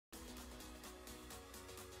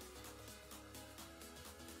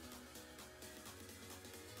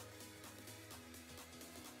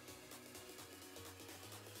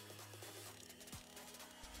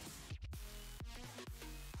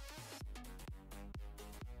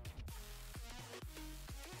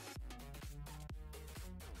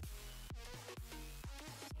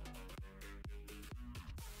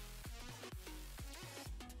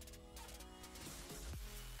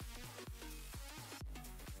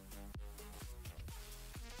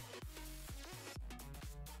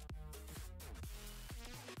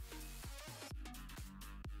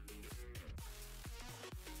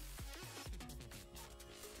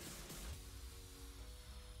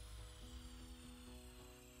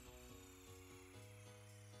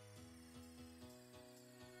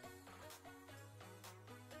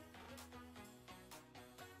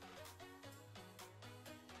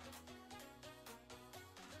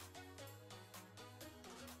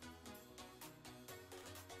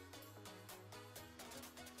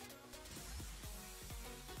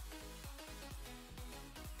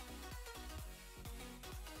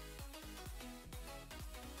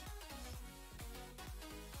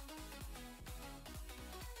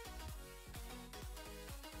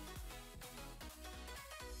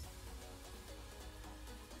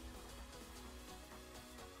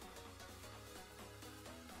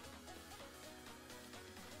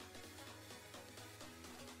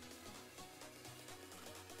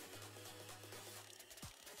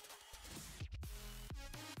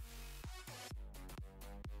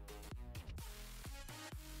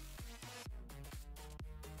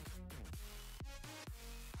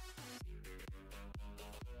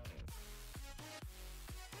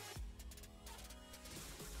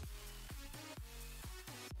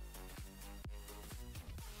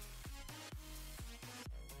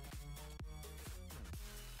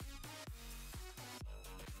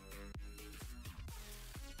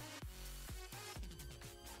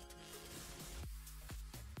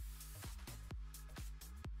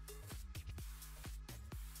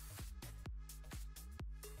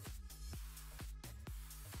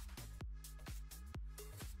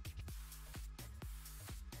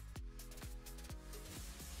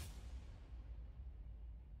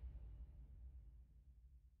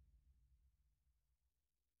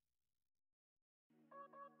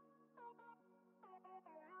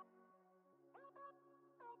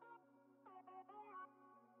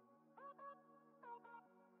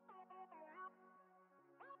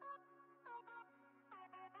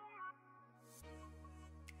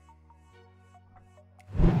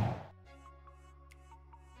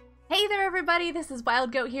there, everybody. This is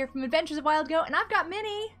Wild Goat here from Adventures of Wild Goat, and I've got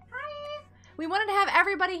Minnie. Hi. We wanted to have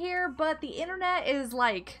everybody here, but the internet is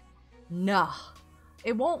like, no.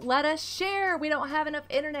 It won't let us share. We don't have enough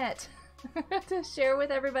internet to share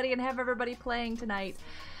with everybody and have everybody playing tonight.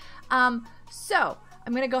 So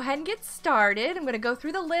I'm going to go ahead and get started. I'm going to go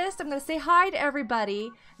through the list. I'm going to say hi to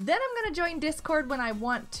everybody. Then I'm going to join Discord when I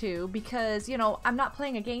want to because, you know, I'm not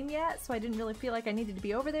playing a game yet, so I didn't really feel like I needed to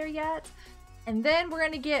be over there yet. And then we're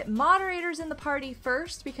going to get moderators in the party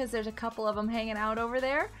first because there's a couple of them hanging out over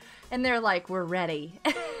there. And they're like, we're ready.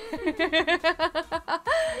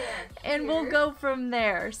 And we'll go from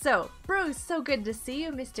there. So, Bruce, so good to see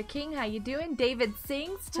you. Mr. King, how you doing? David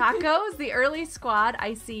Sings, Tacos, the early squad,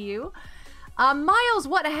 I see you. Miles,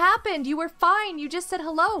 what happened? You were fine. You just said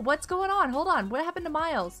hello. What's going on? Hold on. What happened to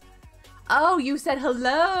Miles? Oh, you said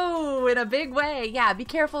hello in a big way. Yeah, be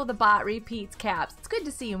careful. The bot repeats caps. It's good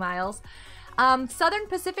to see you, Miles. Southern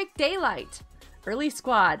Pacific Daylight, early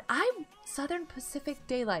squad. Southern Pacific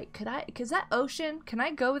Daylight. Is that ocean? Can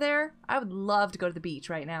I go there? I would love to go to the beach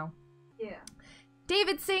right now. Yeah.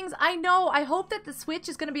 David Sings, I know. I hope that the Switch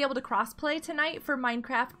is going to be able to crossplay tonight for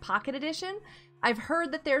Minecraft Pocket Edition. I've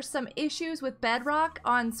heard that there's some issues with Bedrock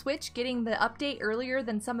on Switch getting the update earlier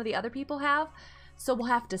than some of the other people have. So we'll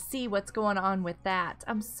have to see what's going on with that.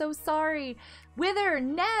 I'm so sorry. Wither,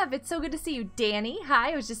 Nev, it's so good to see you. Danny,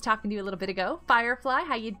 hi, I was just talking to you a little bit ago. Firefly,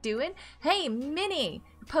 how you doing? Hey, Minnie,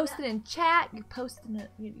 you posted in chat. You're posting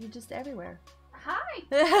it. You're just everywhere. Hi.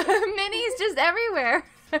 Minnie's just everywhere.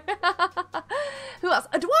 Who else?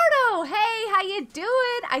 Eduardo, hey, how you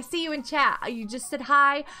doing? I see you in chat. You just said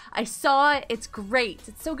hi. I saw it. It's great.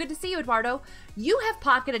 It's so good to see you, Eduardo. You have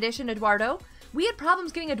Pocket Edition, Eduardo. We had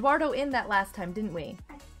problems getting Eduardo in that last time, didn't we?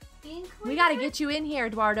 I think we gotta get you in here,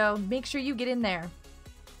 Eduardo. Make sure you get in there.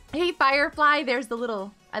 Hey, Firefly, there's the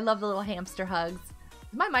little, I love the little hamster hugs.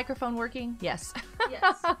 Is my microphone working? Yes.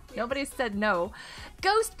 Yes. Nobody said no.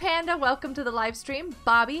 Ghost Panda, welcome to the live stream.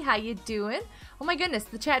 Bobby, how you doing? Oh my goodness,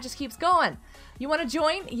 the chat just keeps going. You want to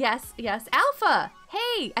join? Yes, yes. Alpha,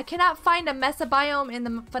 hey, I cannot find a Mesa biome in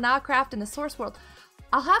the Fanacraft in the source world.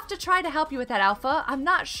 I'll have to try to help you with that, Alpha. I'm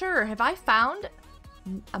not sure. Have I found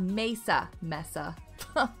a Mesa?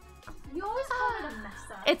 You always call it a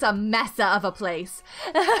mesa. It's a mesa of a place.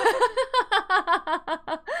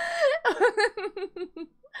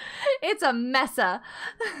 It's a mesa.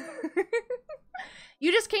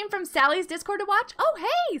 You just came from Sally's Discord to watch? Oh,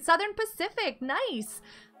 hey, Southern Pacific. Nice.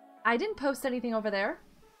 I didn't post anything over there.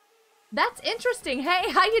 That's interesting.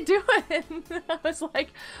 Hey, how you doing? I was like,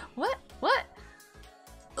 what? What?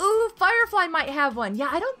 Ooh, Firefly might have one. Yeah,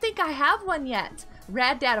 I don't think I have one yet.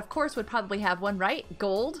 Rad Dad, of course, would probably have one, right?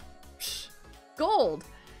 Gold? Psh, gold.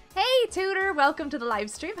 Hey, Tutor. Welcome to the live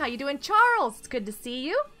stream. How you doing? Charles, it's good to see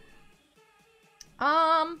you.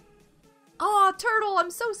 Oh, Turtle, I'm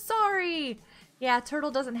so sorry. Yeah, Turtle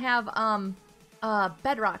doesn't have,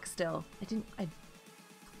 Bedrock still.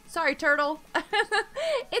 Sorry, Turtle.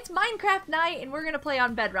 It's Minecraft night, and we're gonna play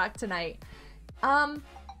on Bedrock tonight.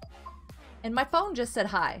 And my phone just said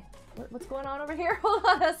hi. What's going on over here? Hold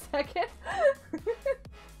on a second.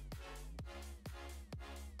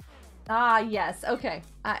 Ah, yes. Okay.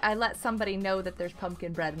 I let somebody know that there's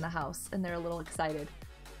pumpkin bread in the house, and they're a little excited.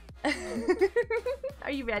 Are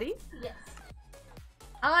you ready? Yes.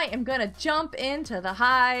 I am gonna jump into the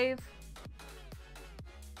Hive.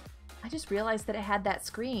 I just realized that it had that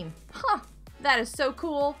screen. Huh. That is so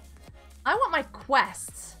cool. I want my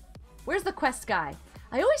quests. Where's the quest guy?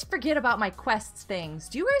 I always forget about my quests things.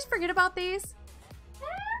 Do you guys forget about these?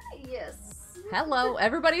 Yes. Hello,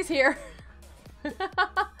 everybody's here.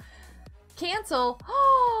 Cancel.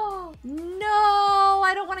 Oh, no,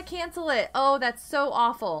 I don't want to cancel it. Oh, that's so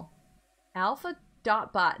awful.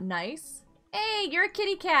 Alpha.bot, nice. Hey, you're a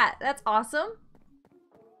kitty cat. That's awesome.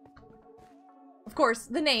 Of course,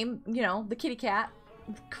 the name, you know, the kitty cat.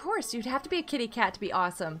 Of course, you'd have to be a kitty cat to be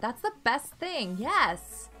awesome. That's the best thing,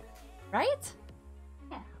 yes. Right?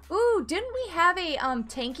 Ooh, didn't we have a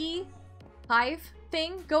Tankee Hive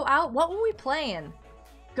thing go out? What were we playing?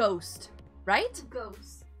 Ghost, right?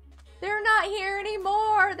 Ghost. They're not here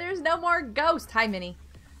anymore. There's no more Ghost. Hi, Minnie.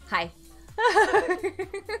 Hi.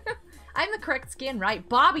 I'm the correct skin, right?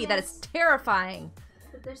 Bobby, yes. That is terrifying.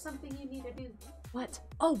 But there's something you need to do. What?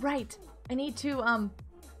 Oh, right. I need to,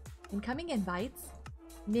 incoming invites.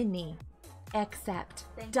 Minnie. Accept.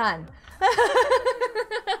 Done.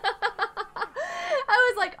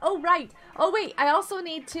 I was like, oh, right. Oh, wait. I also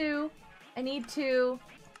need to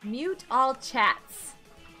mute all chats.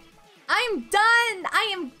 I'm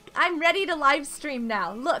done. I'm ready to live stream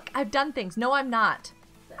now. Look, I've done things. No, I'm not.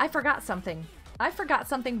 I forgot something. I forgot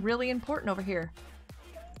something really important over here.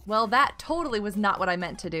 Well, that totally was not what I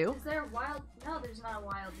meant to do. Is there a wild? No, there's not a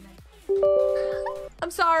wild myth.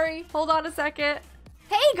 I'm sorry. Hold on a second.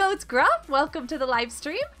 Hey, Goats Gruff. Welcome to the live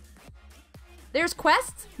stream. There's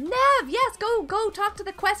quests. Nev, yes, go talk to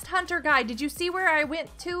the quest hunter guy. Did you see where I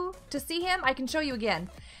went to see him? I can show you again.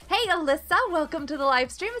 Hey, Alyssa. Welcome to the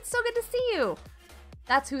live stream. It's so good to see you.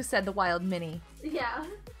 That's who said the wild mini. Yeah.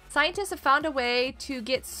 Scientists have found a way to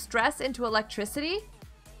get stress into electricity.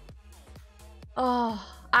 Oh,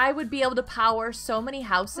 I would be able to power so many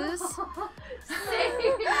houses. Same.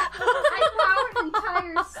 I powered an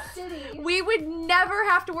entire city. We would never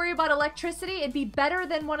have to worry about electricity. It'd be better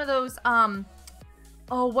than one of those, oh,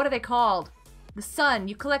 what are they called? The sun.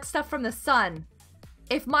 You collect stuff from the sun.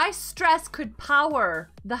 If my stress could power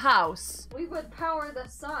the house, we would power the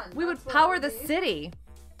sun. We would power the city.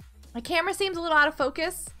 My camera seems a little out of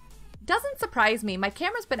focus. Doesn't surprise me. My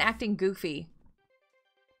camera's been acting goofy.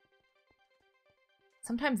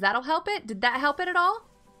 Sometimes that'll help it. Did that help it at all?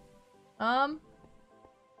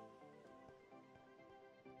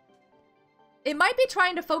 It might be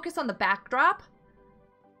trying to focus on the backdrop.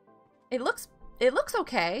 It looks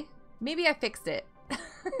okay. Maybe I fixed it.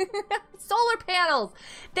 Solar panels.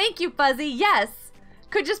 Thank you, Fuzzy. Yes.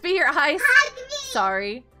 Could just be your eyes.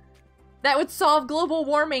 Sorry. That would solve global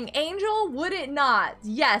warming. Angel, would it not?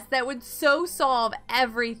 Yes, that would so solve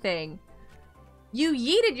everything. You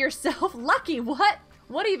yeeted yourself. Lucky, what?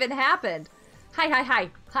 What even happened? Hi.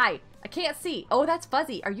 I can't see. Oh, that's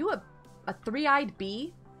Fuzzy. Are you a three-eyed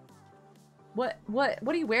bee? What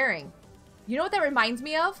are you wearing? You know what that reminds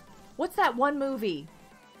me of? What's that one movie?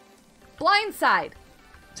 Blindside.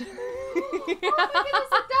 Oh my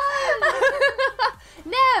goodness, it does!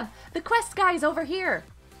 Nev, the quest guy's over here.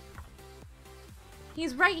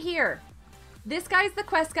 He's right here. This guy's the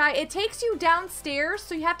quest guy. It takes you downstairs,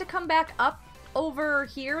 so you have to come back up over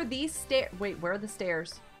here. These stairs. Wait, where are the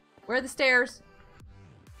stairs? Where are the stairs?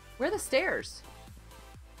 Where are the stairs?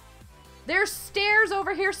 There's stairs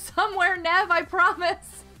over here somewhere, Nev, I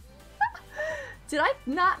promise. Did I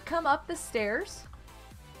not come up the stairs?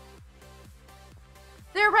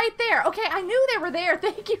 They're right there. Okay, I knew they were there.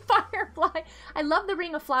 Thank you, Firefly. I love the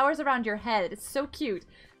ring of flowers around your head. It's so cute.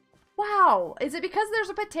 Wow. Is it because there's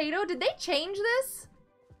a potato? Did they change this?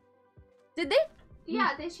 Did they?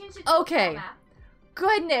 Yeah, they changed it to okay. the map.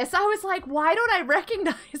 Goodness. I was like, why don't I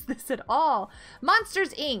recognize this at all?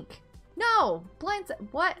 Monsters, Inc. No.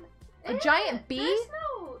 What? A giant bee? There's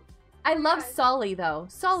no... I love Sully, though.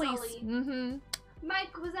 Sully's... Sully. Mm-hmm.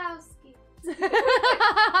 Mike Wazowski.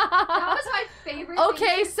 That was my favorite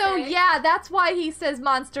Okay, thing to so say. yeah, that's why he says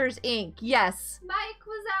Monsters, Inc. Yes. Mike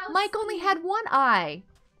Wazowski. Mike only had one eye.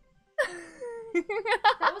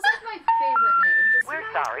 That was like my favorite name. Just We're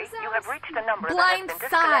Mike sorry. Wazowski. You have reached a number Blind that has been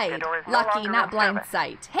Side. disconnected or is no Lucky, longer not in Blind service.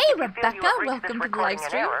 Sight. Hey, If you feel Rebecca. you have reached Welcome this to the live recording in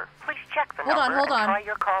stream. error, please check the Hold on, number hold on. and try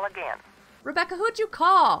your call again. Rebecca, who'd you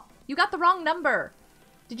call? You got the wrong number.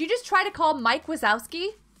 Did you just try to call Mike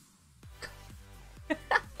Wazowski?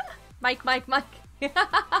 Mike.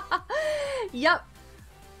 Yep.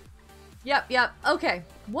 Okay.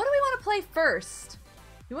 What do we want to play first?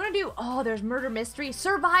 You want to do... Oh, there's murder mystery.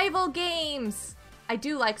 Survival games. I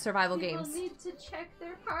do like survival games. People need to check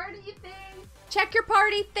their party thing. Check your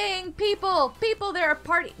party thing, people. People, there are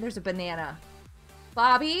party... There's a banana.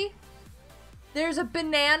 Bobby? There's a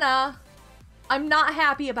banana. I'm not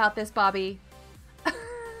happy about this, Bobby.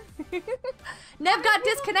 Nev got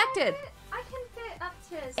disconnected. I can fit up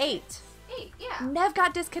to 8. 8, yeah. Nev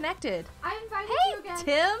got disconnected. I invited you again.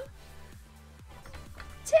 Tim?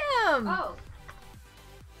 Tim! Oh.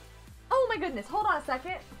 Oh my goodness, hold on a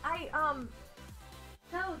second.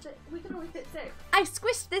 No, we can only fit 6. I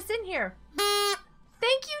squished this in here.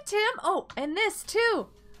 Thank you, Tim. Oh, and this too.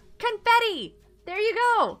 Confetti. There you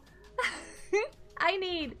go. I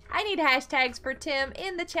need hashtags for Tim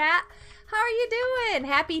in the chat. How are you doing?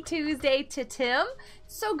 Happy Tuesday to Tim.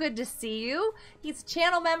 So good to see you. He's a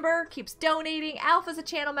channel member, keeps donating. Alpha's a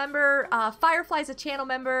channel member. Firefly's a channel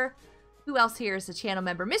member. Who else here is a channel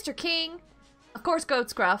member? Mr. King. Of course, Goat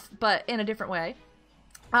Scruff, but in a different way.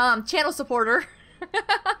 Channel supporter.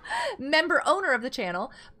 Member owner of the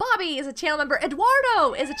channel. Bobby is a channel member.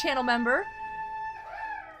 Eduardo is a channel member.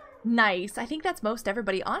 Nice. I think that's most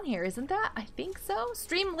everybody on here, isn't that? I think so.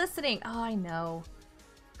 Stream listening. Oh, I know.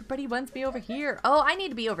 Everybody wants me over here. Oh, I need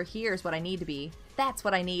to be over here is what I need to be. That's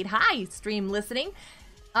what I need. Hi, stream listening.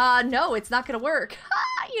 No, it's not gonna work.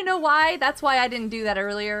 You know why? That's why I didn't do that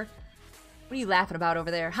earlier. What are you laughing about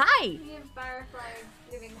over there? Hi! Me and Firefly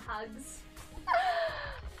are giving hugs.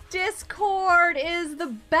 Discord is the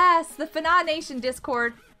best. The Fana Nation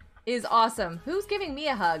Discord is awesome. Who's giving me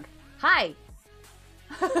a hug? Hi!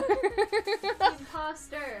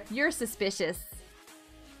 imposter. You're suspicious.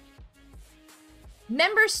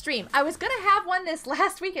 Member stream. I was gonna have one this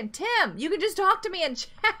last weekend. Tim, you can just talk to me in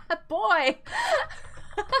chat, boy.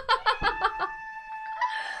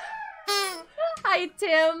 Hi,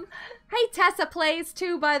 Tim. Hey, Tessa plays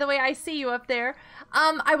too, by the way. I see you up there.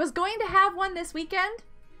 I was going to have one this weekend.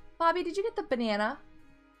 Bobby, did you get the banana?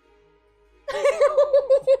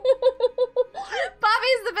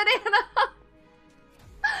 Bobby's the banana.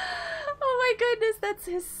 Oh my goodness, that's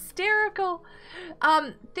hysterical.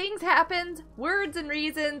 Things happened, words and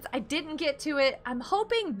reasons. I didn't get to it. I'm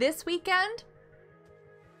hoping this weekend.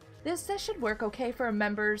 This should work okay for a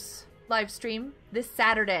members live stream this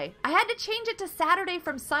Saturday. I had to change it to Saturday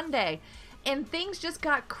from Sunday, and things just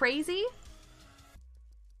got crazy.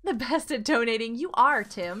 The best at donating. You are,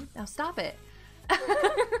 Tim. Now stop it.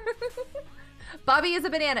 Bobby is a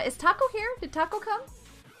banana. Is Taco here? Did Taco come?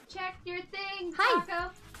 Check your thing, Hi.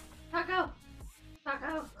 Taco. Taco.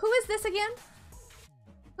 Taco. Who is this again?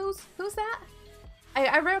 Who's that?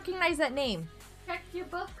 I recognize that name. Check your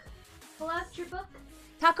book. Pull out your book.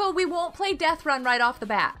 Taco, we won't play Death Run right off the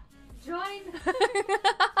bat. Join.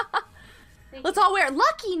 Let's all wear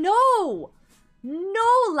Lucky, no!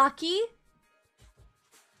 No, Lucky.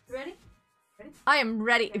 Ready? Ready? I am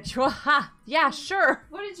ready. Yeah, sure.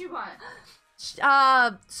 What did you want?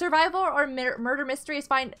 Survival or murder mystery is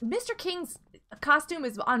fine. Mr. King's costume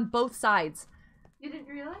is on both sides. You didn't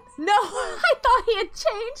realize? No, I thought he had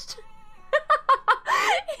changed.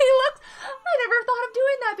 He looked... I never thought of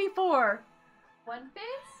doing that before. One face?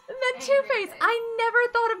 And then Angry Two-Face. face. I never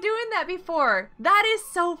thought of doing that before. That is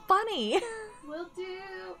so funny. Let's do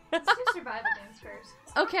survival games first.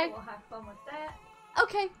 Okay. We'll have fun with that.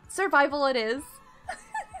 Okay, survival it is.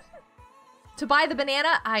 To buy the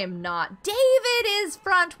banana, I am not. David is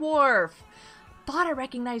Front Wharf. Thought I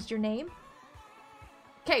recognized your name.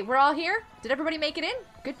 Okay, we're all here. Did everybody make it in?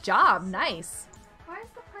 Good job. Nice. Why is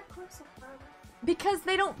the parkour so far away? Because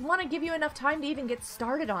they don't want to give you enough time to even get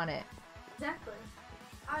started on it. Exactly.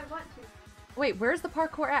 I want to. Wait, where's the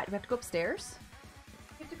parkour at? Do we have to go upstairs?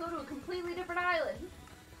 You have to go to a completely different island.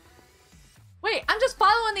 Wait, I'm just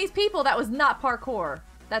following these people. That was not parkour.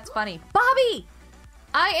 That's funny. Bobby!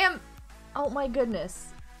 I am... Oh my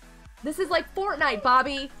goodness. This is like Fortnite,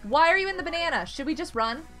 Bobby. Why are you in the banana? Should we just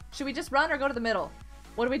run? Should we just run or go to the middle?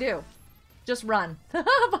 What do we do? Just run.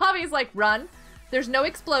 Bobby's like, run. There's no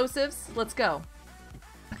explosives. Let's go.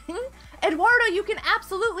 Eduardo, you can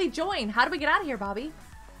absolutely join. How do we get out of here, Bobby?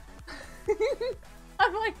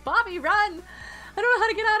 I'm like, Bobby, run. I don't know how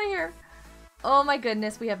to get out of here. Oh my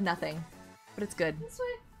goodness, we have nothing. But it's good. This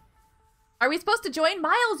way. Are we supposed to join?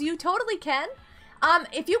 Miles, you totally can.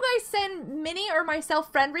 If you guys send Minnie or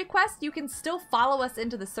myself friend requests, you can still follow us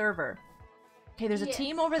into the server. Okay, there's a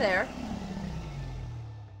team over there.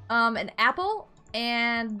 An apple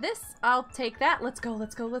and this. I'll take that. Let's go,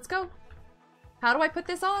 let's go, let's go. How do I put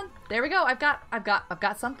this on? There we go. I've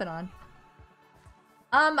got something on.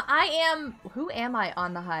 Who am I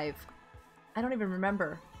on the Hive? I don't even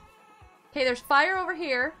remember. Okay, there's fire over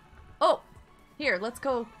here. Oh, here, let's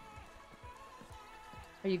go.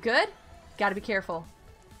 Are you good? Gotta be careful.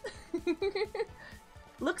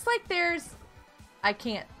 Looks like there's... I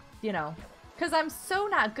can't, you know, because I'm so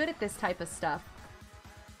not good at this type of stuff.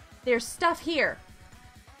 There's stuff here.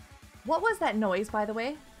 What was that noise, by the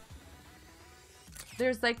way?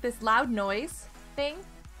 There's like this loud noise thing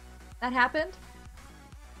that happened.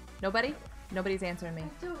 Nobody? Nobody's answering me.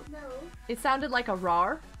 I don't know. It sounded like a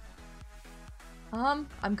roar. I'm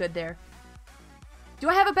good there. Do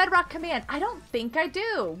I have a Bedrock command? I don't think I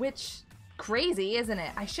do, which crazy, isn't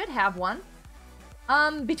it? I should have one.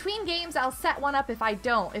 Between games, I'll set one up if I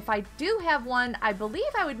don't. If I do have one, I believe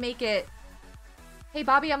I would make it... Hey,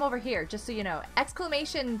 Bobby, I'm over here, just so you know.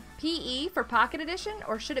 Exclamation PE for Pocket Edition,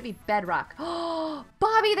 or should it be Bedrock? Oh,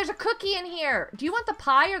 Bobby, there's a cookie in here. Do you want the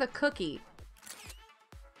pie or the cookie?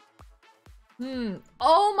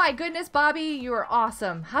 Oh my goodness, Bobby, you are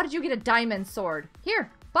awesome. How did you get a diamond sword? Here,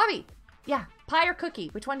 Bobby. Yeah, pie or cookie?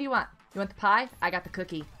 Which one do you want? You want the pie? I got the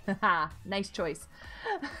cookie. Haha, nice choice.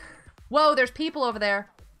 Whoa, there's people over there.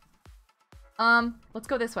 Let's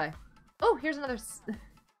go this way. Oh, here's another...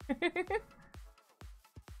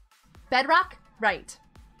 Bedrock? Right.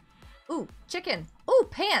 Ooh, chicken. Ooh,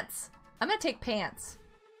 pants. I'm gonna take pants.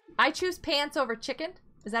 I choose pants over chicken.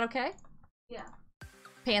 Is that okay? Yeah.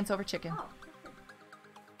 Pants over chicken. Oh.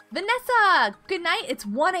 Vanessa! Good night. It's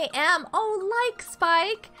 1 a.m. Oh, like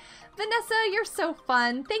Spike. Vanessa, you're so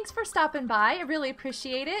fun. Thanks for stopping by. I really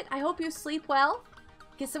appreciate it. I hope you sleep well.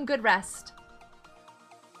 Get some good rest.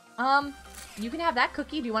 You can have that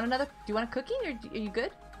cookie. Do you want another? Do you want a cookie? Or are you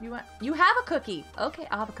good? You have a cookie. Okay,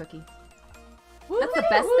 I'll have a cookie. That's the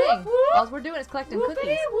best thing. All we're doing is collecting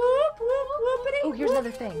cookies. Oh, here's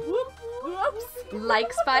another thing.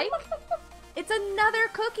 Like spike? It's another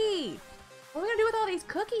cookie. What are we gonna do with all these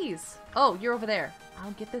cookies? Oh, you're over there.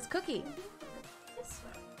 I'll get this cookie.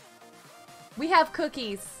 We have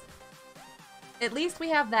cookies. At least we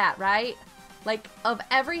have that, right? Like, of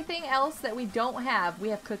everything else that we don't have, we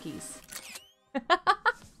have cookies.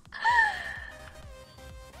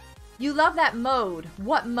 You love that mode.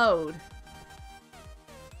 What mode?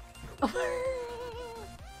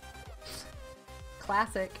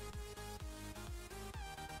 Classic.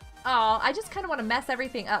 Oh, I just kind of want to mess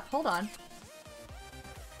everything up. Hold on.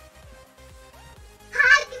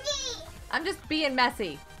 I'm just being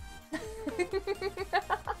messy.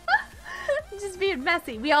 Just being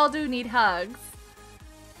messy. We all do need hugs.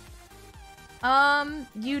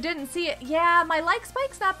 You didn't see it. Yeah, my like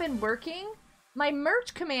spike's not been working. My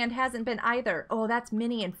merge command hasn't been either. Oh, that's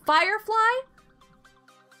Minnie and Firefly?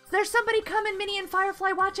 There's somebody coming, Minnie and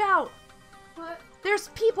Firefly. Watch out. What? There's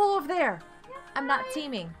people over there. Yeah, I'm not hi.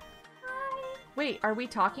 teaming. Hi. Wait, are we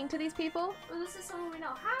talking to these people? Well, this is someone we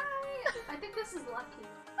know. Hi. I think this is Lucky.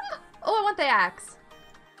 Oh, I want the axe.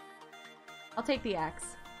 I'll take the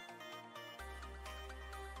axe.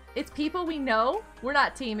 It's people we know? We're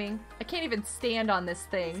not teaming. I can't even stand on this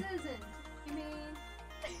thing. This isn't. You mean...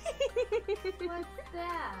 What's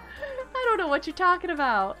that? I don't know what you're talking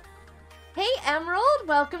about. Hey, Emerald.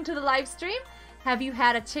 Welcome to the live stream. Have you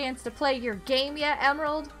had a chance to play your game yet,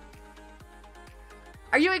 Emerald?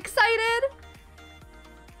 Are you excited?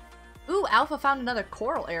 Ooh, Alpha found another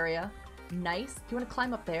coral area. Nice. Do you want to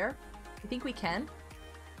climb up there? You think we can?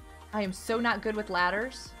 I am so not good with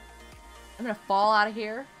ladders. I'm gonna fall out of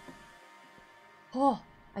here. Oh,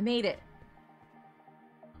 I made it.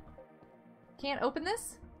 Can't open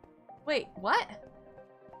this? Wait, what?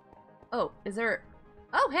 Oh, is there...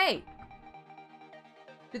 Oh, hey!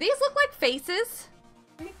 Do these look like faces?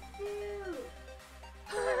 They're cute.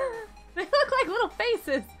 They look like little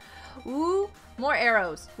faces. Ooh, more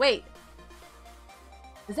arrows. Wait.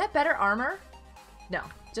 Is that better armor? No,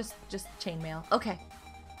 just chainmail. Okay.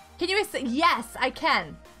 Can you say yes? I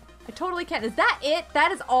can. I totally can. Is that it?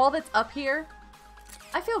 That is all that's up here?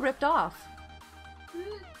 I feel ripped off.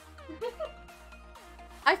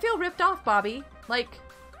 I feel ripped off, Bobby. Like.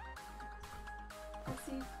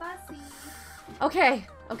 Fussy, fussy. Okay,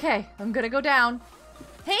 okay. I'm gonna go down.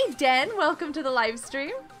 Hey, Den. Welcome to the live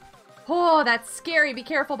stream. Oh, that's scary. Be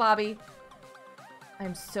careful, Bobby.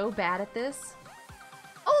 I'm so bad at this.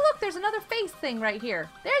 Oh, look, there's another face thing right here.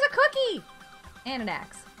 There's a cookie! And an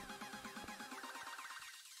axe.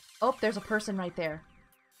 Oh, there's a person right there.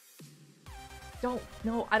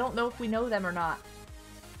 I don't know if we know them or not.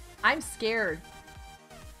 I'm scared.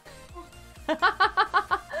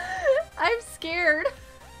 I'm scared.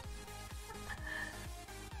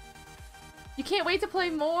 You can't wait to play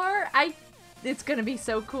more? It's gonna be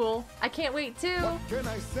so cool. I can't wait too. What can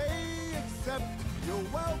I say except you're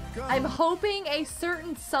welcome? I'm hoping a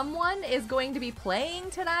certain someone is going to be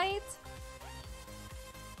playing tonight.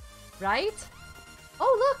 Right?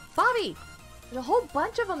 Oh, look, Bobby. There's a whole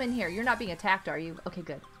bunch of them in here. You're not being attacked, are you? Okay,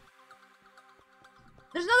 good.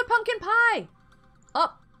 There's another pumpkin pie.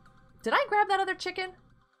 Oh, did I grab that other chicken?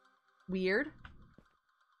 Weird.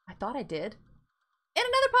 I thought I did. And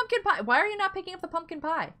another pumpkin pie. Why are you not picking up the pumpkin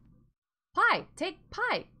pie? Pie. Take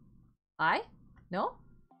pie. Pie? No?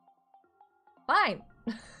 Fine.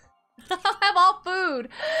 I'll have all food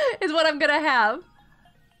is what I'm gonna have.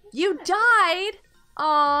 You died?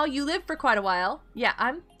 Aw, you lived for quite a while. Yeah,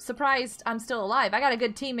 I'm surprised I'm still alive. I got a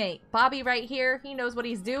good teammate. Bobby right here. He knows what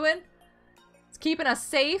he's doing. He's keeping us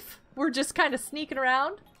safe. We're just kind of sneaking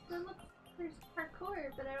around. Then look, there's parkour,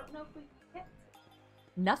 but I don't know if we can get.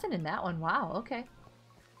 Nothing in that one. Wow, okay.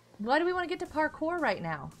 Why do we want to get to parkour right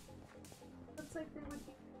now? Looks like there would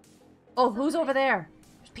be. Oh, who's over there?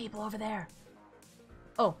 There's people over there.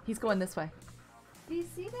 Oh, he's going this way. Do you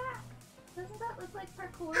see that? Doesn't that look like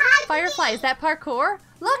parkour? Firefly, is that parkour?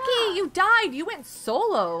 Lucky, Yeah. you died. You went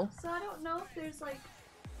solo. So I don't know if there's like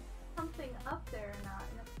something up there or not.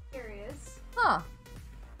 And I'm curious. Huh.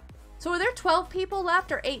 So are there 12 people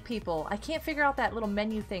left or 8 people? I can't figure out that little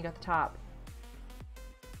menu thing at the top.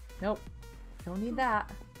 Nope. Don't need that.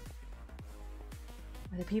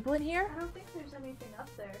 Are there people in here? I don't think there's anything up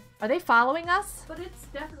there, Are they following us? but it's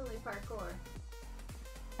definitely parkour.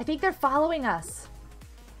 I think they're following us.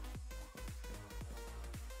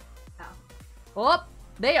 Ow. Oh,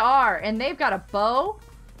 they are. And they've got a bow.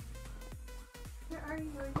 Where are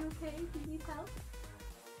you? Are you okay? Do you need help?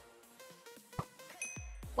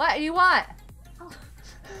 What do you want? Oh.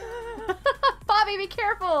 Bobby, be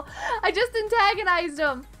careful. I just antagonized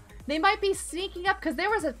him. They might be sneaking up because there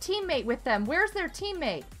was a teammate with them. Where's their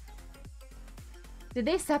teammate? Did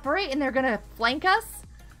they separate and they're gonna flank us?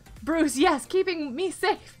 Bruce, yes, keeping me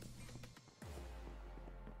safe.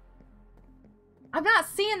 I'm not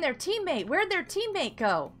seeing their teammate. Where'd their teammate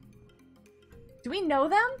go? Do we know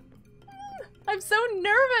them? I'm so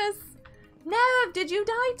nervous. Nev, did you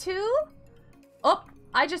die too? Oh,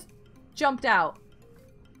 I just jumped out.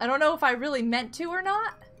 I don't know if I really meant to or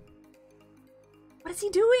not. What is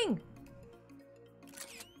he doing?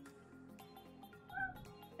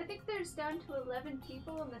 I think there's down to 11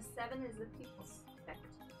 people, and the 7 is the people suspect.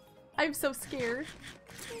 I'm so scared.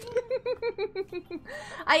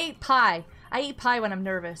 I eat pie. I eat pie when I'm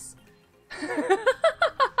nervous.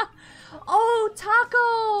 Oh,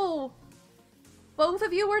 Taco! Both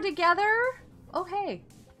of you were together? Oh, hey.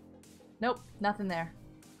 Nope, nothing there.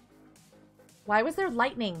 Why was there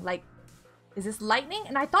lightning? Like, is this lightning?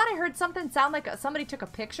 And I thought I heard something sound like somebody took a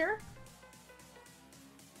picture.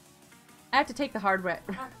 I have to take the hard way.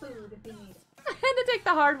 Food if you need it. I had to take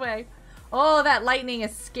the hard way. Oh, that lightning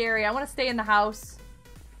is scary. I want to stay in the house.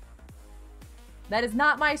 That is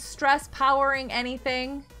not my stress powering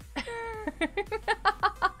anything.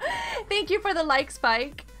 Thank you for the like,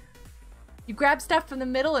 Spike. You grabbed stuff from the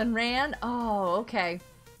middle and ran? Oh, okay.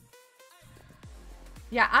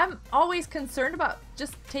 Yeah, I'm always concerned about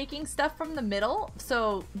just taking stuff from the middle.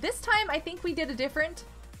 So this time I think we did a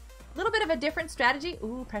little bit of a different strategy.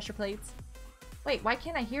 Ooh, pressure plates. Wait, why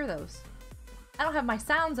can't I hear those? I don't have my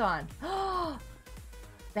sounds on. Oh,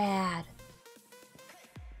 bad.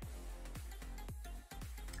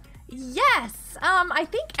 Yes! I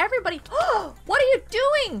think everybody... Oh, what are you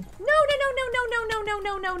doing? No,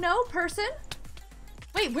 person.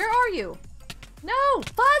 Wait, where are you? No,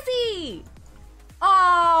 Fuzzy!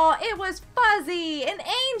 Oh, it was Fuzzy, an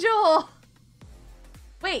angel!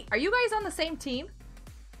 Wait, are you guys on the same team?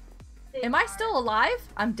 Am I still alive?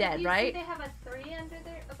 I'm dead, right? If you see they have a 3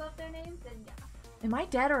 above their names, then yeah. Am I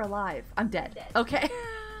dead or alive? I'm dead. Dead. Okay.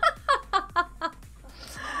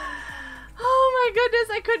 Oh my goodness,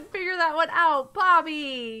 I couldn't figure that one out.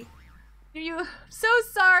 Bobby! So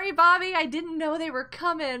sorry, Bobby. I didn't know they were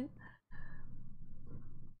coming.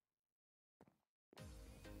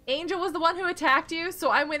 Angel was the one who attacked you, so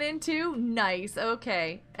I went in too? Nice,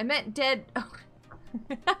 okay. I meant dead. Oh.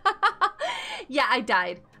 Yeah, I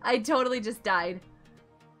died. I totally just died.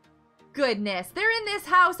 Goodness, they're in this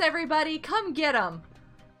house, everybody. Come get them.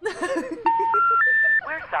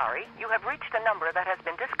 We're sorry. You have reached a number that has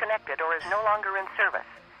been disconnected or is no longer in service.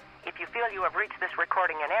 If you feel you have reached this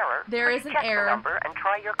recording in error, there is please an check error. The number and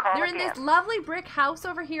try your call They're again. in this lovely brick house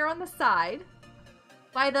over here on the side.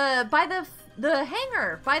 By the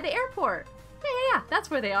hangar, by the airport. Yeah, that's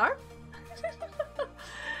where they are.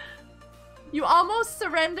 You almost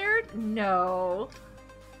surrendered? No.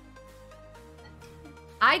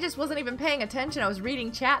 I just wasn't even paying attention. I was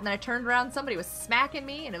reading chat and then I turned around, somebody was smacking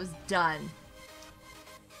me and it was done.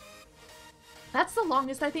 That's the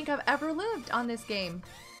longest I think I've ever lived on this game.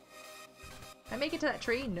 Can I make it to that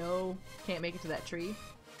tree? No, can't make it to that tree.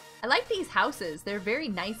 I like these houses. They're very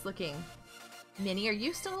nice looking. Minnie, are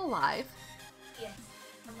you still alive? Yes.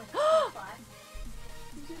 I'm like,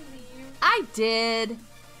 did you leave? I did.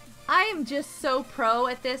 I am just so pro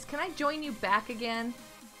at this. Can I join you back again?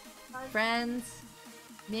 Friends,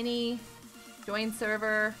 Minnie, join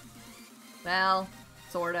server. Well,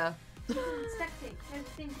 sorta. Spectate.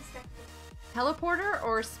 Everything to spectate. Teleporter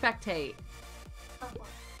or spectate? Teleport.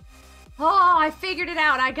 Oh, I figured it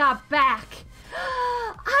out. I got back.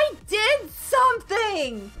 I did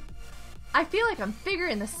something. I feel like I'm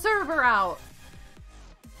figuring the server out.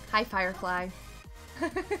 Hi, Firefly.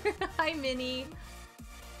 Hi, Minnie.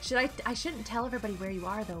 I shouldn't tell everybody where you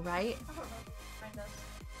are, though, right? I don't know. Find us.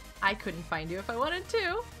 I couldn't find you if I wanted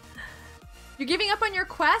to. You're giving up on your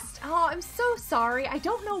quest? Oh, I'm so sorry. I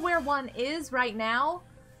don't know where one is right now.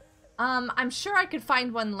 I'm sure I could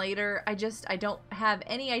find one later. I don't have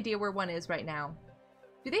any idea where one is right now.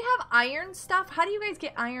 Do they have iron stuff? How do you guys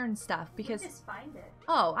get iron stuff? Because... just find it.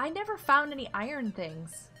 Oh, I never found any iron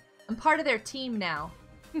things. I'm part of their team now.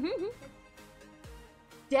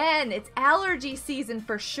 Den, it's allergy season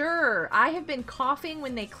for sure. I have been coughing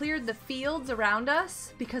when they cleared the fields around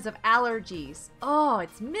us because of allergies. Oh,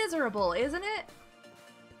 it's miserable, isn't it?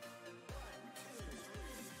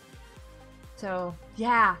 So,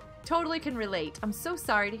 yeah, totally can relate. I'm so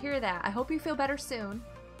sorry to hear that. I hope you feel better soon.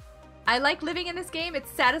 I like living in this game. It's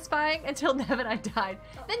satisfying until Nev and I died.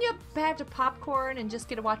 Then you have to popcorn and just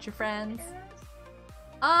get to watch your friends.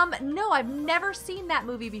 No, I've never seen that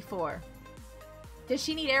movie before. Does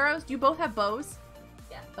she need arrows? Do you both have bows?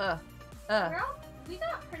 Yeah. We We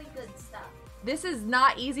got pretty good stuff. This is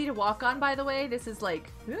not easy to walk on, by the way. This is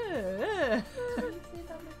like... You're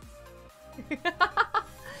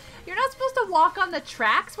not supposed to walk on the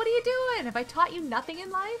tracks? What are you doing? Have I taught you nothing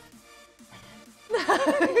in life?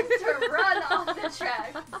 To run off the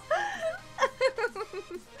tracks.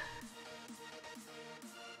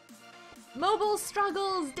 Mobile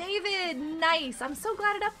struggles, David! Nice! I'm so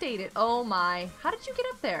glad it updated. Oh my. How did you get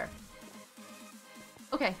up there?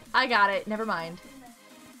 Okay, I got it. Never mind.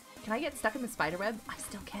 Can I get stuck in the spider web? I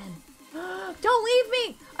still can. Don't leave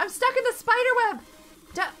me! I'm stuck in the spider web!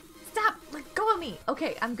 Stop! Let go of me!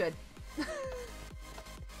 Okay, I'm good.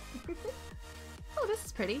 Oh, this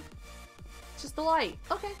is pretty. It's just the light.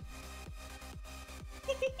 Okay.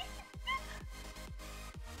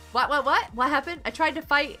 What? What happened? I tried to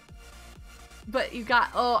fight, but you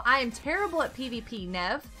got... Oh, I am terrible at PvP,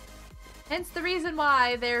 Nev. Hence the reason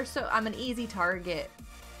why I'm an easy target.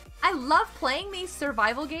 I love playing these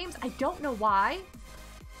survival games. I don't know why.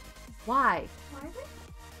 Why? Why are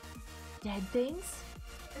they dead things?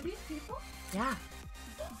 Are these people? Yeah.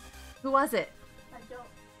 Who was it? I don't.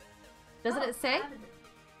 Doesn't it say? Lavender.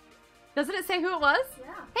 Doesn't it say who it was?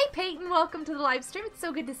 Yeah. Hey Peyton, welcome to the live stream. It's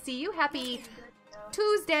so good to see you. Happy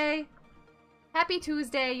Tuesday. Happy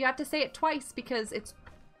Tuesday. You have to say it twice because it's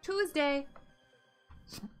Tuesday.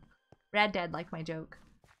 Rad Dad liked my joke.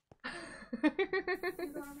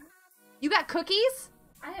 You got cookies?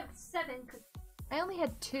 I have 7 cookies. I only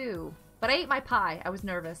had 2, but I ate my pie. I was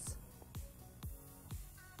nervous.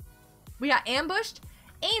 We got ambushed?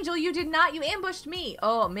 Angel, you did not. You ambushed me.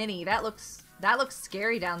 Oh, Minnie, that looks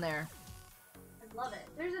scary down there. I love it.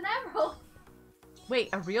 There's an emerald. Wait,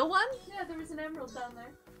 a real one? Yeah, there was an emerald down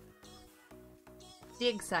there.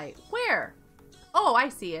 Dig site. Where? Oh, I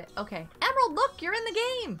see it. Okay. Emerald, look, you're in the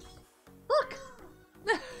game. Look.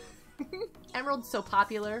 Emerald's so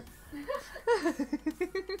popular.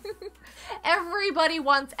 Everybody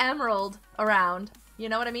wants Emerald around. You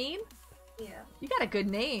know what I mean? Yeah. You got a good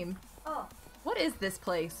name. Oh. What is this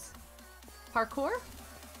place? Parkour?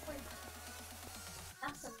 Wait.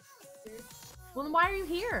 That's weird. Well, then why are you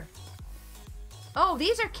here? Oh,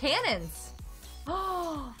 these are cannons.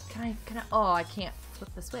 Oh, can I, oh, I can't flip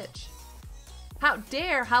the switch. How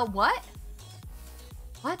dare, what?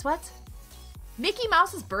 What? Mickey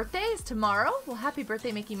Mouse's birthday is tomorrow? Well, happy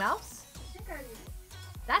birthday, Mickey Mouse. I think I already did.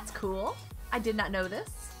 That's cool. I did not know this.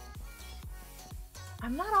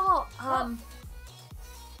 I'm not all,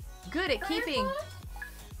 good at keeping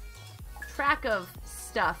track of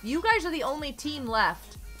stuff. You guys are the only team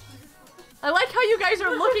left. I like how you guys are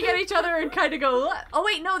looking at each other and kind of go, what? Oh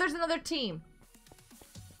wait, no, there's another team.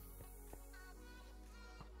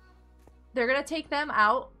 They're gonna take them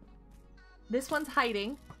out. This one's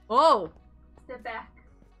hiding. Oh! Step back.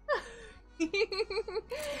 Can you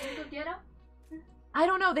go get him? I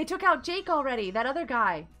don't know, they took out Jake already, that other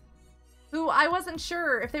guy. Who I wasn't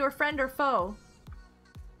sure if they were friend or foe.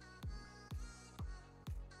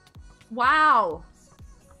 Wow.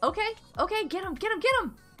 Okay, get him.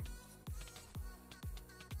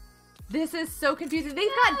 This is so confusing. They've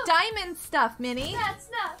got diamond stuff, Minnie. That's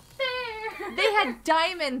not fair. They had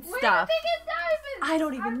diamond stuff. Where did they get diamonds? I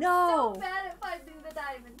don't even know. I'm so bad at finding the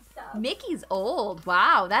diamond stuff. Mickey's old.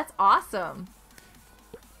 Wow, that's awesome.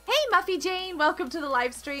 Hey, Muffy Jane, welcome to the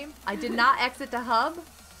live stream. I did not exit the hub.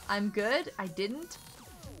 I'm good. I didn't.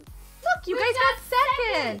 Look, you guys got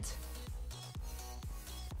second.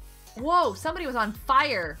 Whoa, somebody was on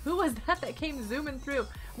fire. Who was that came zooming through?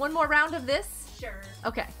 One more round of this? Sure.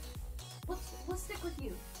 Okay. We'll stick with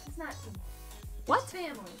you. It's not teaming. What? It's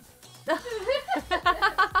family. It's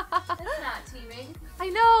not teaming. I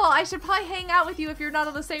know. I should probably hang out with you if you're not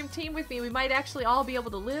on the same team with me. We might actually all be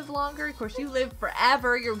able to live longer. Of course, you live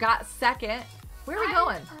forever. You got second. Where are we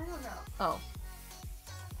going? I don't know. Oh.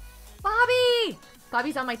 Bobby!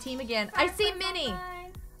 Bobby's on my team again. I see Minnie.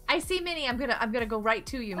 I see Minnie. I'm gonna go right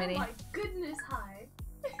to you, Minnie. Oh my goodness, hi.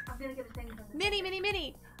 I'm gonna get a thing from this.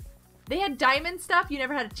 Minnie. They had diamond stuff. You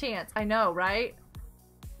never had a chance. I know, right?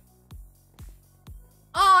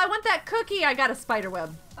 Oh, I want that cookie. I got a spider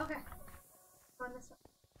web. Okay. Going this way.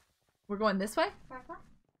 We're going this way? Firefly?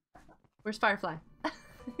 Where's Firefly?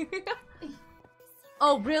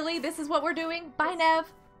 Oh, really? This is what we're doing? Bye,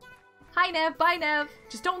 Nev. Hi, Nev. Bye, Nev.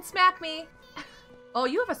 Just don't smack me. Oh,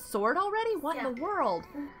 you have a sword already? What in the world?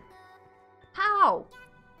 How?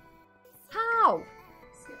 Skills.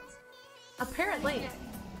 Apparently. Get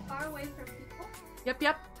far away from people.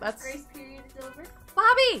 Yep. That's... Grace period is over.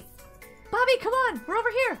 Bobby, come on. We're over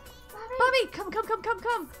here. Bobby,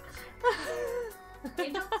 come.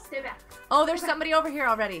 Angel, stay back. Oh, there's somebody over here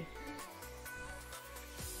already.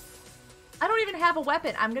 I don't even have a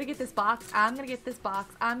weapon. I'm gonna get this box. I'm gonna get this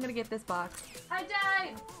box. I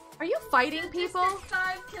died. Are you fighting The people? Distance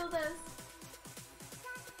 5 killed us.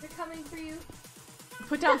 They're coming for you.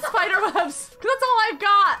 Put down spider webs. That's all I've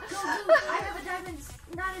got. Go, Luke. I have a diamond,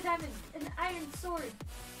 not a diamond, an iron sword.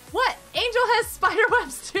 What? Angel has spider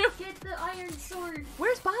webs too. Get the iron sword.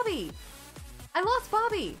 Where's Bobby? I lost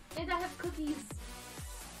Bobby. And I have cookies.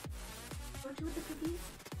 Don't you want the cookies?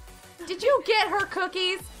 Did you get her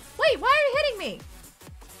cookies? Wait, why are you hitting me?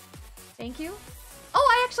 Thank you. Oh,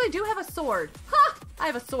 I actually do have a sword. Ha! I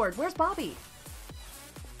have a sword. Where's Bobby?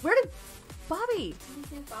 Where did Bobby? Let me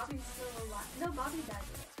see if Bobby's still alive. No, Bobby died.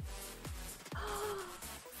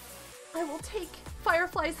 I will take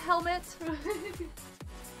Firefly's helmet.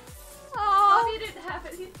 Oh. Bobby didn't have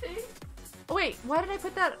anything. Wait, why did I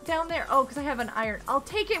put that down there? Oh, because I have an iron. I'll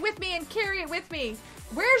take it with me and carry it with me.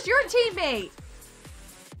 Where's your teammate?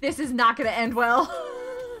 This is not going to end well.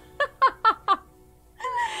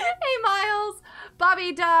 Hey, Miles.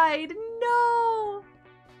 Bobby died. No.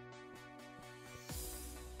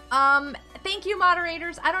 Thank you,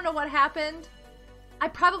 moderators. I don't know what happened. I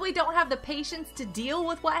probably don't have the patience to deal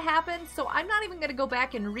with what happened, so I'm not even going to go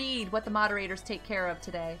back and read what the moderators take care of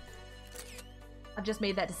today. I've just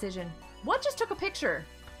made that decision. What just took a picture?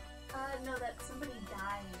 No, that somebody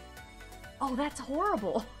died. Oh, that's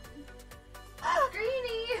horrible.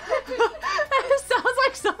 Greenie! It sounds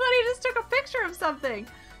like somebody just took a picture of something.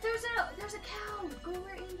 There's a cow. Go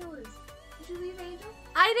where Angel is. Did you leave Angel?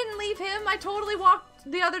 I didn't leave him. I totally walked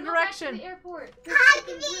the other Go direction. back to the airport. There's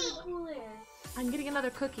something really cool there. I'm getting another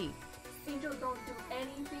cookie. Angel, don't do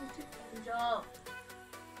anything to Angel.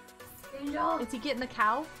 Angel! Is he getting the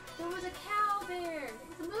cow? There was a cow there. It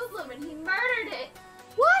was a Moobloom and he murdered it.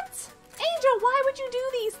 What? Angel, why would you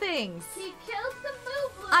do these things? He killed the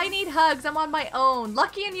Moobloom. I need hugs. I'm on my own.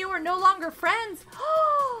 Lucky and you are no longer friends.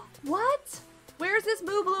 What? Where's this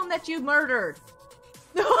Moobloom that you murdered?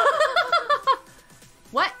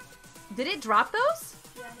 What? Did it drop those?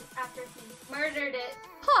 Yeah, after he murdered it.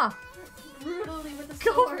 Huh. Brutally with a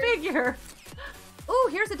Go sword. figure. Ooh,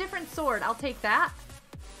 here's a different sword. I'll take that.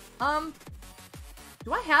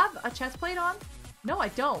 Do I have a chest plate on? No, I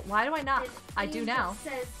don't. Why do I not? I do now. It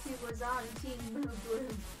says he was on Team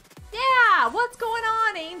Moobloom. Yeah, what's going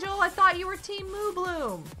on, Angel? I thought you were Team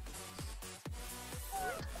Moobloom.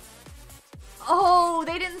 Oh,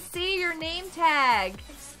 they didn't see your name tag.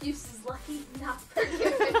 Excuses, Lucky, not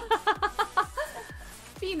forgiven.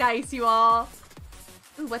 Be nice, you all.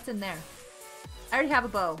 Ooh, what's in there? I already have a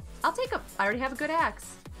bow. I'll take a... I already have a good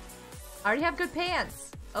axe. I already have good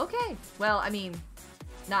pants. Okay. Well, I mean,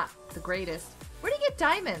 not the greatest. Where do you get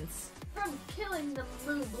diamonds? From killing the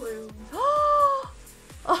Moobloom.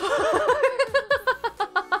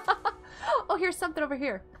 Oh, here's something over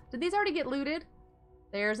here. Did these already get looted?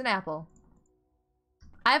 There's an apple.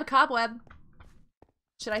 I have a cobweb.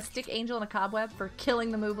 Should I stick Angel in a cobweb for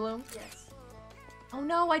killing the Moobloom? Yes. Oh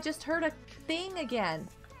no, I just heard a thing again.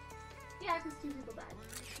 Yeah, because 2 people died.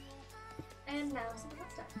 And now somebody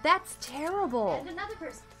else died. That's terrible. And another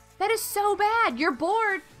person. That is so bad. You're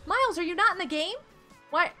bored. Miles, are you not in the game?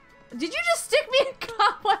 What? Did you just stick me in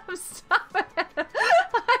cobwebs? Stop it.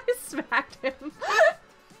 I smacked him.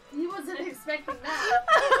 He wasn't expecting that.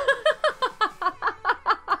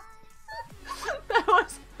 That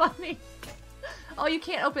was funny. Oh, you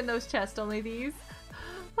can't open those chests, only these.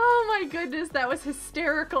 Oh my goodness, that was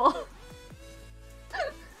hysterical.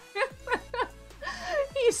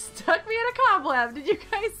 He stuck me in a cobweb. Did you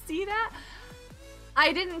guys see that?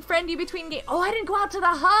 I didn't friend you between games. Oh, I didn't go out to the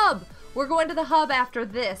hub. We're going to the hub after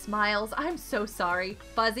this, Miles. I'm so sorry.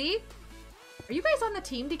 Fuzzy, are you guys on the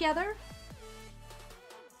team together?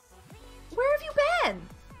 Where have you been?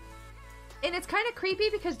 And it's kind of creepy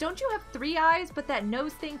because don't you have 3 eyes, but that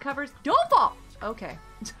nose thing covers... Don't fall! Okay.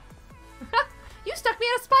 You stuck me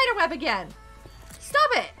in a spider web again.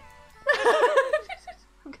 Stop it!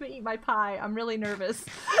 I'm gonna eat my pie. I'm really nervous.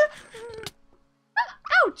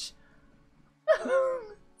 Ouch!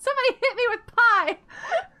 Somebody hit me with pie!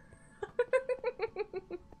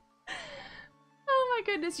 Oh my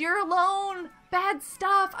goodness, you're alone! Bad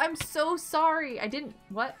stuff! I'm so sorry. I didn't...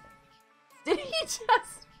 What? Did he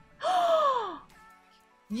just...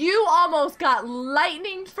 You almost got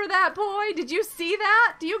lightninged for that, boy! Did you see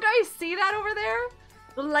that? Do you guys see that over there?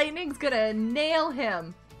 The lightning's gonna nail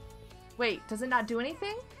him. Wait, does it not do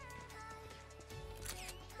anything?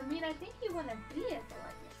 I mean, I think you want to be at the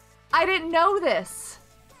lightning. I didn't know this.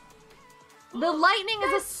 The lightning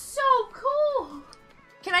That's is so cool!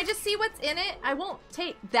 Can I just see what's in it? I won't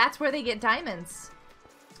take... That's where they get diamonds.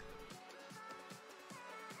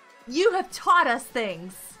 You have taught us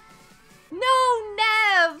things. No,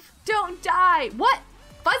 Nev! Don't die! What?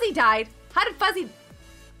 Fuzzy died? How did Fuzzy...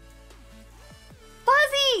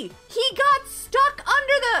 Fuzzy! He got stuck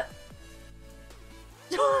under the...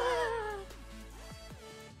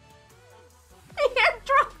 The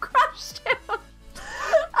airdrop crushed him.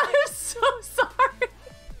 I'm so sorry.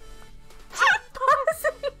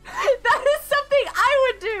 Fuzzy, that is something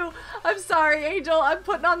I would do. I'm sorry, Angel. I'm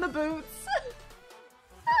putting on the boots.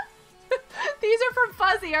 These are from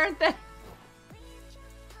Fuzzy, aren't they?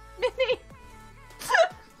 Minnie.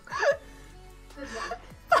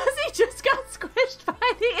 Fuzzy just got squished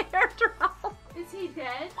by the airdrop. Is he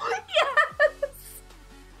dead? Yes.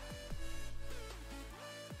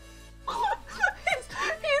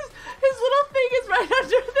 His little thing is right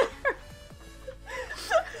under there.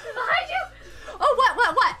 Behind you! Oh,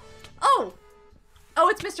 what? Oh,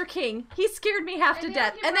 it's Mr. King. He scared me half to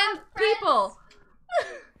death. And then people.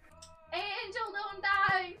 Angel, don't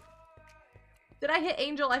die. Did I hit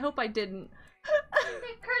Angel? I hope I didn't.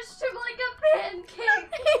 It crushed him like a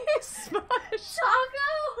pancake. He smushed.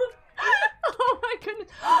 Taco! Oh my goodness.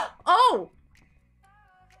 Oh!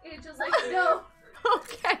 Angel's like, no.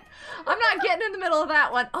 Okay. I'm not getting in the middle of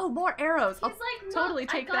that one. Oh, more arrows. He's I'll like, look, totally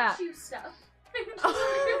take I got that. you stuff. Angel's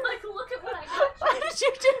like, look at what I got you. What did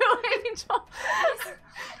you do, Angel?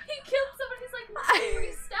 He killed somebody. He's like, look at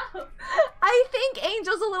free stuff. I think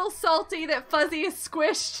Angel's a little salty that Fuzzy is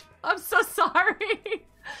squished. I'm so sorry.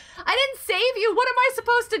 I didn't save you. What am I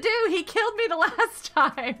supposed to do? He killed me the last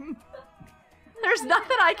time. There's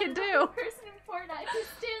nothing I can do. The person in Fortnite who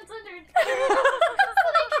stands under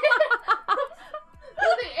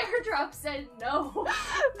the airdrop said no.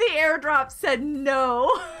 The airdrop said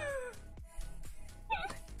no.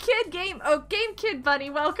 Game Kid Bunny,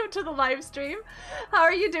 welcome to the live stream. How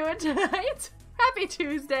are you doing tonight? Happy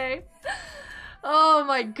Tuesday. Oh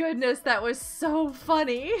my goodness, that was so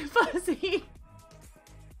funny, Fuzzy.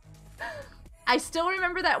 I still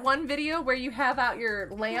remember that one video where you have out your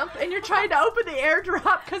lamp and you're trying to open the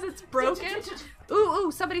airdrop because it's broken.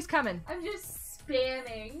 Ooh, somebody's coming. I'm just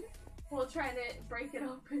spamming while trying to break it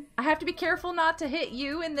open. I have to be careful not to hit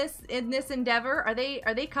you in this endeavor. Are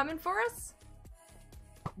they coming for us?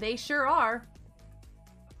 They sure are.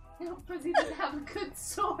 I hope Fuzzy didn't have a good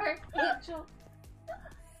sword, Angel.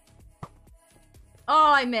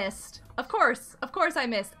 Oh, I missed. Of course I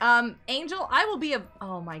missed. Angel, I will be a...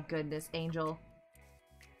 Oh my goodness, Angel.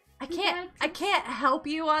 I can't help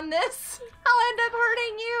you on this. I'll end up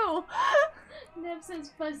hurting you. Nev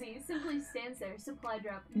says Fuzzy simply stands there. Supply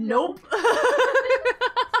drop. Nope.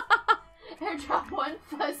 Airdrop 1,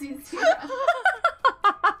 Fuzzy 0.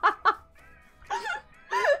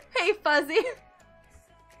 Hey, Fuzzy.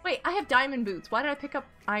 Wait, I have diamond boots. Why did I pick up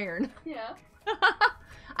iron? Yeah.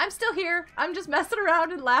 I'm still here. I'm just messing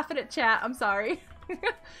around and laughing at chat. I'm sorry.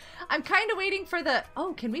 I'm kind of waiting for the...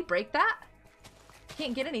 Oh, can we break that?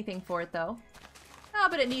 Can't get anything for it, though. Oh,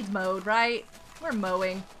 but it needs mowed, right? We're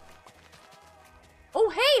mowing. Oh,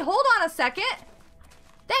 hey, hold on a second.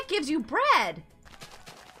 That gives you bread.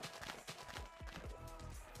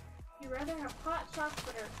 You rather have hot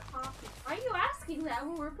chocolate or coffee? Why are you asking that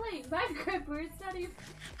when we're playing Minecraft where it's not even...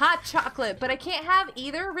 Hot chocolate, but I can't have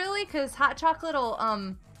either, really, because hot chocolate will,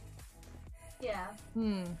 Yeah.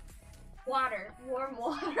 Hmm. Water. Warm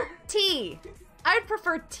water. Tea. I'd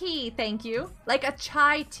prefer tea, thank you. Like a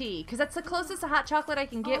chai tea, because that's the closest to hot chocolate I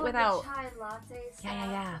can get without... The chai latte stuff.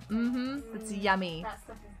 Yeah. Mm-hmm. It's yummy. That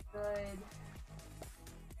stuff is good.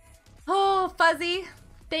 Oh, Fuzzy,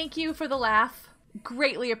 thank you for the laugh.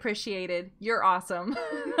 Greatly appreciated. You're awesome.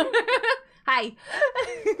 Hi.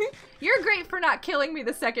 You're great for not killing me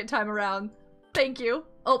the second time around. Thank you.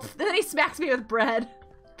 Oh, then he smacks me with bread.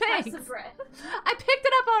 Thanks. That's the bread. I picked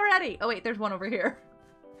it up already. Oh wait, there's one over here.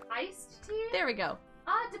 Iced tea? There we go.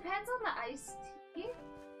 It depends on the iced tea.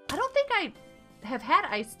 I don't think I have had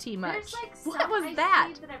iced tea much. There's like What some was iced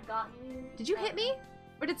that? tea that I've gotten. Did you hit me?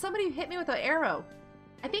 Or did somebody hit me with an arrow?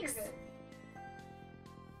 I think you're good.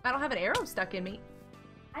 I don't have an arrow stuck in me.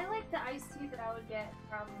 I like the iced tea that I would get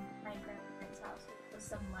from my grandparents' house with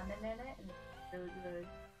some lemon in it, and it's really good.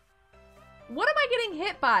 What am I getting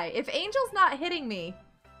hit by? If Angel's not hitting me,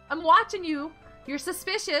 I'm watching you. You're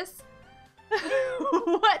suspicious.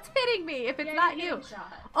 What's hitting me if it's not you?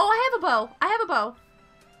 Oh, I have a bow. I have a bow.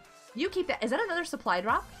 You keep that. Is that another supply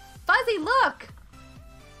drop? Fuzzy, look!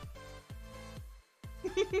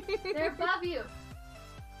 They're above you.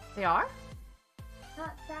 They are?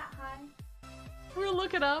 Not that high. We're gonna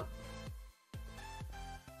look it up.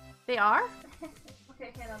 They are?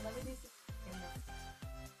 Okay, hang on. Let me do some.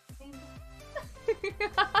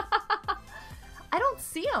 I don't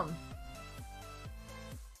see them.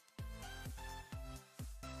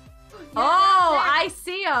 Yeah, oh, I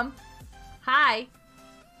see them. Hi.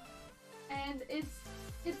 And it's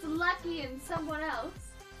It's Lucky and someone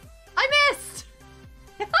else. I missed!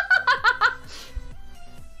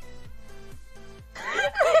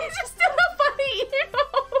 I just did a funny ew.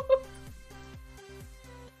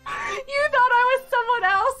 You thought I was someone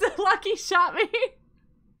else and Lucky shot me.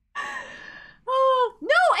 Oh,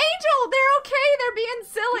 no, Angel! They're okay, they're being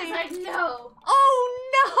silly. Yes, I know.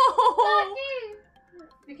 Oh, no! Lucky!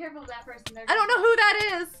 Be careful of that person. I don't know who that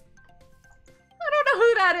is. I don't know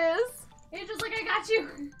who that is. Angel's like, I got you.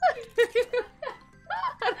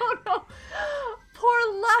 I don't know. Poor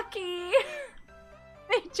Lucky.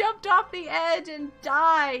 They jumped off the edge and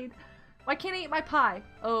died. Why can't I eat my pie?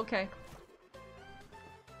 Oh, okay.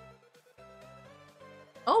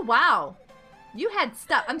 Oh, wow. You had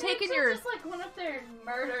stuff. I'm taking your... just like went up there and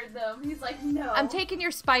murdered them. He's like, no. I'm taking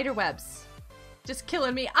your spider webs. Just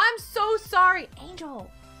killing me. I'm so sorry. Angel.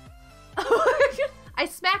 I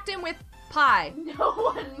smacked him with pie. No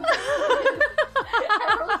one.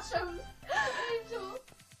 Arrow shows Angel.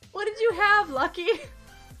 What did you have, Lucky?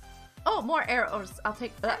 Oh, more arrows. I'll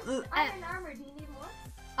take... Iron armor. Do you need more?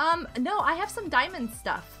 No, I have some diamond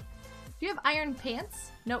stuff. Do you have iron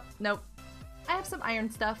pants? Nope, nope. I have some iron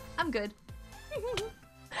stuff. I'm good.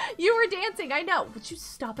 You were dancing, I know. Would you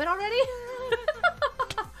stop it already?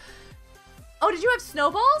 Oh, did you have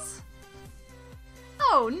snowballs?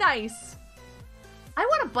 Oh, nice. I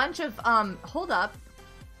want a bunch of, hold up.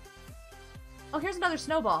 Oh, here's another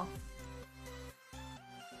snowball.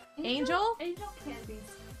 Angel? Angel can be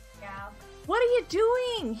scab. What are you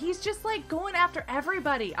doing? He's just like going after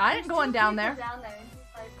everybody. I didn't go on down there. Down there, and he's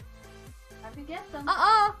like, I could get them.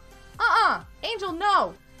 Angel,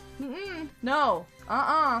 no. No.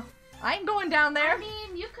 I ain't going down there. I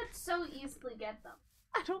mean, you could so easily get them.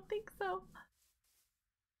 I don't think so.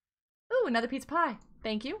 Ooh, another piece of pie.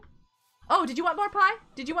 Thank you. Oh, did you want more pie?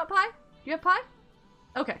 Did you want pie? Do you have pie?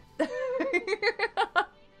 Okay.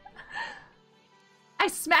 I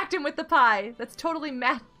smacked him with the pie. That's totally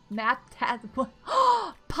math-tastic.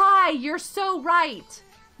 Pie, you're so right.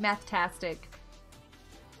 Math-tastic.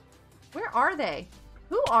 Where are they?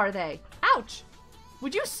 Who are they? Ouch.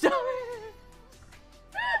 Would you stop?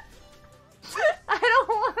 I don't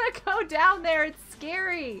want to go down there. It's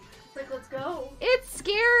scary. It's like, let's go. It's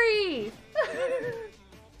scary.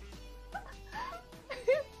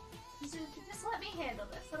 Just let me handle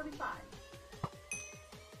this. It'll be fine.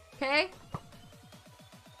 Okay.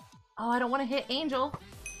 Oh, I don't want to hit Angel.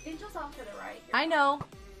 Angel's off to the right. I know.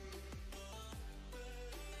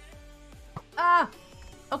 Ah.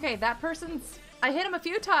 Okay, that person's... I hit him a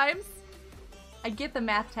few times. I get the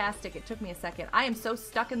math-tastic. It took me a second. I am so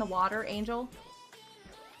stuck in the water, Angel.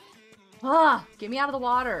 Ah, get me out of the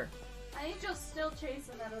water. Angel's still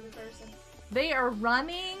chasing that other person. They are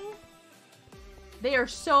running. They are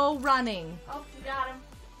so running. Oh, you got him.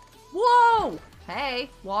 Whoa! Hey,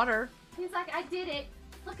 water. He's like, I did it.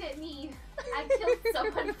 Look at me. I killed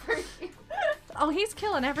someone for you. Oh, he's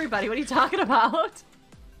killing everybody. What are you talking about?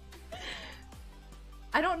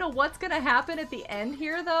 I don't know what's gonna happen at the end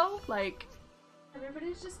here, though. Like...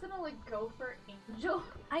 Everybody's just gonna, like, go for Angel.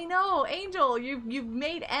 I know, Angel, you've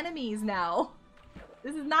made enemies now.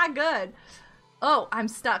 This is not good. Oh, I'm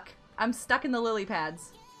stuck. I'm stuck in the lily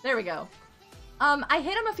pads. There we go. I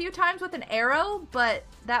hit him a few times with an arrow, but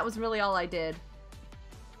that was really all I did.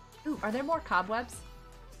 Ooh, are there more cobwebs?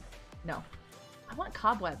 No. I want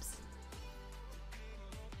cobwebs.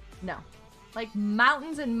 No. Like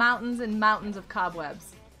mountains and mountains and mountains of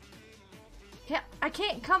cobwebs. I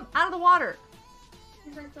can't come out of the water.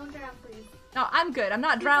 He's like, don't drown, please. No, I'm good. I'm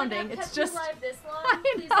not drowning. Like, it's just... alive this long. I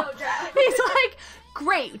Please know. don't drown. He's like,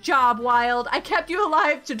 great job, Wild. I kept you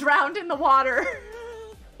alive to drown in the water.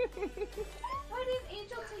 Why didn't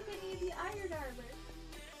Angel take any of the iron armor?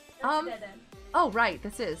 That's dead end. Oh, right.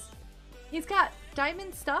 This is. He's got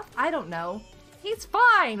diamond stuff? I don't know. He's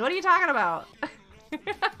fine. What are you talking about?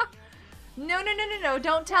 No.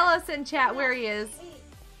 Don't tell us in chat where he is. 8,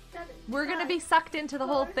 7, We're gonna 5, be sucked into the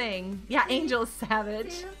whole 4, thing. Yeah, 3, Angel's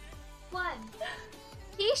savage. 2, 1.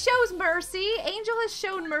 He shows mercy. Angel has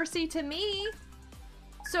shown mercy to me.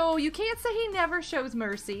 So you can't say he never shows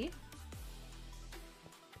mercy.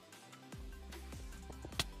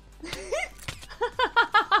 I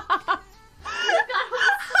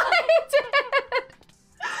did!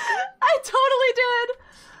 I totally did!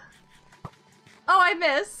 Oh, I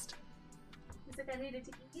missed. He's like, I needed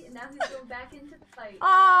to eat, and now he's going back into the fight.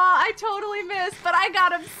 Aw, I totally missed, but I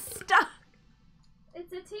got him stuck.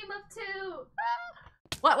 It's a team of 2.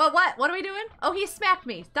 What? What are we doing? Oh, he smacked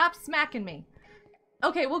me. Stop smacking me.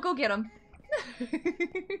 Okay, we'll go get him.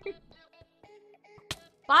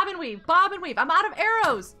 Bob and weave. I'm out of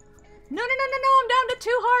arrows. No, I'm down to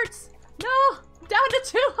 2 hearts. No. Down to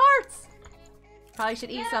 2 hearts. Probably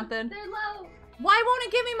should eat Yeah, something. They're low. Why won't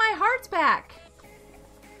it give me my hearts back?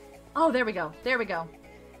 Oh, there we go. There we go.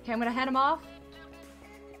 Okay, I'm gonna head him off.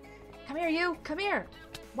 Come here, you. Come here.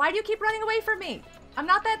 Why do you keep running away from me? I'm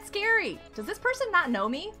not that scary. Does this person not know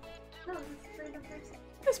me? No, this is for the person.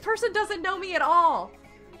 This person doesn't know me at all.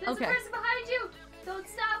 There's Okay. a person behind you. Don't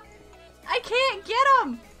stop. I can't get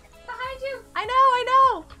him. Behind you. I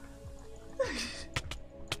know.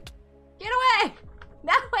 Get away.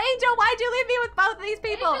 No, Angel, why'd you leave me with both of these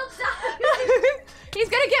people? Angel, stop. He's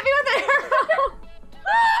gonna get me with an arrow.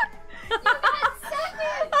 You got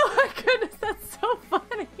second. Oh my goodness, that's so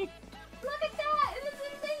funny. Look at that. And there's an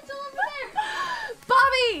angel over there.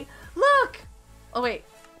 Bobby, look. Oh wait,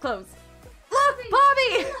 close. Look,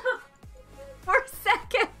 Bobby. For a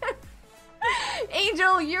second.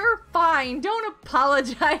 Angel, you're fine. Don't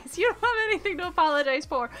apologize. You don't have anything to apologize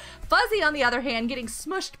for. Fuzzy, on the other hand, getting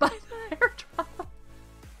smushed by the airdrop.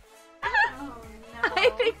 Oh no. I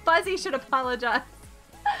think Fuzzy should apologize.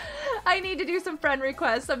 I need to do some friend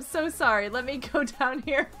requests. I'm so sorry. Let me go down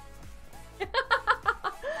here.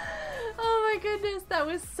 Oh my goodness, that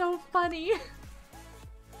was so funny.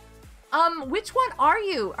 Which one are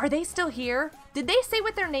you? Are they still here? Did they say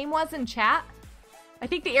what their name was in chat? I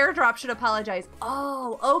think the airdrop should apologize.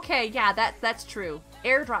 Oh, okay, yeah, that's true.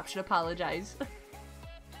 Airdrop should apologize.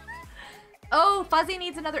 Oh, Fuzzy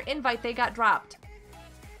needs another invite. They got dropped.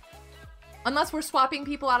 Unless we're swapping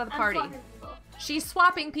people out of the party. I'm swapping people. She's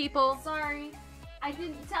swapping people. Sorry. I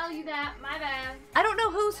didn't tell you that. My bad. I don't know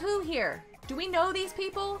who's who here. Do we know these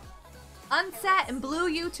people? Unset and Blue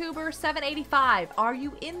YouTuber 785. Are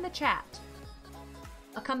you in the chat?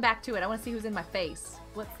 I'll come back to it. I want to see who's in my face.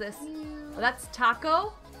 What's this? Oh, that's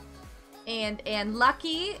Taco. And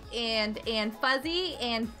Lucky and Fuzzy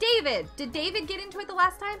and David. Did David get into it the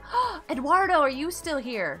last time? Eduardo, are you still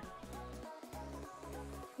here?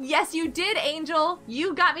 Yes, you did, Angel.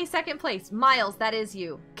 You got me second place. Miles, that is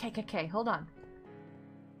you. KKK, hold on.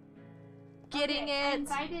 Getting Okay, I it.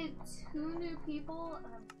 invited 2 new people.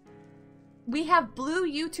 We have Blue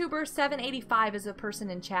YouTuber 785 as a person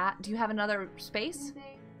in chat. Do you have another space?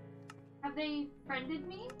 Have they friended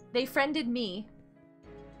me? They friended me.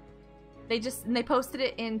 They posted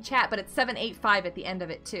it in chat, but it's 785 at the end of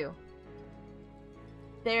it too.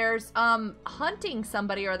 There's hunting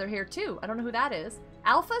somebody or other here too. I don't know who that is.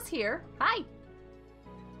 Alpha's here. Hi.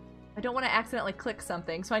 I don't want to accidentally click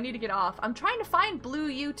something, so I need to get off. I'm trying to find Blue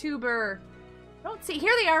YouTuber. I don't see.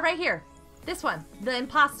 Here they are right here. This one. The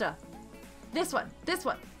Impasta. This one. This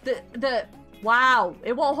one. The wow.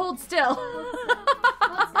 It won't hold still.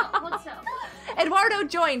 Hold still. Eduardo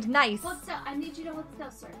joined. Nice. Hold still. I need you to hold still,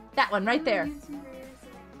 sir. That one right there. YouTubers.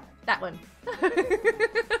 That one.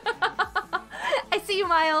 I see you,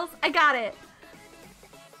 Miles. I got it.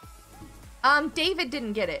 David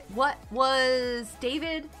didn't get it. What was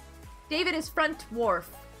David? David is Front Wharf.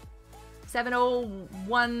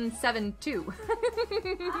 70172.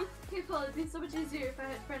 People, it'd be so much easier if I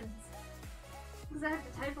had friends. Because I have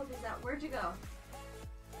to type all these out. Where'd you go?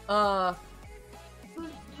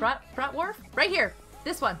 Front Wharf? Right here.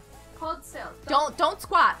 This one. Hold still. Don't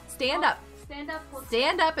squat. Stand up. Stand up. Hold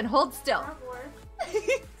Stand up and hold still. Front Wharf.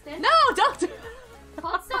 Stand No, up. don't.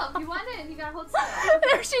 Hold still. If you want it, you gotta hold still.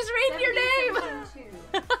 There, she's reading your name. 72.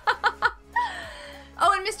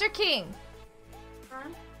 Oh, and Mr. King.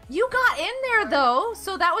 Front. You got in there though,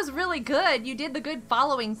 so that was really good. You did the good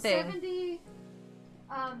following thing.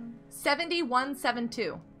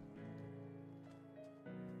 7172.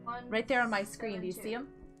 Right there on my screen. Do you see him?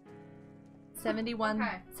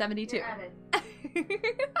 7172. You're added.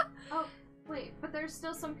 Oh, wait, but there's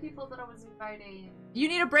still some people that I was inviting. You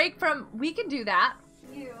need a break from. We can do that.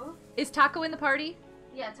 You? Is Taco in the party?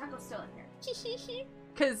 Yeah, Taco's still in here.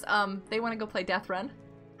 Because they want to go play Death Run.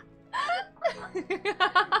 You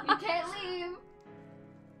can't leave.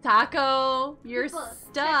 Taco, you're People,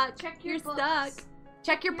 stuck. check your You're books. stuck.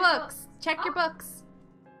 Check your your books. books. Check your Oh. books.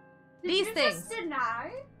 Did These you things. just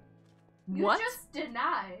deny? You What? just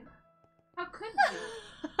denied. How could you?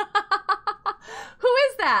 Who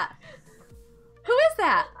is that? Who is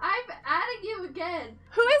that? I'm adding you again.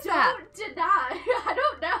 Who is that? Don't deny. I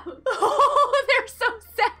don't know. Oh, they're so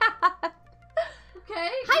sad. Okay?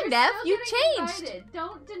 Hi, You're Nev, still you getting changed. invited.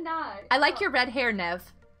 Don't deny. I like Oh, your red hair, Nev.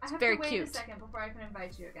 I It's have very to wait cute. a second before I can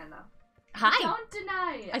invite you again, though. Hi. Don't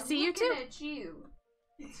deny it. I see you I'm too. looking at you.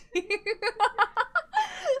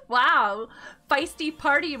 Wow. Feisty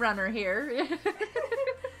party runner here. Don't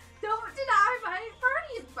deny my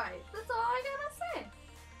party invite. That's all I gotta say.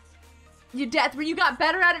 You got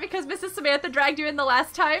better at it because Mrs. Samantha dragged you in the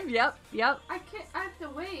last time? Yep. I can't. I have to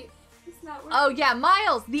wait. It's not working. Oh yeah,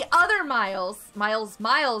 Miles. The other Miles.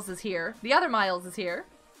 Miles is here. The other Miles is here.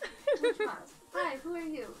 Which Miles? Hi, who are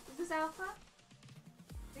you? Is this Alpha?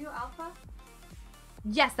 Are you Alpha?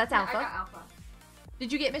 Yes, that's Yeah, Alpha. I got Alpha.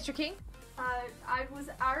 Did you get Mr. King? I was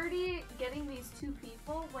already getting these 2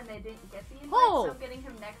 people when they didn't get the invite, Oh. so I'm getting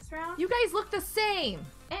him next round. You guys look the same.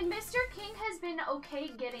 And Mr. King has been okay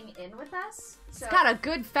getting in with us. So, It's got a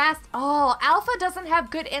good fast. Oh, Alpha doesn't have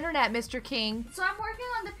good internet, Mr. King. so I'm working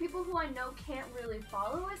on the people who I know can't really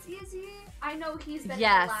follow us easy. I know he's been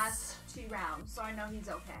Yes. in the last 2 rounds, so I know he's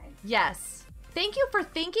okay. Yes. Thank you for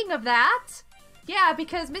thinking of that. Yeah,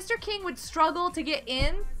 because Mr. King would struggle to get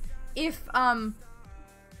in if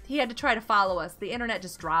he had to try to follow us. The internet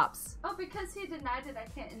just drops. Oh, because he denied it, I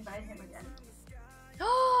can't invite him again.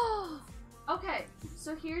 Oh. Okay,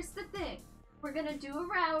 so here's the thing. We're gonna do a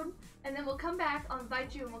round, and then we'll come back, I'll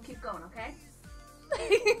invite you, and we'll keep going, okay?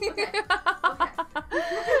 Okay.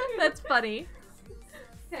 That's funny.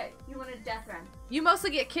 Okay, you want a death run? You mostly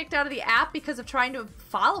get kicked out of the app because of trying to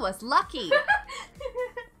follow us. Lucky.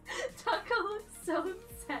 Taco looks so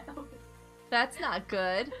sad. That's not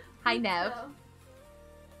good. Hi, Nev. So,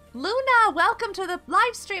 Luna, welcome to the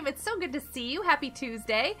live stream. It's so good to see you. Happy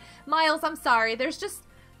Tuesday. Miles, I'm sorry. There's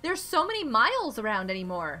so many Miles around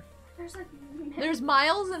anymore. there's like There's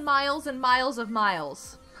miles and miles and miles of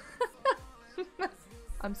Miles.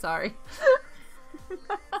 I'm sorry.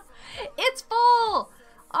 It's full.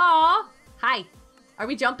 Aw. Hi. Are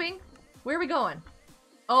we jumping? Where are we going?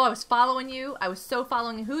 Oh, I was following you. I was so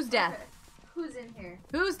following you. Who's death? Okay. Who's in here?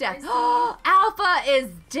 Who's death? I Alpha is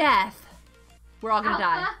death. We're all gonna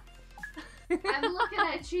die. Alpha? I'm looking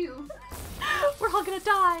at you. We're all gonna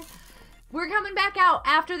die. We're coming back out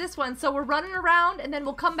after this one, so we're running around and then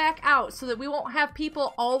we'll come back out so that we won't have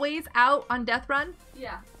people always out on Death Run.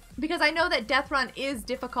 Yeah. Because I know that Death Run is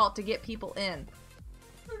difficult to get people in.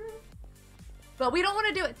 But we don't want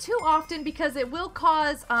to do it too often because it will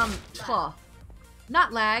cause,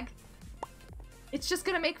 not lag. It's just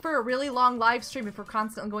gonna make for a really long live stream if we're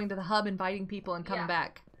constantly going to the hub, inviting people and coming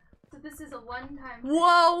back. So this is a one-time.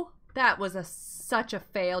 Whoa! That was such a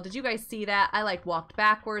fail. Did you guys see that? I like walked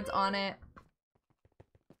backwards on it.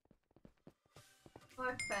 Oh,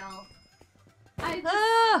 I fell. I just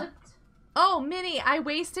slipped. Oh, Minnie, I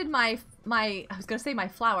wasted my I was gonna say my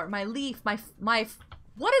flower, my leaf, my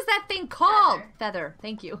what is that thing called? Feather.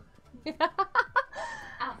 Thank you.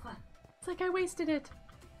 Alpha. It's like I wasted it.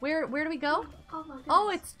 Where do we go? Oh my goodness. Oh,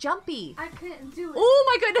 it's jumpy. I couldn't do it. Oh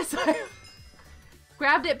my goodness.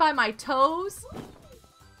 Grabbed it by my toes.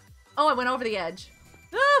 Oh, I went over the edge.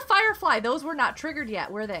 Ah, Firefly. Those were not triggered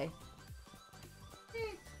yet, were they?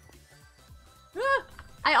 Ah,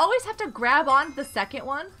 I always have to grab on the second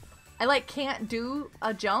one. I like can't do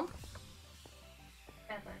a jump.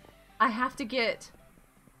 Feather. I have to get...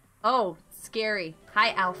 Oh, scary.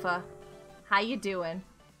 Hi, Alpha. How you doing?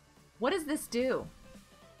 What does this do?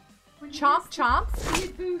 When you Chomp, use chomp. the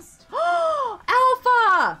Speed boost. Oh,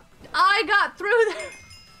 Alpha! I got through there.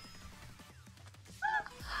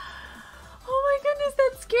 Oh my goodness,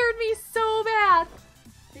 that scared me so bad.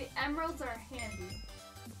 The emeralds are handy.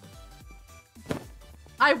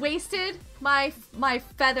 I wasted my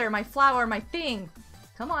feather, my flower, my thing.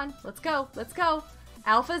 Come on, let's go, let's go.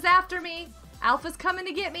 Alpha's after me. Alpha's coming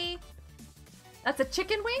to get me. That's a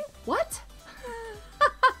chicken wing? What?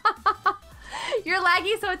 You're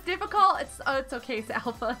laggy, so it's difficult. It's okay,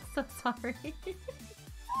 Alpha. So sorry.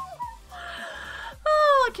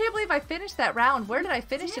 Oh, I can't believe I finished that round. Where did I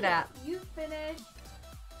finish it at? You finished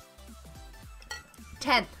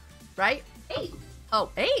 10th, right? 8th. Oh,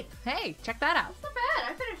 8th. Hey, check that out. That's not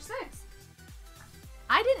bad. I finished 6th.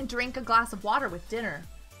 I didn't drink a glass of water with dinner.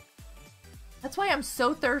 That's why I'm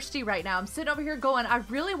so thirsty right now. I'm sitting over here going, I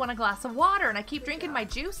really want a glass of water, and I keep drinking my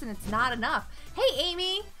juice, and it's not enough. Hey,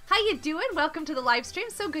 Amy. How you doing? Welcome to the live stream.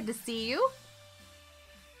 So good to see you.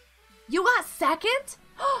 You got second?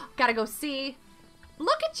 Gotta go see.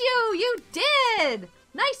 Look at you. You did.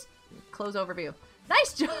 Nice. Close overview.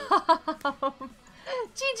 Nice job.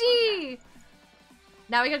 GG.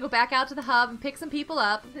 Now we gotta go back out to the hub and pick some people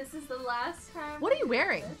up. This is the last time. What are you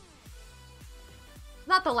wearing?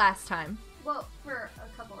 Not the last time. Well, for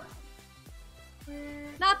a couple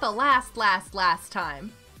rounds. Not the last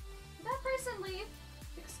time. Did that person leave?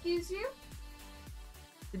 Excuse you?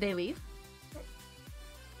 Did they leave?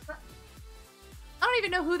 What? I don't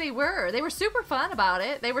even know who they were. They were super fun about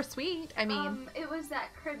it. They were sweet. I mean, It was that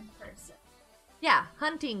crib person. yeah,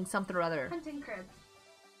 hunting something or other Hunting crib.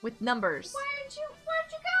 with numbers. Where'd you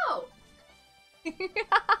go?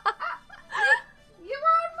 You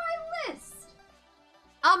were on my list.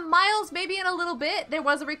 Miles, maybe in a little bit. There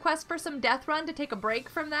was a request for some Death Run to take a break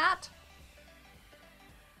from that.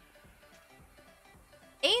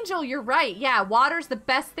 Angel, you're right. Yeah, water's the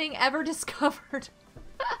best thing ever discovered.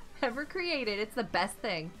 Ever created. It's the best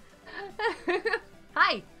thing.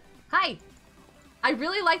 Hi. Hi. I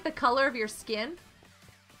really like the color of your skin.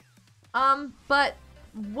 But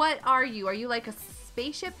what are you? Are you like a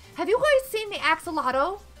spaceship? Have you guys seen the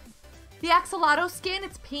axolotl? The axolotl skin,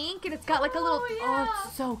 it's pink and it's got like a little... yeah. Oh,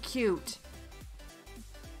 it's so cute.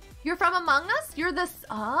 You're from Among Us? You're this...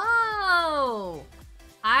 Oh.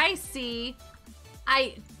 I see.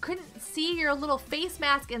 I couldn't see your little face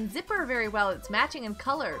mask and zipper very well. It's matching in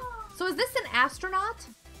color. So is this an astronaut?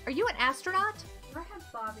 Are you an astronaut? I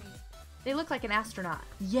have Bobby. They look like an astronaut.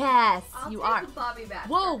 Yes, I'll you take are. the Bobby back.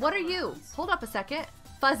 Whoa, for what are no you? ones. Hold up a second.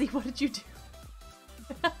 Fuzzy, what did you do?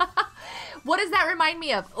 What does that remind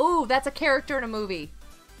me of? Ooh, that's a character in a movie.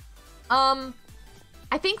 I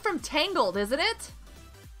think from Tangled, isn't it?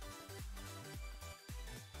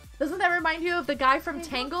 Doesn't that remind you of the guy from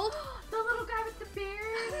Tangled? The little guy with the beard,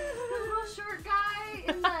 the little short guy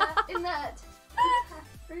in that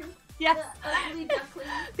Yes. the ugly duckling.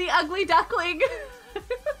 The ugly duckling.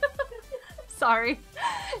 Sorry.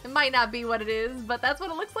 It might not be what it is, but that's what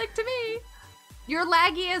it looks like to me. You're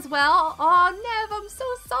laggy as well. Oh, Nev, I'm so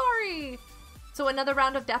sorry. So another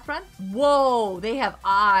round of Death Run? Whoa, they have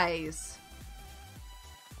eyes.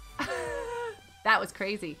 That was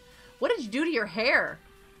crazy. What did you do to your hair?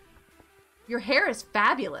 Your hair is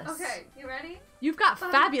fabulous. Okay, you ready? You've got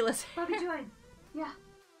Bobby, fabulous Bobby, hair. join. Yeah.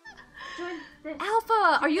 Join this.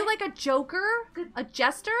 Alpha, are you like a joker? Good. A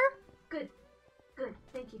jester? Good. Good.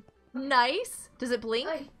 Thank you. Nice. Does it blink?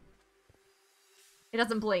 Oi. It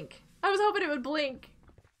doesn't blink. I was hoping it would blink.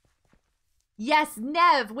 Yes,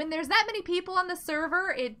 Nev, when there's that many people on the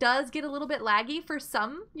server, it does get a little bit laggy for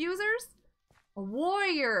some users. A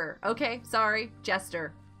warrior. Okay, sorry,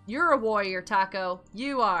 jester. You're a warrior, Taco.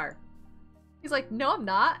 You are. He's like, no, I'm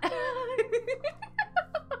not.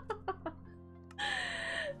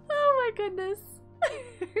 Oh my goodness.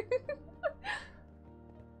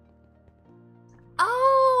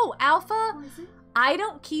 Oh, Alpha. What is it? I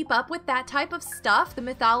don't keep up with that type of stuff. The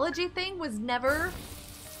mythology thing was never...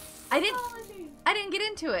 I didn't get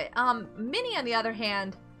into it. Minnie, on the other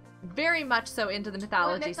hand, very much so into the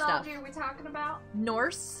mythology, What mythology stuff. are we talking about?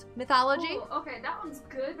 Norse mythology? Ooh, okay, that one's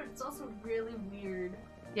good, but it's also really weird.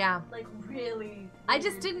 Yeah. Like really. I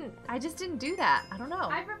just weird. didn't do that. I don't know.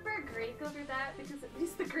 I prefer Greek over that because at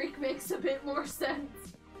least the Greek makes a bit more sense.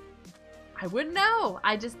 I wouldn't know.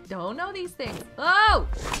 I just don't know these things. Oh!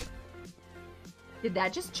 Did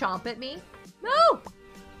that just chomp at me? No!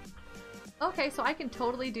 Okay, so I can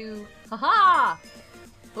totally do... Haha!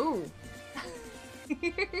 Ooh.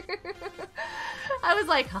 I was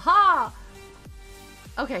like, haha!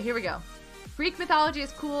 Okay, here we go. Greek mythology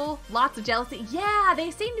is cool. Lots of jealousy. Yeah, they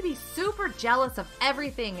seem to be super jealous of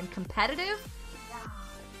everything and competitive. Yeah.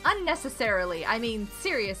 Unnecessarily. I mean,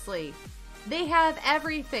 seriously. They have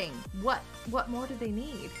everything. What more do they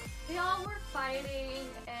need? They all were fighting,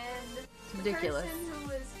 and It's ridiculous. the person who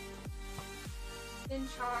was in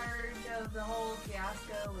charge of the whole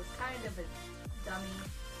fiasco was kind of a dummy.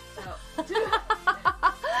 So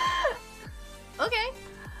Okay.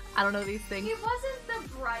 I don't know these things. he wasn't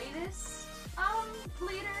the brightest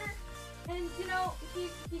leader, and you know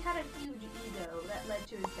he had a huge ego that led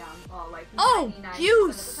to his downfall. Like Oh, 99% you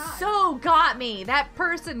of the time. so got me. That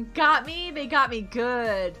person got me. They got me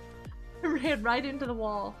good. Ran right into the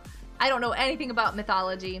wall. I don't know anything about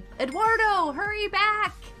mythology. Eduardo, hurry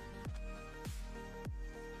back.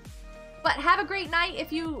 But have a great night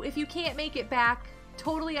if you can't make it back.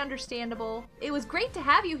 Totally understandable. It was great to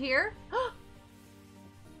have you here.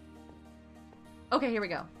 Okay, here we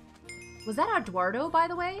go. Was that Eduardo, by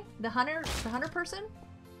the way? The hunter person?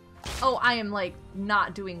 Oh, I am like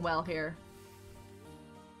not doing well here.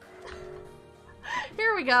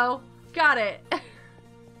 Here we go. Got it.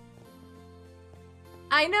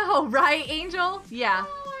 I know, right, Angel? Yeah.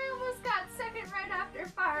 Oh, I almost got second right after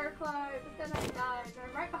Firefly, but then I died.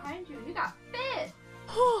 I'm right behind you. You got fifth.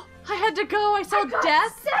 I had to go. I saw I got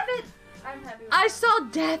death. seventh. I'm happy with I that. saw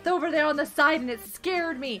death over there on the side and it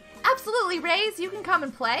scared me. Absolutely, Raze, you can come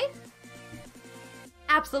and play.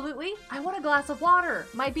 Absolutely. I want a glass of water.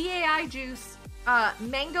 My BAI juice,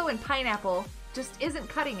 mango and pineapple, just isn't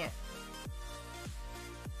cutting it.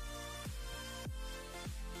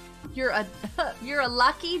 You're a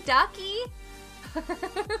lucky ducky. Can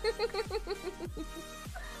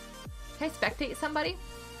I spectate somebody?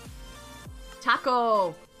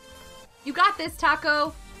 Taco. You got this,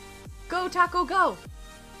 Taco. Go, Taco, go.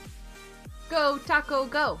 Go, Taco,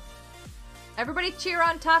 go. Everybody cheer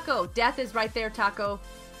on Taco. Death is right there, Taco.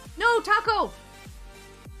 No, Taco!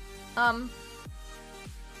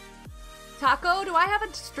 Taco, do I have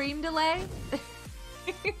a stream delay?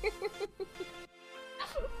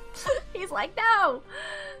 He's like, no!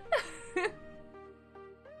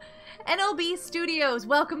 NLB Studios,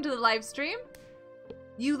 welcome to the live stream.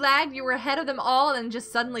 You lagged, you were ahead of them all, and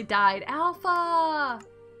just suddenly died. Alpha!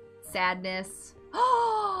 Sadness.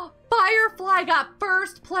 Oh, Firefly got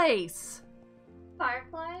first place!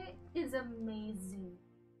 Firefly is amazing.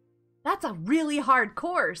 That's a really hard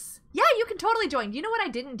course. Yeah, you can totally join. You know what I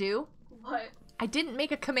didn't do? What? I didn't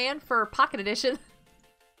make a command for Pocket Edition.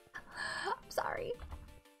 I'm sorry.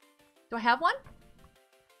 Do I have one?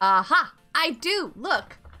 Aha! I do!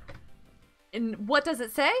 Look! And what does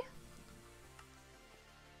it say?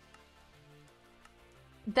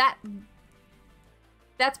 That's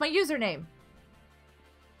my username.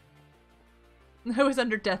 I was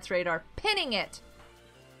under Death's radar. Pinning it!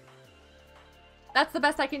 That's the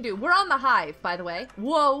best I can do. We're on the Hive, by the way.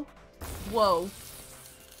 Whoa. Whoa.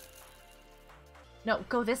 No,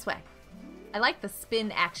 go this way. I like the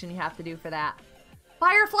spin action you have to do for that.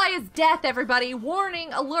 Firefly is death, everybody.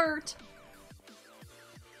 Warning, alert.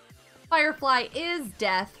 Firefly is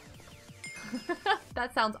death.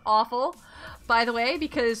 That sounds awful, by the way,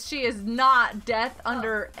 because she is not death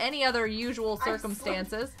under any other usual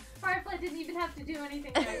circumstances. Firefly didn't even have to do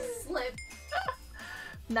anything. I slipped.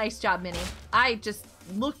 Nice job, Minnie. I just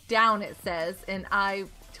looked down, it says, and I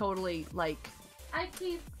totally, like... I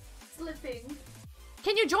keep slipping.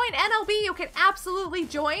 Can you join NLB? You can absolutely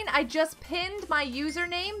join. I just pinned my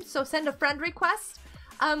username, so send a friend request.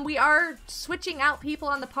 We are switching out people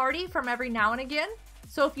on the party from every now and again.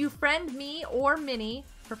 So if you friend me or Minnie,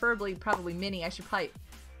 preferably probably Minnie, I should probably...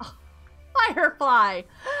 Oh, Firefly!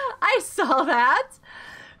 I saw that!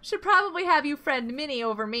 Should probably have you friend Minnie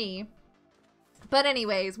over me. But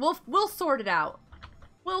anyways, we'll sort it out.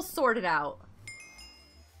 We'll sort it out.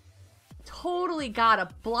 Totally got a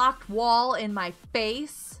blocked wall in my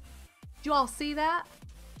face. Did you all see that?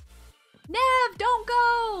 Nev, don't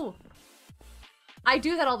go! I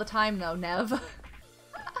do that all the time though, Nev.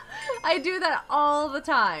 I do that all the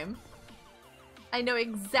time. I know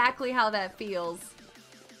exactly how that feels.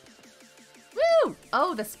 Woo!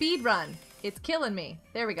 Oh, the speed run. It's killing me.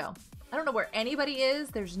 There we go. I don't know where anybody is.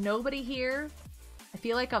 There's nobody here. I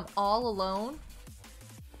feel like I'm all alone.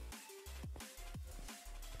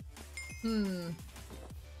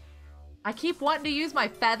 I keep wanting to use my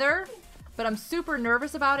feather, but I'm super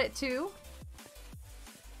nervous about it too.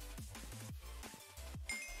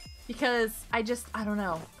 Because I don't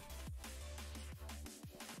know.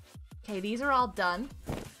 Okay, these are all done.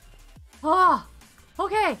 Oh,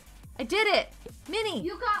 okay. I did it. Minnie.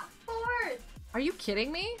 You got fourth. Are you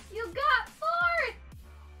kidding me? You got fourth.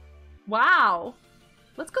 Wow.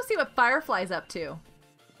 Let's go see what Firefly's up to.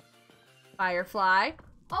 Firefly.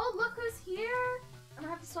 Oh, look who's here. I'm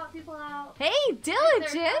gonna have to swap people out. Hey,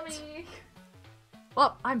 Diligent.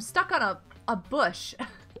 Well, I'm stuck on a bush.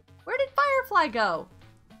 Where did Firefly go?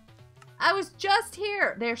 I was just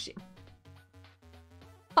here. There she...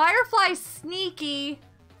 Firefly's sneaky.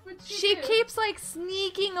 She keeps like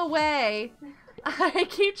sneaking away. I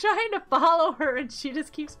keep trying to follow her and she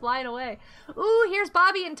just keeps flying away. Ooh, here's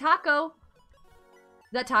Bobby and Taco.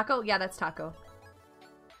 Is that Taco? Yeah, that's Taco.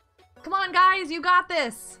 Come on, guys, you got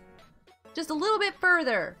this. Just a little bit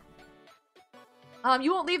further.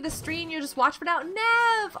 You won't leave the stream, you just watch for now.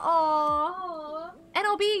 Nev! Aww.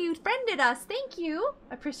 NLB, you friended us. Thank you.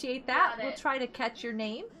 Appreciate that. We'll try to catch your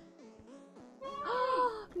name.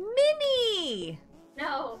 Minnie!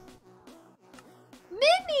 No.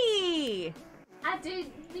 Minnie! I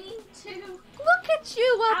didn't mean to. Look at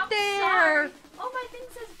you up there. Sorry. Oh, my thing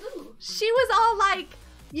says boo. She was all like,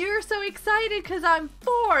 you're so excited because I'm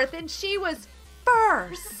fourth, and she was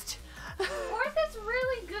first. Fourth is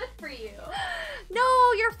really good for you.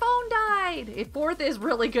 No, your phone died. If fourth is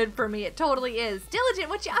really good for me, it totally is. Diligent,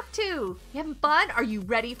 what you up to? You having fun? Are you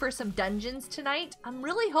ready for some dungeons tonight? I'm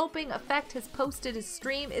really hoping Effect has posted his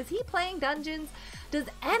stream. Is he playing dungeons? Does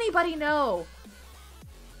anybody know?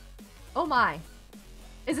 Oh my.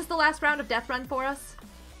 Is this the last round of Death Run for us?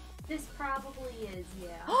 This probably is,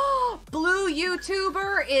 yeah. Oh, Blue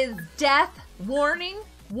YouTuber is death. Warning.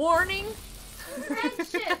 Warning.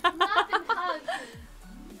 Friendship, love, and hugs.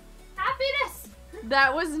 Happiness.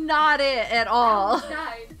 That was not it at all. I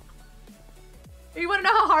died. You want to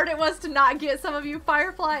know how hard it was to not get some of you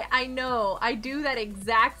Firefly? I know. I do that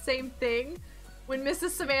exact same thing. When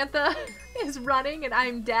Mrs. Samantha is running and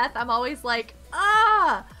I'm death, I'm always like,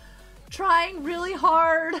 trying really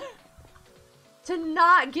hard to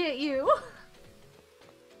not get you.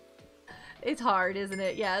 It's hard, isn't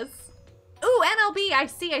it? Yes. Ooh, NLB, I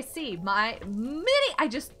see. My Minnie,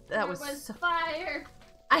 that was fire.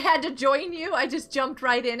 I had to join you. I just jumped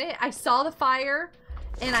right in it. I saw the fire,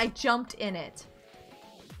 and I jumped in it.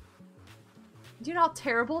 Do you know how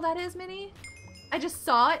terrible that is, Minnie? I just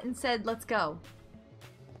saw it and said, let's go.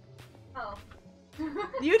 Oh.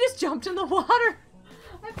 You just jumped in the water.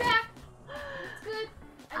 I'm back. It's good.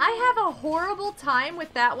 I have a horrible time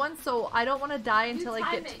with that one, so I don't want to die until I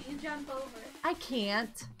get... You jump over it. I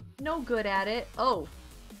can't. No good at it. Oh,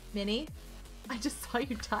 Minnie, I just saw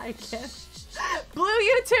you die again. Blue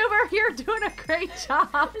YouTuber, you're doing a great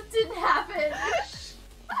job. It didn't happen.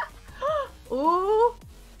 Ooh.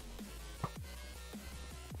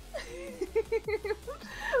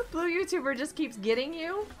 Blue YouTuber just keeps getting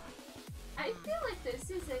you. I feel like this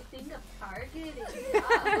is a thing of targeting.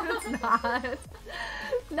 It's not.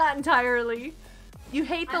 Not entirely. You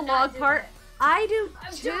hate the I'm log not part. doing it. I do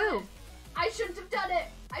I'm too. doing it. I shouldn't have done it.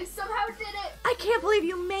 I somehow did it. I can't believe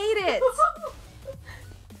you made it.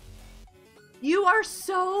 You are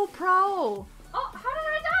so pro. Oh, how did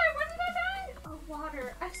I die? When did I die? Oh,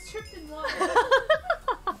 water. I tripped in water.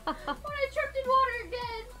 When I tripped in water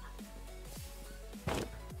again.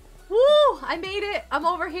 Woo! I made it. I'm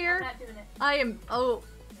over here. I'm not doing it. I am. Oh.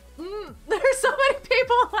 There's so many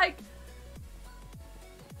people like.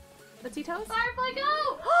 Let's see toes. Firefly,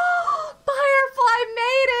 go! Firefly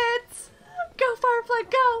made it! Go, Firefly,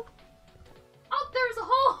 go! Oh, there's a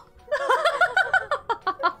hole.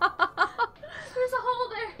 There's a hole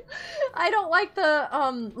there. I don't like the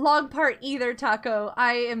log part either, Taco.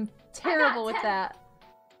 I am terrible with 10. that.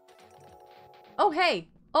 Oh, hey.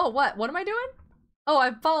 Oh, what? What am I doing? Oh,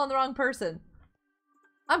 I'm following the wrong person.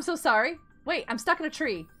 I'm so sorry. Wait, I'm stuck in a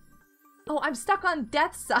tree. Oh, I'm stuck on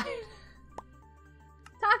death's side.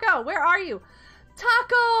 Taco, where are you?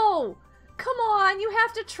 Taco! Come on, you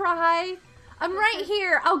have to try. I'm right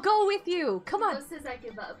here. I'll go with you. Come on. Who says I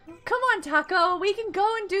give up? Come on, Taco. We can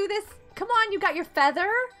go and do this. Come on, you got your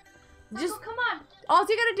feather. Taco, come on. All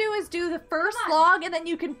you gotta do is do the first Come on. log and then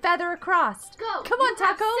you can feather across. Go. Come on, You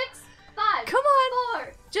have Taco. 6, 5, Come on.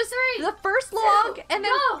 4, Just 3, the first log 2, and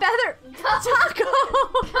then go. feather. Go. Taco!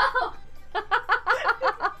 Go.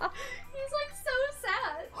 He's like so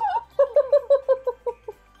sad.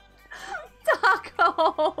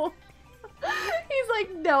 Taco! He's like,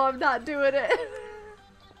 no, I'm not doing it.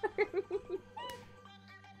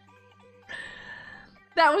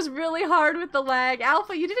 That was really hard with the lag.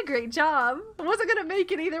 Alpha, you did a great job. I wasn't gonna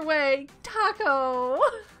make it either way. Taco!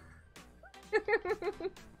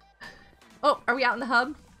 Oh, are we out in the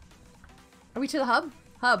hub? Are we to the hub?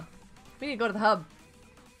 Hub. We need to go to the hub.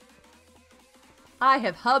 I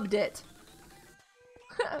have hubbed it.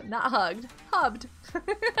 Not hugged. Hubbed.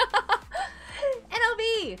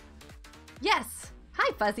 NLV! Yes!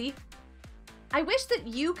 Hi, Fuzzy. I wish that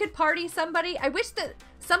you could party somebody. I wish that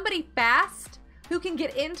somebody fast who can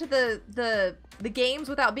get into the games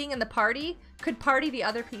without being in the party could party the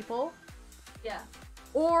other people. Yeah.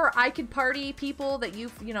 Or I could party people that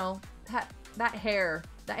you know, that hair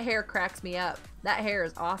cracks me up. That hair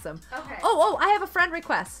is awesome. Okay. Oh, I have a friend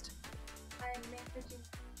request. I'm messaging.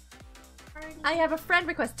 Party. I have a friend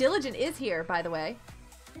request. Diligent is here, by the way.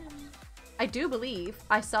 I do believe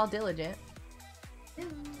I saw Diligent.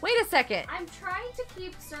 Wait a second. I'm trying to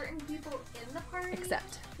keep certain people in the party.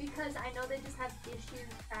 Except. Because I know they just have issues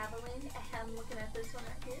traveling. I'm looking at this one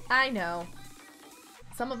right here. I know.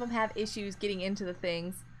 Some of them have issues getting into the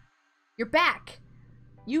things. You're back.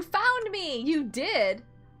 You found me. You did.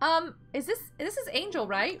 This is Angel,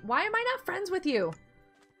 right? Why am I not friends with you?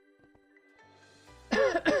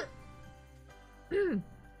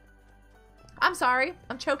 I'm sorry.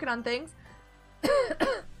 I'm choking on things.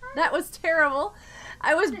 That was terrible.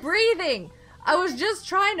 I was breathing. I was just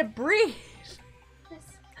trying to breathe. This.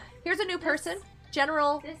 Here's a new person.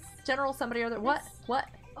 General. This. General somebody or other. What? This. What?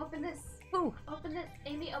 Open this. Who? Open it.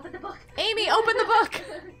 Amy, open the book. Amy, open the book.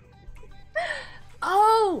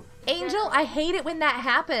 Oh, Angel, I hate it when that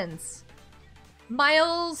happens.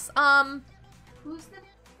 Miles, Who's the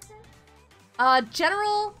person?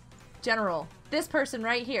 General. This person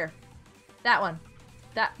right here. That one.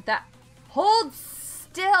 That. Hold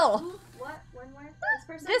still. Who? What? When? Where? This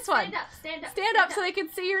person? This one. Stand up. Stand up. Stand up so they can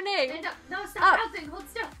see your name. Stand up. No, stop Up. bouncing. Hold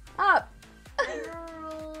still. Up.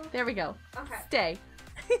 Girl. There we go. Okay. Stay.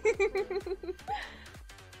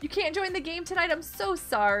 You can't join the game tonight. I'm so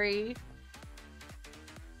sorry.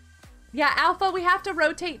 Yeah, Alpha, we have to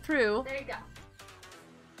rotate through. There you go.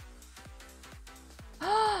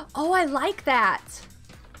 Oh, I like that.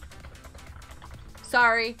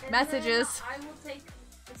 Sorry, And messages. then I will take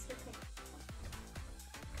Mr. Pink.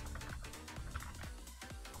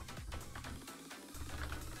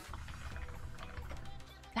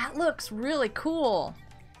 That looks really cool.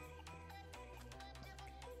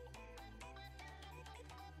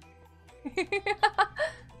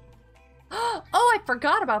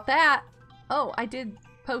 forgot about that. Oh, I did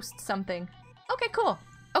post something. Okay, cool.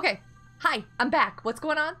 Okay. Hi, I'm back. What's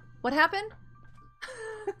going on? What happened?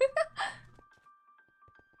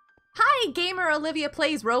 Hi, gamer Olivia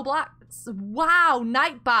plays Roblox. Wow,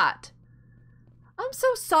 Nightbot. I'm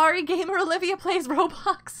so sorry, gamer Olivia plays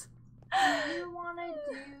Roblox. Do you want to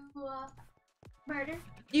do murder?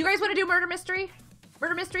 You guys want to do murder mystery?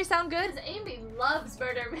 Murder mystery sound good? Because Amy loves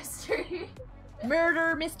murder mystery.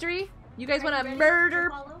 Murder mystery? You guys want to ready murder? to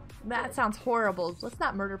follow? That sounds horrible. Let's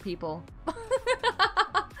not murder people.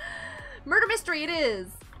 Murder mystery it is.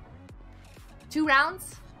 2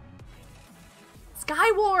 rounds?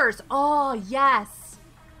 Sky Wars! Oh, yes.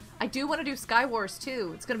 I do want to do Sky Wars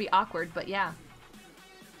too. It's going to be awkward, but yeah.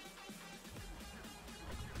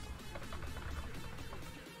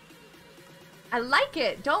 I like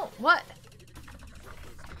it. Don't, what?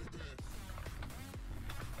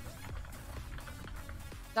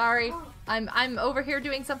 Sorry. I'm over here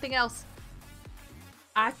doing something else.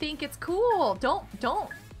 I think it's cool. Don't.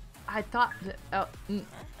 I thought,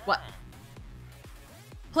 what?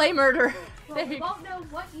 Play murder. Well, we won't know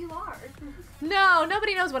what you are. No,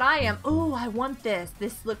 nobody knows what I am. Oh, I want this.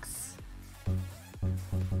 This looks...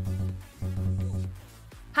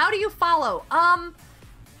 How do you follow? On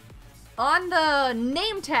the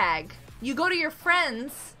name tag, you go to your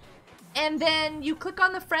friends, and then you click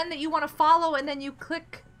on the friend that you want to follow, and then you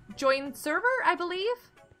click join server, I believe?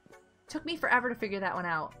 Took me forever to figure that one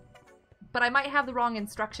out. But I might have the wrong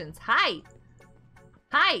instructions. Hi!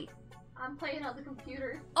 Hi! I'm playing on the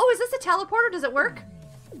computer. Oh, is this a teleporter? Does it work?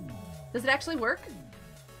 Does it actually work?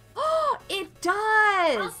 Oh, it does!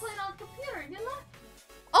 I was playing on the computer, you look.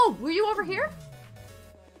 Oh, were you over here?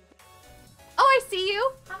 Oh, I see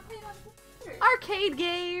you! I'm playing on the computer. Arcade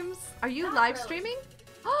games! Are you Not live really. streaming?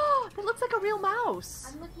 Oh, that looks like a real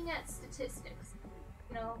mouse. I'm looking at statistics.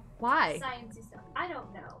 You know, Why? sciencey stuff. I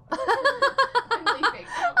don't know. I'm leaving.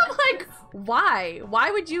 I don't I'm like, this. why?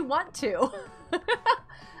 Why would you want to?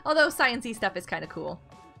 Although sciencey stuff is kind of cool.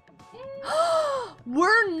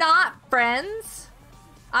 We're not friends.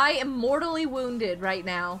 I am mortally wounded right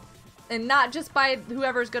now. And not just by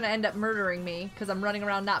whoever's gonna end up murdering me, because I'm running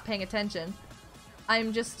around not paying attention.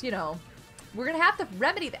 I'm just, you know, we're gonna have to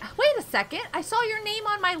remedy that. Wait a second, I saw your name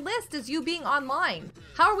on my list as you being online.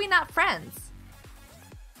 How are we not friends?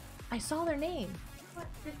 I saw their name. What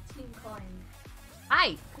 15 coins?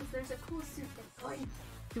 Hi. Because there's a cool suit that's coins.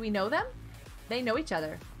 Do we know them? They know each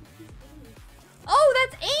other. This is Amy. Oh,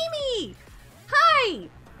 that's Amy! Hi!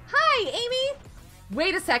 Hi, Amy!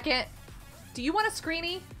 Wait a second. Do you want a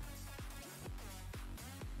screeny?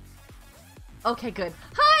 Okay, good.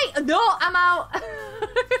 Hi! No, I'm out!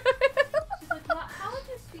 She's like, what, how would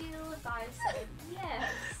you feel if I said yes?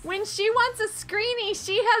 When she wants a screeny,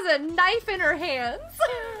 she has a knife in her hands.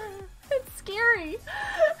 It's scary.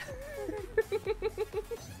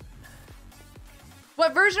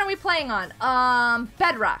 What version are we playing on?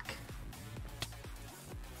 Bedrock.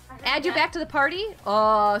 Add you back to the party?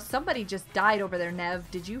 Oh, somebody just died over there, Nev.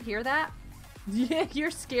 Did you hear that? Yeah,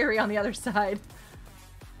 you're scary on the other side.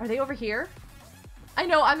 Are they over here? I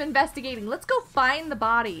know, I'm investigating. Let's go find the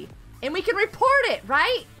body. And we can report it,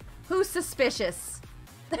 right? Who's suspicious?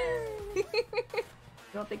 I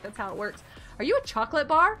don't think that's how it works. Are you a chocolate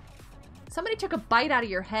bar? Somebody took a bite out of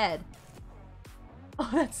your head. Oh,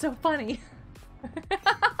 that's so funny.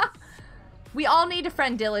 We all need a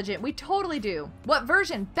friend diligent. We totally do. What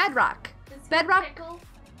version? Bedrock. Bedrock.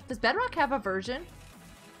 Does Bedrock have a version?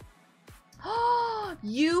 Oh,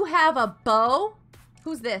 you have a bow?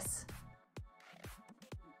 Who's this?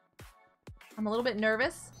 I'm a little bit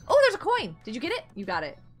nervous. Oh, there's a coin. Did you get it? You got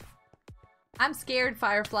it. I'm scared,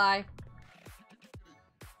 Firefly.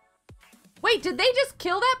 Wait, did they just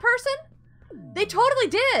kill that person? They totally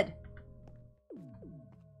did.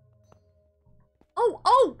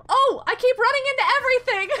 Oh, I keep running into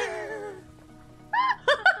everything.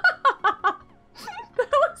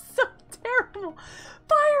 That was so terrible.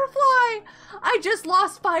 Firefly. I just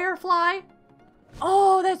lost Firefly.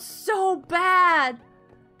 Oh, that's so bad.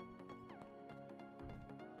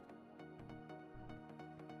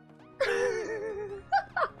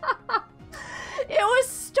 It was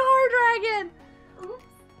Star Dragon.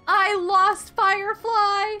 I lost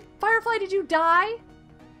Firefly. Firefly, did you die?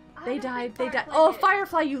 They died. They died. Oh,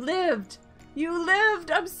 Firefly, you lived. You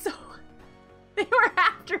lived. I'm so... They were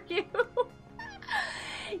after you.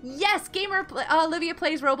 Yes, gamer Olivia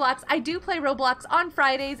plays Roblox. I do play Roblox on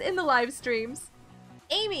Fridays in the live streams.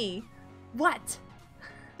 Amy, what?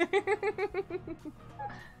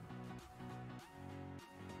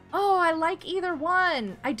 Oh, I like either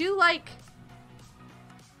one. I do like...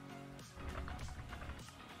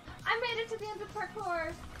 I made it to the end of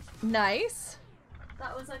parkour. Nice.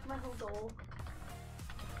 That was like my whole goal.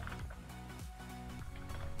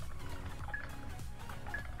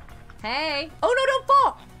 Hey. Oh no, don't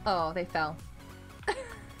fall. Oh, they fell.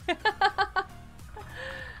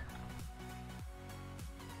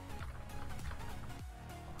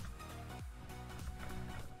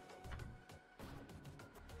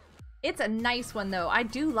 It's a nice one though. I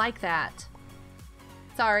do like that.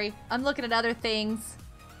 Sorry, I'm looking at other things.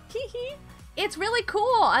 It's really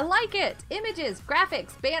cool. I like it. Images,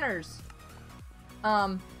 graphics, banners.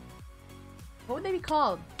 What would they be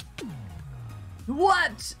called?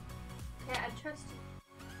 What? Okay, I trust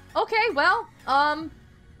you. Okay, well,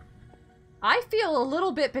 I feel a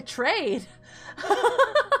little bit betrayed.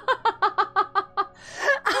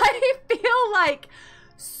 I feel like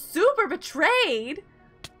super betrayed.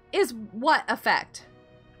 Is what effect?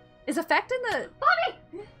 Is effect in the... Bobby!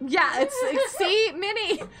 Yeah, it's see,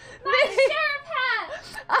 Minnie. My sheriff hat!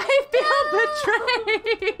 I feel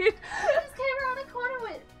betrayed. I just came around the corner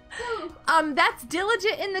with... Ooh. That's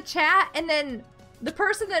Diligent in the chat, and then the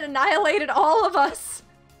person that annihilated all of us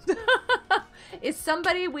is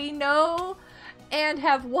somebody we know and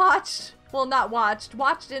have watched. Well, not watched.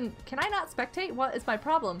 Watched and... Can I not spectate? What is my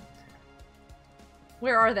problem?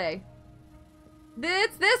 Where are they?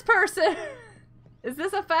 It's this person. Is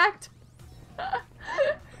this a fact?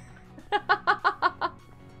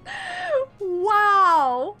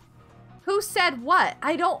 Wow. Who said what?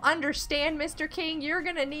 I don't understand, Mr. King. You're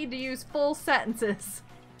gonna need to use full sentences.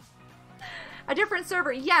 A different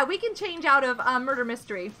server. Yeah, we can change out of Murder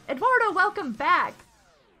Mystery. Eduardo, welcome back.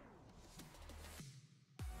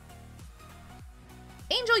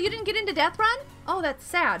 Angel, you didn't get into Death Run? Oh, that's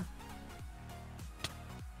sad.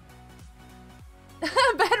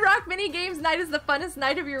 Bedrock Minigames night is the funnest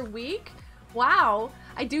night of your week? Wow,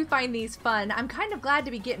 I do find these fun. I'm kind of glad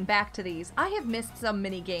to be getting back to these. I have missed some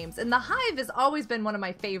minigames, and the Hive has always been one of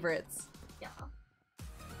my favorites. Yeah.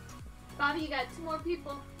 Bobby, you got 2 more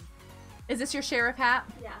people. Is this your sheriff hat?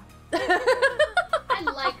 Yeah. I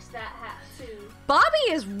liked that hat, too.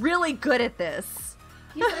 Bobby is really good at this.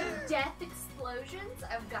 He's like, death explosions?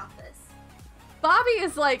 I've got this. Bobby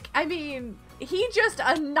is like, I mean... He just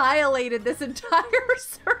annihilated this entire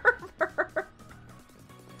server.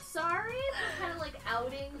 Sorry for kind of like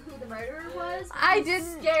outing who the murderer was. I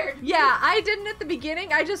didn't. Scared. Yeah, I didn't at the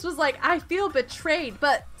beginning. I just was like, I feel betrayed.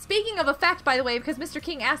 But speaking of effect, by the way, because Mr.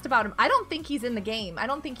 King asked about him, I don't think he's in the game. I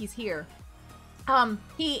don't think he's here.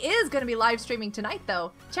 He is going to be live streaming tonight,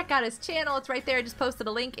 though. Check out his channel. It's right there. I just posted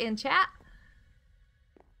a link in chat.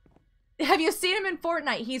 Have you seen him in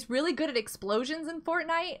Fortnite? He's really good at explosions in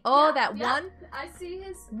Fortnite. Oh, yeah, that yeah. one? I see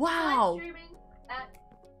his wow. live streaming at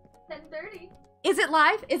 10:30. Is it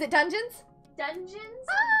live? Is it Dungeons? Dungeons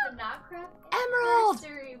and the Knotcraft Emerald!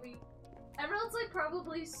 Anniversary Week. Emerald's like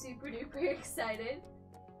probably super duper excited.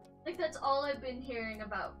 Like that's all I've been hearing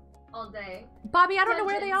about all day. Bobby, I don't know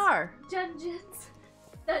where they are. Dungeons.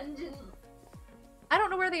 Dungeons. I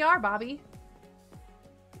don't know where they are, Bobby.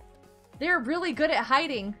 They're really good at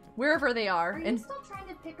hiding wherever they are. Are you still trying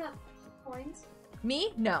to pick up coins?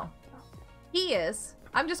 Me? No. He is.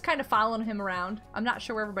 I'm just kind of following him around. I'm not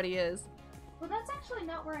sure where everybody is. Well, that's actually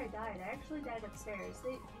not where I died. I actually died upstairs.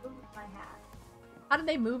 They moved my hat. How did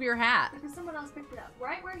they move your hat? Because someone else picked it up.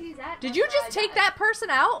 Right where he's at. Did you just take that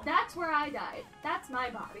person out? That's where I died. That's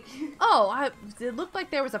my body. Oh, it looked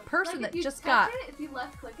like there was a person like that just got... got... If you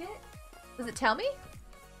left click it. Does it tell me?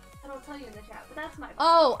 It'll tell you in the chat, but that's my body.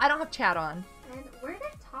 Oh, I don't have chat on. And where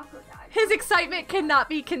did Taco die? His excitement cannot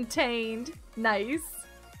be contained. Nice.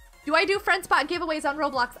 Do I do friend spot giveaways on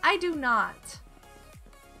Roblox? I do not.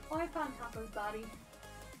 Oh, I found Taco's body.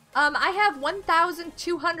 I have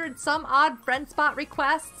 1,200 some odd friend spot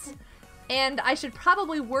requests, and I should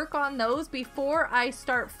probably work on those before I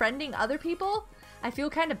start friending other people. I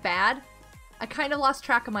feel kind of bad. I kind of lost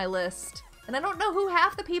track of my list, and I don't know who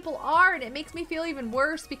half the people are, and it makes me feel even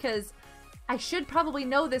worse because I should probably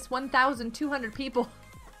know this 1,200 people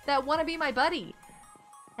that want to be my buddy,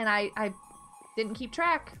 and I didn't keep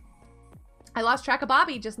track. I lost track of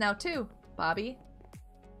Bobby just now too. Bobby?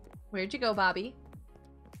 Where'd you go, Bobby?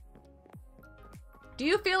 Do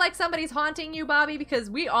you feel like somebody's haunting you, Bobby? Because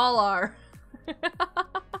we all are.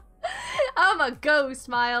 I'm a ghost,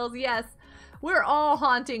 Miles. Yes. We're all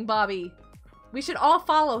haunting Bobby. We should all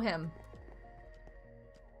follow him.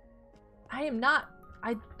 I am not...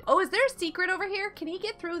 Oh, is there a secret over here? Can he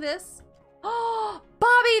get through this? Oh,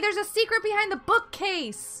 Bobby, there's a secret behind the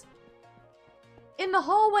bookcase. In the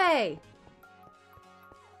hallway.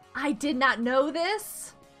 I did not know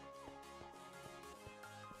this.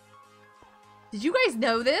 Did you guys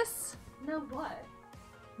know this? No what?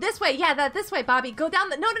 This way, yeah, this way, Bobby. Go down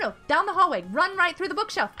the, no, down the hallway. Run right through the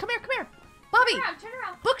bookshelf. Come here. Bobby, Turn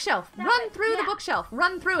around. bookshelf. That Run way, through the yeah. bookshelf.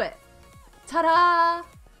 Run through it. Ta-da!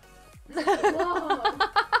 Whoa.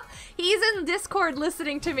 He's in Discord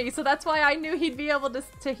listening to me, so that's why I knew he'd be able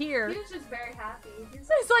to hear. He was just very happy. He's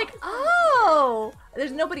He's like, oh!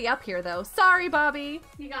 There's nobody up here, though. Sorry, Bobby.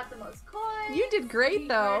 He got the most coins. You did great, He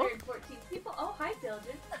though. murdered 14 people. Oh, hi,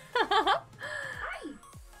 Diligent. Hi.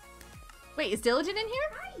 Wait, is Diligent in here?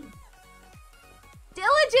 Hi.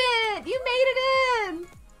 Diligent! You made it in!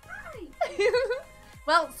 Hi.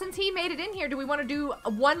 Well, since he made it in here, do we want to do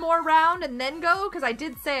one more round and then go? Because I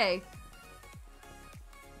did say.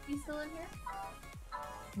 He's still in here?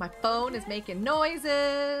 My phone is making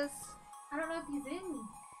noises. I don't know if he's in.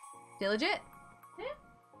 Diligent? Huh?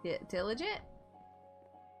 Yeah, Diligent?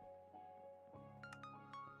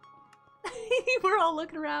 We're all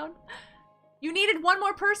looking around. You needed one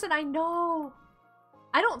more person, I know.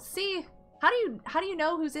 I don't see. How do you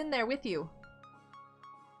know who's in there with you?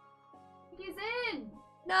 He's in.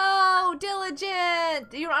 No,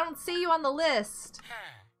 Diligent. I don't see you on the list.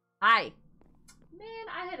 Hi. Man,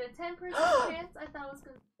 I had a 10% chance. I thought I was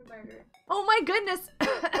going to murder. Oh my goodness.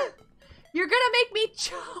 You're gonna make me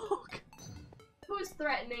choke. Who's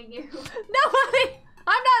threatening you? Nobody.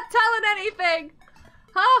 I'm not telling anything.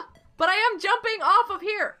 Huh? But I am jumping off of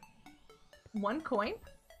here. 1 coin.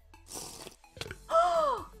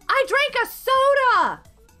 I drank a soda.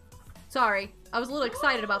 Sorry, I was a little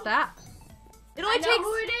excited about that. It only I know takes.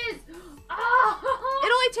 who it is. Oh!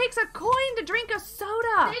 It only takes a coin to drink a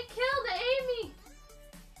soda. They killed Amy.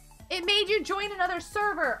 It made you join another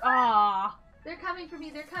server. Ah. They're coming for me.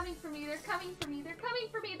 They're coming for me. They're coming for me. They're coming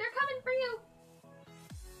for me. They're coming for you.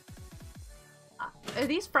 Are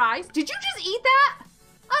these fries? Did you just eat that?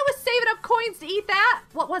 I was saving up coins to eat that.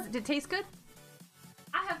 What was it? Did it taste good?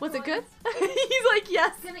 I have Was it good? coins. He's like,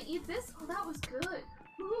 yes. I'm gonna eat this. Oh, that was good.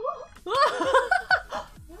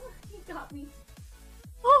 He got me.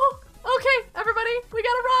 Oh, okay, everybody, we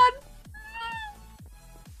gotta run.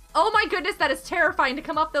 Oh my goodness, that is terrifying to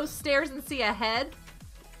come up those stairs and see a head.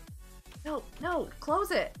 No, no,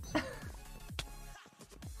 close it.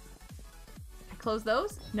 Close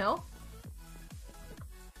those? No.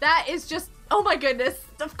 That is just, oh my goodness.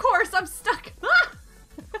 Of course, I'm stuck.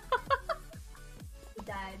 He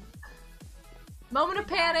died. Moment of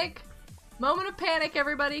panic. Moment of panic,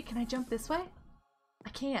 everybody. Can I jump this way? I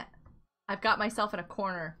can't. I've got myself in a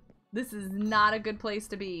corner. This is not a good place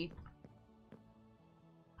to be.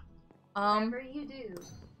 Whatever you do,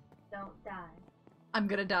 don't die. I'm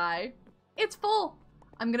gonna die. It's full.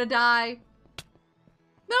 I'm gonna die.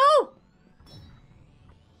 No!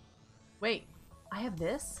 Wait, I have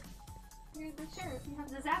this? You're the sheriff. You have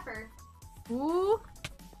the zapper. Ooh.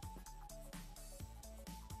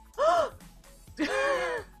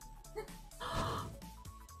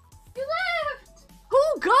 You left!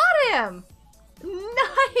 Who got him?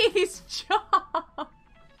 Nice job!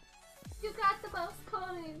 You got the most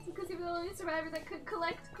coins because you're the only survivor that could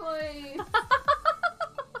collect coins.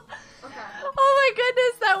 Okay. Oh my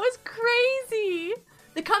goodness, that was crazy!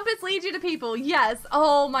 The compass leads you to people, yes.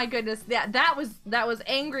 Oh my goodness, that was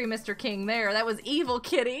angry Mr. King there. That was evil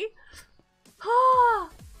kitty.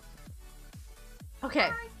 Okay.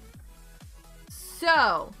 Bye.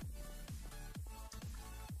 So,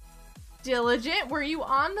 Diligent, were you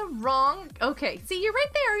on the wrong? Okay, see, you're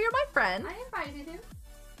right there. You're my friend. I invited him.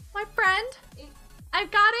 My friend.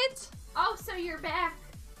 I've got it. Oh, so you're back.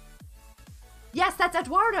 Yes, that's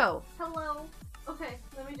Eduardo. Hello. Okay,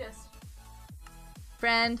 let me just.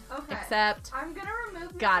 Friend. Okay. Accept. I'm gonna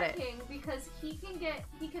remove Got Mr. it. King because he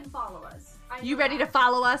can follow us. I You know ready to that.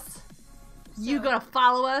 follow us? You So- gonna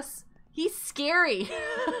follow us? He's scary.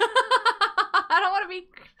 I don't want to be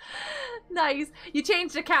nice. You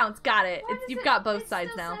changed accounts. Got it. Why does You've it- got both it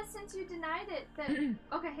sides still now. Says since you denied it that.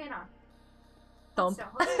 Okay, hang on. Thump.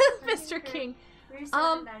 Hold still. Mr. King.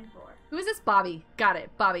 3794. Who is this? Bobby. Got it.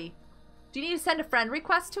 Bobby. Do you need to send a friend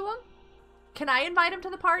request to him? Can I invite him to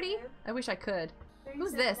the party? I wish I could.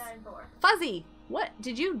 Who's this? 3794. Fuzzy. What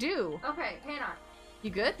did you do? Okay, hang on. You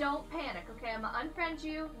good? Don't panic, okay? I'm gonna unfriend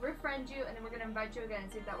you, refriend you, and then we're gonna invite you again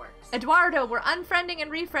and see if that works. Eduardo, we're unfriending and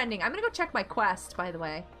refriending. I'm gonna go check my quest, by the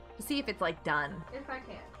way, to see if it's like done. If I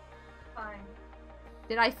can. Fine.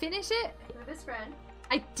 Did I finish it? With this friend.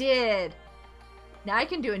 I did. Now I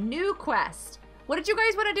can do a new quest. What did you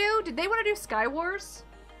guys want to do? Did they want to do Sky Wars?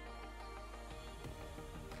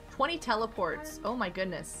 20 teleports. Oh my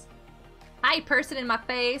goodness. Hi, person in my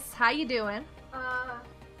face. How you doing?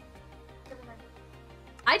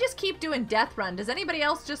 I just keep doing Death Run. Does anybody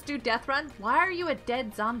else just do Death Run? Why are you a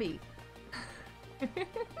dead zombie?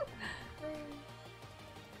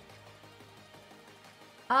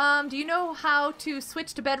 Do you know how to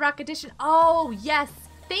switch to Bedrock Edition? Oh, yes.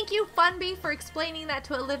 Thank you, Funby, for explaining that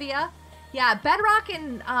to Olivia. Yeah, Bedrock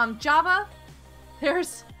and Java,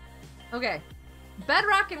 there's... Okay.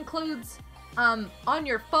 Bedrock includes on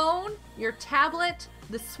your phone, your tablet,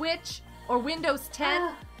 the Switch, or Windows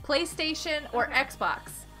 10, PlayStation, or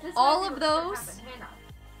Xbox. All of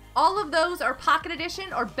those are Pocket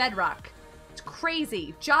Edition or Bedrock. It's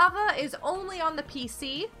crazy. Java is only on the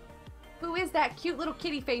PC. Who is that cute little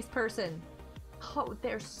kitty face person? Oh,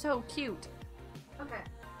 they're so cute. Okay.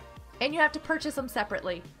 And you have to purchase them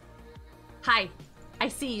separately. Hi, I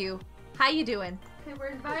see you. How you doing? Okay, we're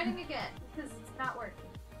inviting again because it's not working.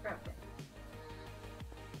 Broken.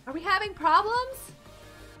 Are we having problems?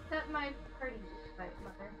 That my party invite,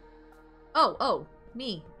 mother. Oh,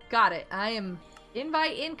 me. Got it. I am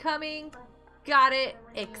invite incoming. Got it.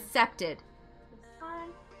 Accepted.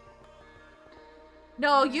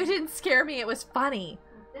 No, you didn't scare me. It was funny.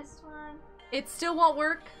 This one. It still won't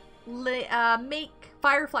work. Make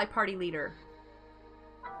Firefly party leader.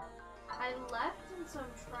 I left, and so I'm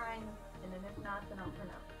trying, and if not, then I'll turn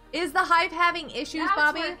up. Is the Hive having issues, now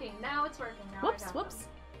Bobby? It's working. Now it's working. Now Whoops, I got whoops. them.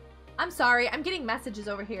 I'm sorry. I'm getting messages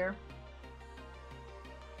over here.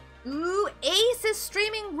 Ooh, Ace is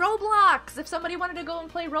streaming Roblox. If somebody wanted to go and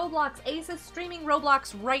play Roblox, Ace is streaming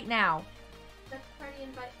Roblox right now. That's party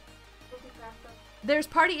invite. There's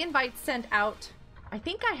party invites sent out. I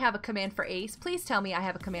think I have a command for Ace. Please tell me I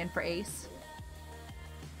have a command for Ace.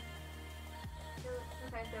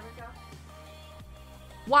 Okay, there we go.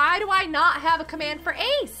 Why do I not have a command for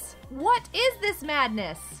Ace? What is this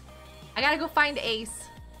madness? I gotta go find Ace.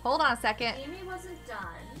 Hold on a second. Amy wasn't done.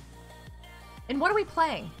 And what are we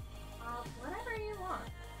playing? Whatever you want.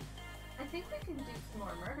 I think we can do some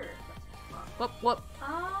more murder if that's fun. Whoop.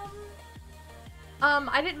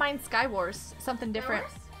 I didn't mind Sky Wars. Something different.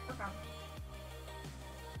 Okay.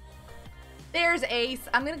 There's Ace.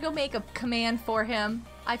 I'm gonna go make a command for him.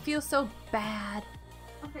 I feel so bad.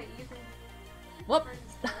 Okay, you can... Whoop.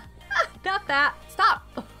 Not that.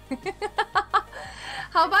 Stop.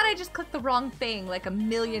 How about I just click the wrong thing like a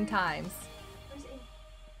million times? Where's Ace?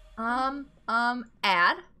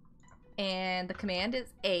 Add. And the command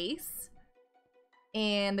is Ace.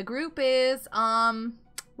 And the group is,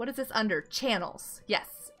 what is this under? Channels.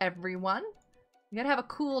 Yes, everyone. You gotta have a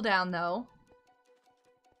cooldown though.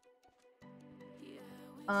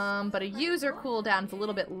 But a user cooldown is a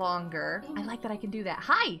little bit longer. I like that I can do that.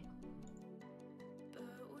 Hi!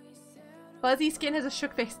 Fuzzy Skin has a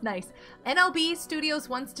shook face. Nice. NLB Studios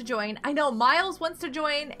wants to join. I know Miles wants to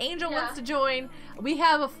join. Angel wants to join. We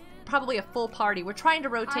have probably a full party. We're trying to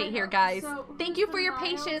rotate here, guys. So, thank you for your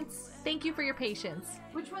patience. Thank you for your patience.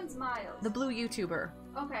 Which one's Miles? The blue YouTuber.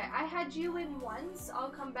 Okay, I had you in once. I'll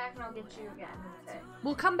come back and I'll get you again. Okay.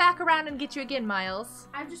 We'll come back around and get you again, Miles.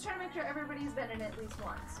 I'm just trying to make sure everybody's been in at least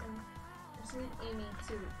once. And I just need Amy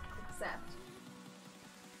to accept.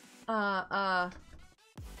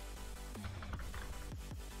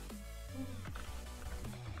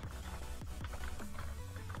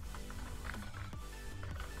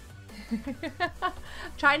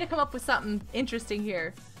 Trying to come up with something interesting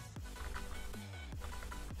here.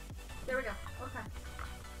 There we go. Okay.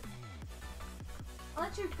 I'll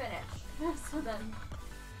let you finish. So then.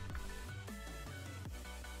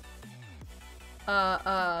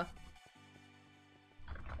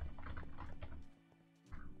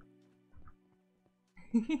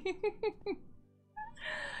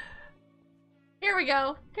 Here we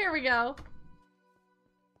go. Here we go.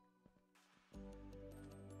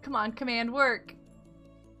 Come on, command, work.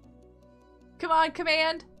 Come on,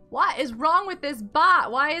 command. What is wrong with this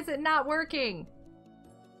bot? Why is it not working?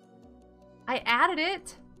 I added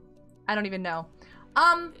it. I don't even know.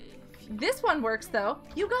 This one works though.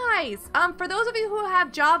 You guys, for those of you who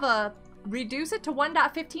have Java, reduce it to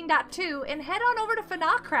 1.15.2 and head on over to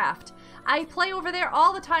Finocraft. I play over there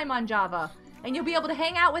all the time on Java, and you'll be able to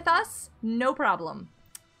hang out with us, no problem.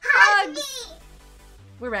 Hugs!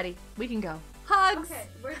 We're ready. We can go. Hugs! Okay,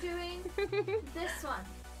 we're doing this one.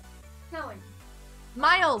 Going.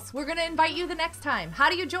 Miles, we're gonna invite you the next time. How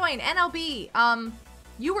do you join? NLB,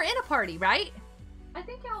 you were in a party, right? I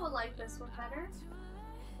think y'all would like this one better.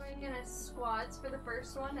 Going in as squads for the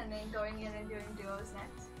first one, and then going in and doing duos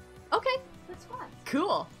next. Okay. That's fun.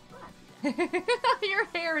 Cool. Your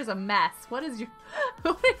hair is a mess. What is your...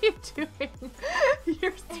 What are you doing?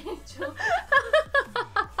 You're... Angel.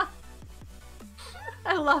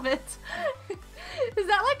 I love it. Is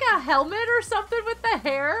that like a helmet or something with the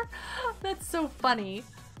hair? That's so funny.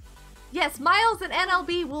 Yes, Miles and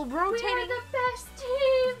NLB will rotate. We're the best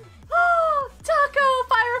team! Oh, Taco!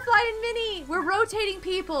 Firefly and Minnie! We're rotating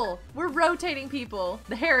people. We're rotating people.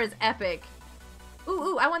 The hair is epic.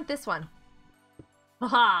 Ooh, I want this one.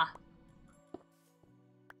 Haha.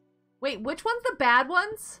 Wait, which one's the bad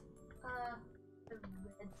ones? The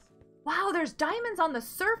reds. Wow, there's diamonds on the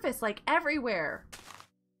surface, like, everywhere.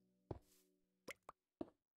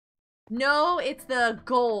 No, it's the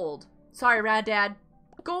gold. Sorry, Rad Dad.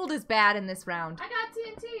 Gold is bad in this round. I got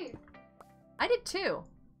TNT. I did too.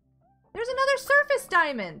 There's another surface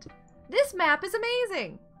diamond. This map is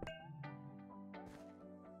amazing.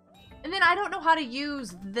 And then I don't know how to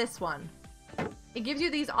use this one. It gives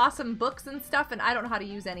you these awesome books and stuff, and I don't know how to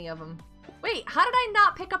use any of them. Wait, how did I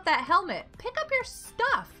not pick up that helmet? Pick up your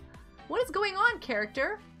stuff. What is going on,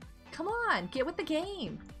 character? Come on, get with the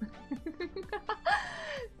game.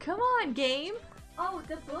 Come on, game. Oh,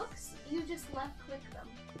 the books? You just left click them.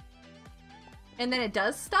 And then it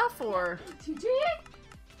does stuff, or? You did it?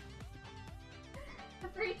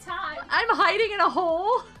 Every time. I'm hiding in a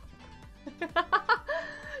hole. I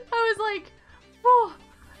was like, oh,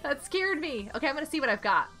 that scared me. Okay, I'm gonna see what I've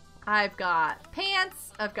got. I've got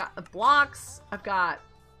pants, I've got blocks, I've got,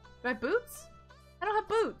 do I have boots? I don't have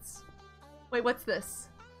boots. Wait, what's this?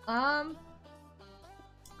 Put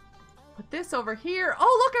this over here.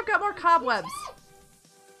 Oh, look, I've got more cobwebs.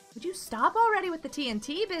 Would you stop already with the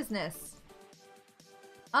TNT business?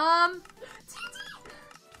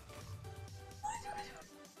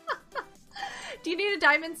 Do you need a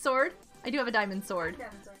diamond sword? I do have a diamond sword.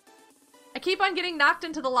 I keep on getting knocked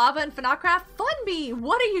into the lava in FNAFcraft. Funbee,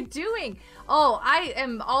 what are you doing? Oh, I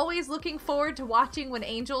am always looking forward to watching when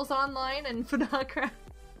Angel's online in FNAFcraft.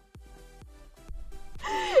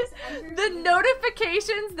 The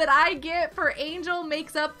notifications that I get for Angel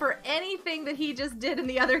makes up for anything that he just did in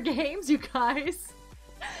the other games, you guys.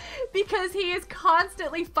 Because he is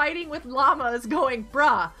constantly fighting with llamas going,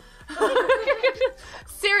 bruh.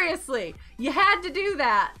 Seriously, you had to do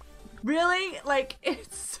that. Really? Like,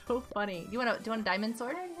 it's so funny. Do you want a diamond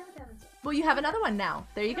sword? I already have a diamond sword. Well, you have another one now.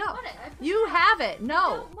 There you I don't go. want it. You have it. No.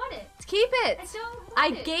 I don't want it. Keep it. I don't want I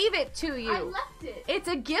it. gave it to you. I left it. It's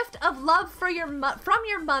a gift of love for from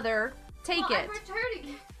your mother. Take well, it. I'm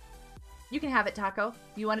returning it. You can have it, Taco.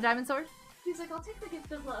 You want a diamond sword? He's like, I'll take the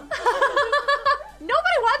gift of love.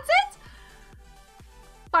 Nobody wants it?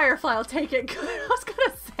 Firefly will take it. I was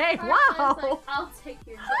gonna say, Firefly's wow. like, I'll take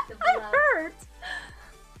your gift of I'm love. hurt.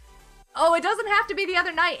 Oh, it doesn't have to be the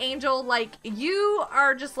other night, Angel. Like, you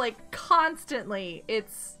are just like constantly.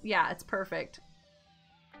 It's perfect.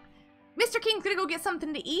 Mr. King's gonna go get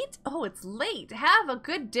something to eat. Oh, it's late. Have a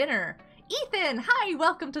good dinner. Ethan, hi,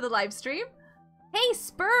 welcome to the live stream. Hey,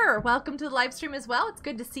 Spur, welcome to the live stream as well. It's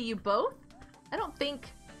good to see you both. I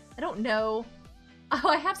don't know. Oh,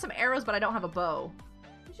 I have some arrows, but I don't have a bow.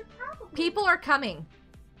 You should probably. People are coming.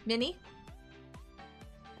 Minnie?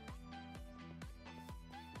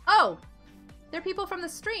 Oh, they're people from the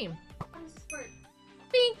stream. I'm Spurt.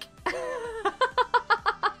 Bink.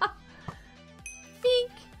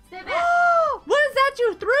 Bink. Stay back. What is that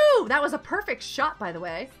you threw? That was a perfect shot, by the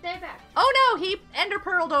way. Stay back. Oh no, he ender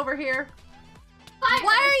pearled over here. Fire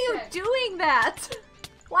Why are you stick. doing that?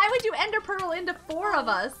 Why would you ender pearl into 4 of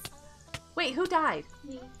us? Wait, who died?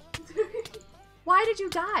 Me. Why did you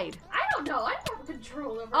die? I don't know. I don't have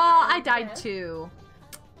control over. Oh, my I own died death. too.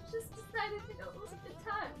 Just decided to go. It was a good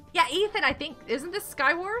time. Yeah, Ethan, I think, isn't this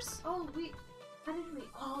Sky Wars? Oh, how did we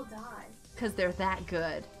all die? Because they're that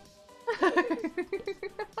good.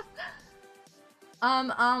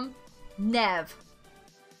 Nev.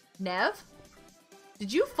 Nev?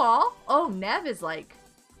 Did you fall? Oh, Nev is like,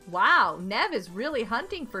 wow, Nev is really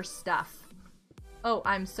hunting for stuff. Oh,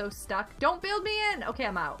 I'm so stuck. Don't build me in. Okay,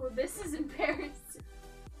 I'm out. Well, this is embarrassing.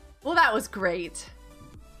 Well, that was great.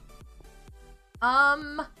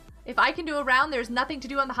 If I can do a round, there's nothing to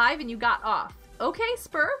do on the Hive and you got off. Okay,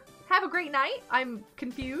 Spur. Have a great night. I'm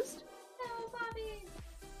confused. No, Bobby.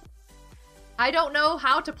 I don't know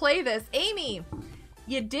how to play this. Amy,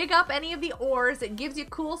 you dig up any of the ores, it gives you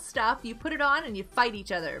cool stuff, you put it on, and you fight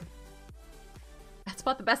each other. That's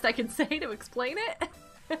about the best I can say to explain it.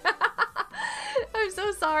 I'm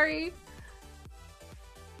so sorry.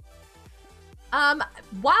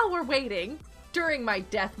 While we're waiting, during my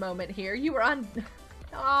death moment here, you were on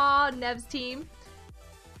Nev's team.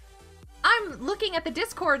 I'm looking at the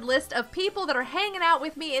Discord list of people that are hanging out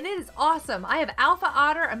with me, and it is awesome. I have Alpha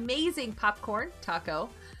Otter, Amazing Popcorn, Taco,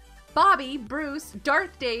 Bobby, Bruce,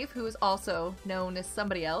 Darth Dave, who is also known as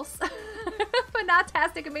somebody else,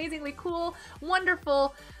 Fantastic, Amazingly Cool,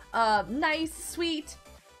 Wonderful, Nice, Sweet,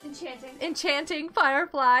 Enchanting,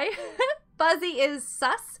 Firefly, Fuzzy is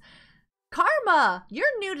Sus, Karma,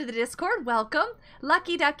 you're new to the Discord, welcome,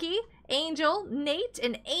 Lucky Ducky, Angel, Nate,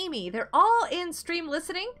 and Amy. They're all in stream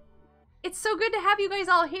listening. It's so good to have you guys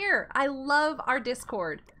all here. I love our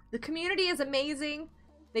Discord. The community is amazing.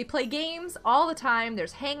 They play games all the time.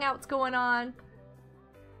 There's hangouts going on.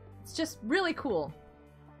 It's just really cool.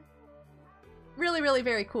 Really, really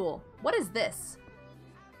very cool. What is this?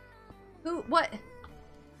 Who, what?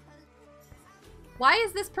 Why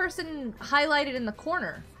is this person highlighted in the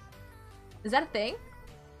corner? Is that a thing?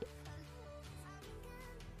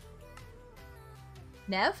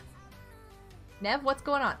 Nev? Nev, what's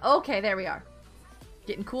going on? Okay, there we are.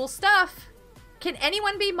 Getting cool stuff. Can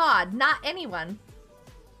anyone be mod? Not anyone.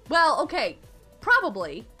 Well, okay,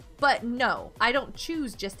 probably, but no, I don't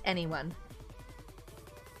choose just anyone.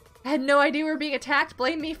 I had no idea we were being attacked.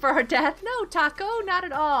 Blame me for our death. No, Taco, not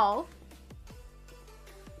at all.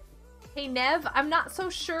 Hey, Nev, I'm not so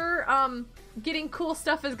sure getting cool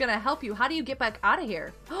stuff is gonna help you. How do you get back out of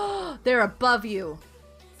here? They're above you.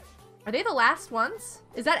 Are they the last ones?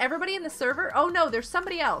 Is that everybody in the server? Oh no, there's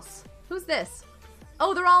somebody else. Who's this?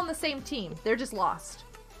 Oh, they're all on the same team. They're just lost.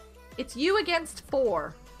 It's you against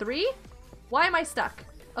 4. 3? Why am I stuck?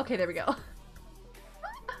 Okay, there we go.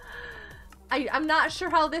 I'm not sure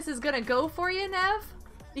how this is gonna go for you, Nev.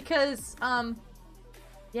 Because,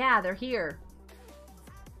 yeah, they're here.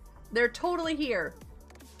 They're totally here.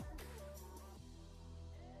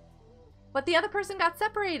 But the other person got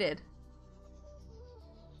separated.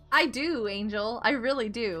 I do, Angel. I really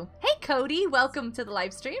do. Hey, Cody. Welcome to the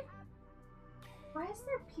live stream. Why is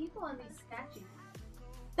there people on these statues?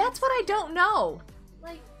 That's what I don't know.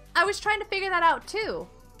 Like, I was trying to figure that out, too.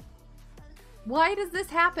 Why does this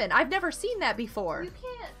happen? I've never seen that before. you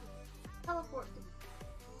can't teleport to...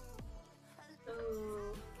 So...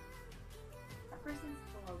 That person's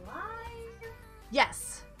still alive?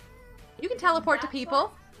 Yes. You can teleport to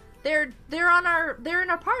people. They're in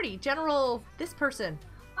our party. General, this person.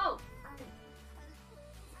 Oh.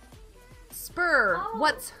 Spur. Oh.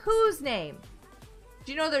 What's whose name?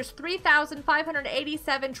 Do you know there's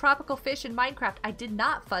 3,587 tropical fish in Minecraft? I did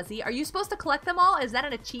not, Fuzzy. Are you supposed to collect them all? Is that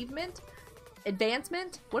an achievement?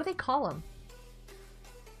 Advancement? What do they call them?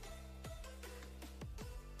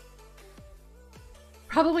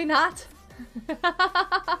 Probably not.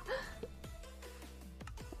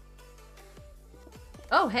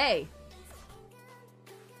 Oh, hey.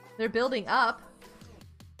 They're building up.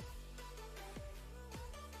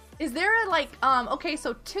 Is there a, like, okay,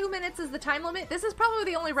 so 2 minutes is the time limit? This is probably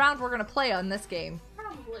the only round we're gonna play on this game.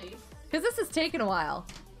 Probably. Because this is taking a while.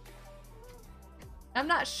 I'm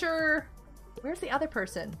not sure... Where's the other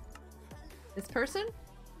person? This person?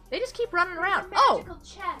 They just keep running around. Magical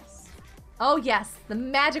chest. Oh, yes. The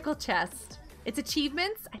magical chest. It's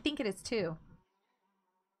achievements? I think it is too.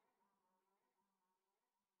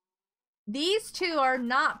 These two are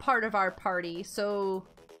not part of our party, so...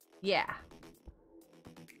 Yeah.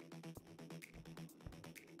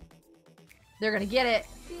 They're gonna get it.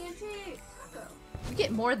 TNT. Taco. You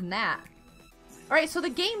get more than that. Alright, so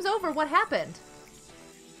the game's over. What happened?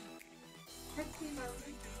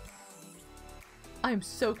 I'm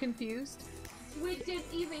so confused. We didn't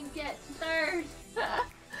even get third.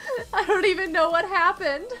 I don't even know what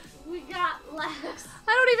happened. We got last.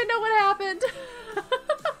 I don't even know what happened.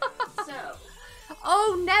 So.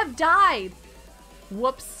 Oh, Nev died.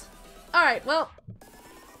 Whoops. Alright, well.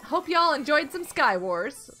 Hope y'all enjoyed some Sky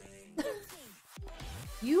Wars.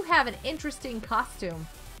 You have an interesting costume.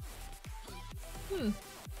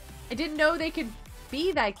 I didn't know they could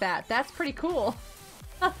be like that. That's pretty cool.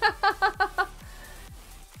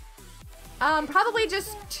 Probably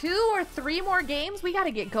just 2 or 3 more games. We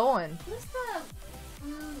gotta get going. Who's the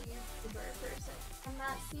blue YouTuber person? I'm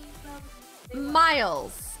not seeing them.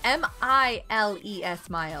 Miles. M-I-L-E-S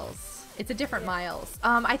Miles. It's a different Miles.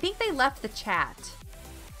 I think they left the chat.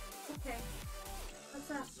 Okay.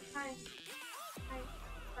 What's up? Hi. Hi.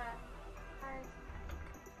 Hi.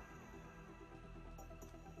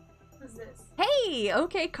 Who's this? Hey!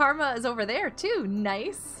 Okay, Karma is over there too.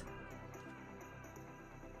 Nice.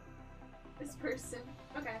 This person.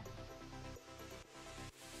 Okay.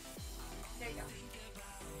 There you go.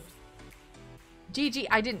 GG,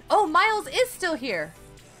 I didn't. Oh, Miles is still here.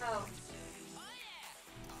 Oh.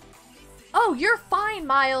 Oh, you're fine,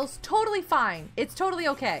 Miles. Totally fine. It's totally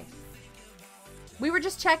okay. We were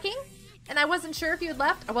just checking, and I wasn't sure if you had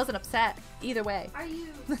left. I wasn't upset. Either way. Are you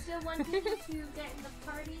still wanting to get in the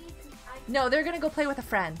party? No, they're gonna go play with a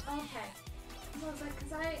friend. Okay. I was like,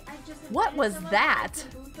 cause I just What was that?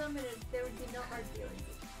 Boot them and there would be no hard feelings.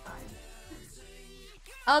 Fine.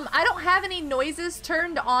 I don't have any noises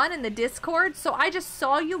turned on in the Discord, so I just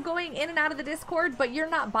saw you going in and out of the Discord, but you're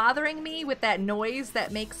not bothering me with that noise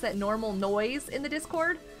that makes that normal noise in the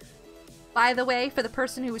Discord. by the way, for the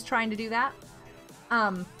person who was trying to do that.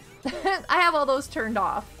 I have all those turned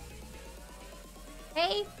off.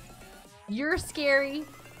 Hey, you're scary.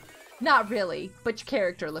 Not really, but your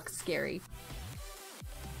character looks scary.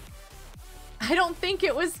 I don't think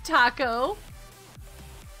it was Taco.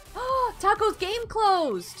 Oh, Taco's game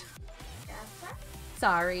closed. Yeah, sir?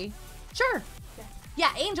 Sorry. Sure.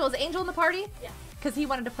 Yeah, Angel. Is Angel in the party? Yeah. Because he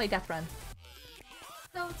wanted to play Death Run.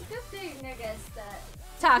 So it's a good thing, I guess, that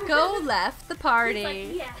Taco left the party.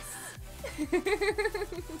 He's like, yes.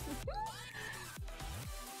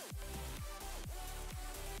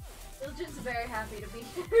 Diligent's very happy to be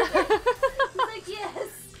here. He's like, yes,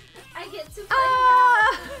 I get to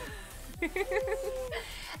play now.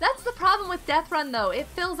 That's the problem with Death Run, though. It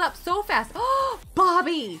fills up so fast. Oh,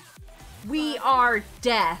 Bobby! We are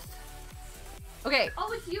death. Okay.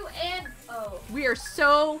 Oh, it's you and... Oh. We are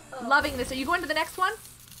so loving this. Are you going to the next one?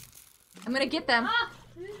 I'm gonna get them. Ah,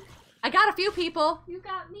 I got a few people. you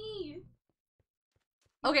got me.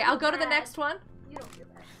 Okay, I'll go to the next one. You don't feel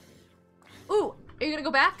bad. Ooh, are you gonna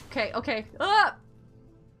go back? Okay, okay.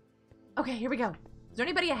 Okay, here we go. Is there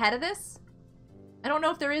anybody ahead of this? I don't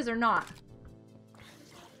know if there is or not.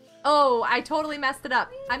 Oh, I totally messed it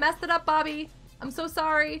up. I messed it up, Bobby. I'm so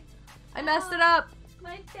sorry. I messed it up.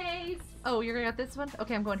 My face. Oh, you're gonna get this one?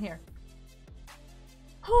 Okay, I'm going here.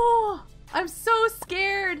 Oh, I'm so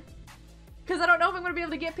scared. Because I don't know if I'm gonna be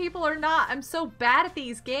able to get people or not. I'm so bad at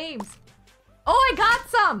these games. Oh, I got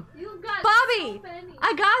some! You got Bobby! so many.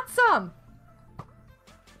 I got some!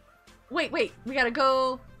 Wait, we gotta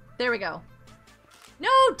go. There we go. No,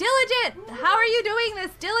 Diligent! How are you doing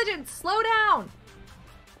this? Diligent, slow down!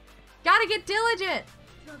 Gotta get Diligent!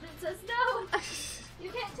 Diligent says no! You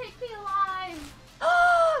can't take me alive!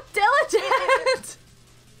 Oh, Diligent!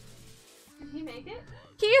 Did he make it?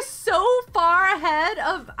 He is so far ahead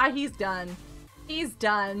of... he's done. He's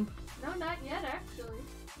done. No, not yet, actually.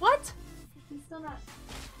 What? He's still not...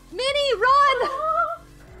 Minnie, run!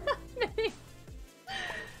 Minnie.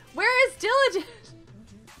 Where is Diligent?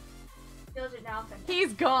 Diligent now.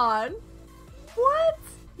 He's gone. What?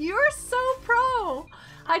 You're so pro.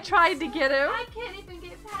 I tried to get him. I can't even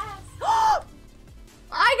get past.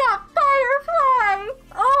 I got Firefly.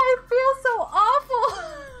 Oh, I feel so awful.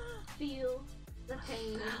 Feel the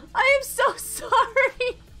pain. I am so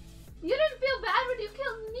sorry. You didn't feel bad when you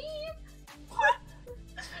killed me?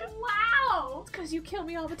 Wow. It's because you kill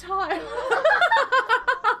me all the time.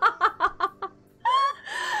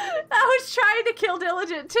 I was trying to kill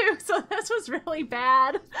Diligent too, so this was really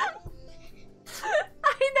bad.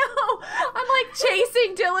 I know. I'm like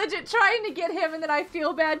chasing Diligent, trying to get him, and then I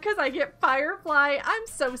feel bad because I get Firefly. I'm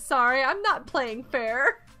so sorry. I'm not playing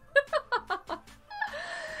fair.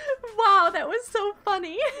 Wow, that was so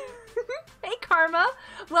funny. Hey, Karma.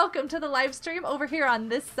 Welcome to the live stream over here on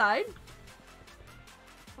this side.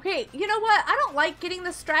 Okay, you know what? I don't like getting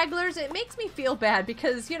the stragglers. It makes me feel bad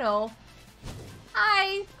because, you know,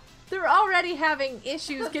 they're already having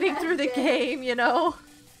issues getting through the game, you know?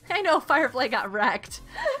 I know Firefly got wrecked.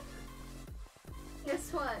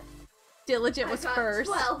 Guess what? Diligent was I got first.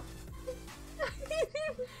 12.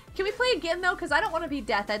 Can we play again though? Because I don't want to be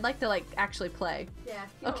death. I'd like to like actually play. Yeah,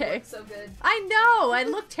 you don't Okay. look so good. I know. I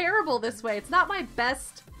look terrible this way. It's not my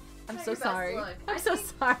best. I'm Not so your best sorry. look. I'm I so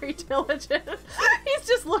think- sorry, Diligent. He's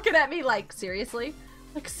just looking at me like, seriously?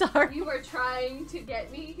 Like, sorry. You were trying to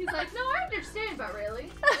get me. He's like, no, I understand, but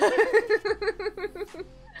really?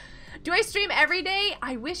 Do I stream every day?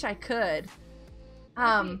 I wish I could.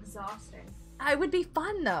 That'd be exhausting. It would be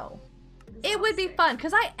fun though. It would be fun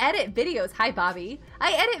because I edit videos. Hi, Bobby.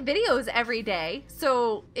 I edit videos every day,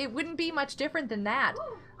 so it wouldn't be much different than that.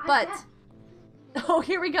 Ooh, I But bet. oh,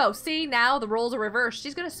 here we go. See, now the roles are reversed.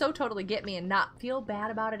 She's gonna so totally get me and not feel bad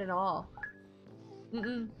about it at all.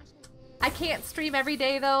 I can't stream every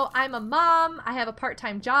day though. I'm a mom. I have a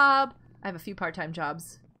part-time job. I have a few part-time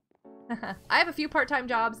jobs. I have a few part-time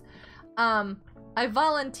jobs. I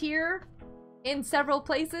volunteer in several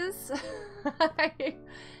places.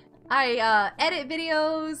 I edit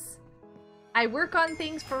videos. I work on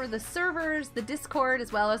things for the servers, the Discord,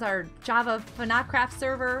 as well as our Java Finacraft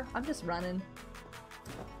server. I'm just running.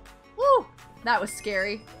 Woo! That was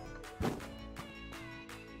scary.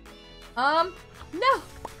 No! No!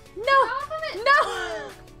 off of it.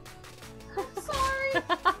 No! I'm sorry.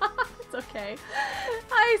 It's okay.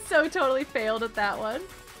 I so totally failed at that one.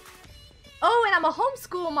 Oh, and I'm a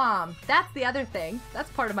homeschool mom. That's the other thing. That's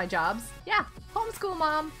part of my jobs. Yeah, homeschool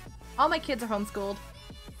mom. All my kids are homeschooled.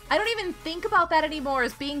 I don't even think about that anymore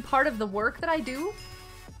as being part of the work that I do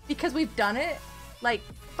because we've done it like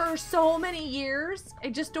for so many years. I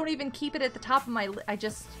just don't even keep it at the top of my I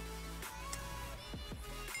just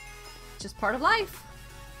just part of life.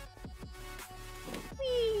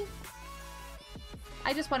 Whee!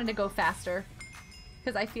 I just wanted to go faster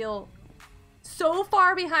because I feel so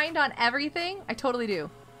far behind on everything. I totally do.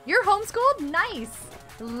 You're homeschooled? Nice.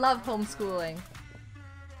 Love homeschooling.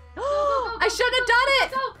 Oh, I shouldn't have done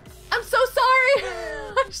it. I'm so sorry.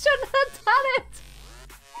 I shouldn't have done it.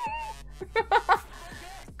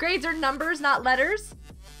 Grades are numbers, not letters.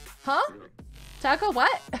 Huh? Taco,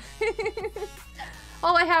 what?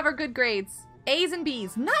 All I have are good grades. A's and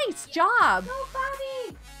B's. Nice job. Go,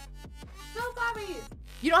 Bobby. Go, Bobby.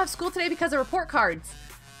 You don't have school today because of report cards.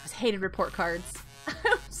 I just hated report cards.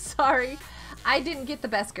 I'm sorry. I didn't get the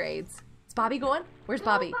best grades. Is Bobby going? Where's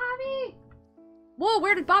Bobby? Bobby. Whoa,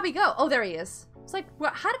 where did Bobby go? Oh, there he is. It's like,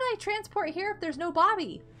 what, how did I transport here if there's no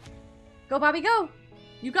Bobby? Go, Bobby, go.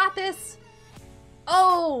 You got this.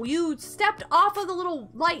 Oh, you stepped off of the little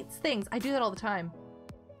lights things. I do that all the time.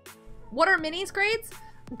 What are Minnie's grades?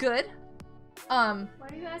 Good. Why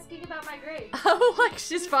are you asking about my grades? Oh, like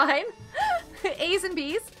she's fine. A's and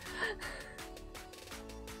B's.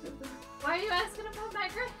 Why are you asking about my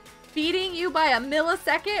grades? Beating you by a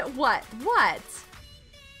millisecond? What? What?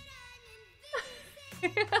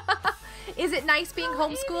 Is it nice being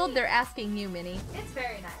homeschooled? They're asking you, Minnie. It's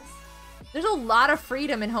very nice. There's a lot of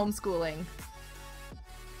freedom in homeschooling.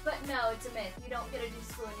 But no, it's a myth. You don't get to do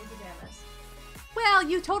school in your pajamas. Well,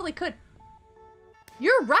 you totally could.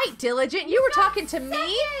 You're right, Diligent. You were talking to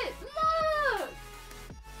me. Look!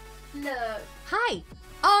 Look. Hi.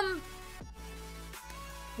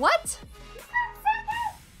 What?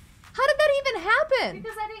 How did that even happen?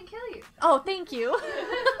 Because I didn't kill you. Oh, thank you.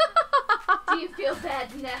 Do you feel bad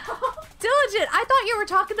now? Diligent, I thought you were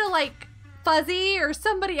talking to, like, Fuzzy or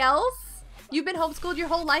somebody else. You've been homeschooled your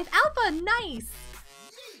whole life. Alpha, nice.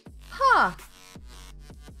 Huh.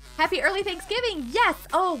 Happy early Thanksgiving. Yes.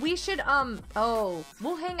 Oh, we should,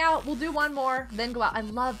 we'll hang out. We'll do one more, then go out. I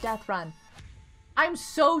love Death Run. I'm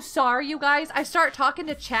so sorry, you guys. I start talking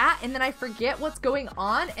to chat, and then I forget what's going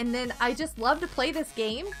on, and then I just love to play this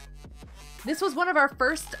game. This was one of our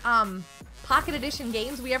first, Pocket Edition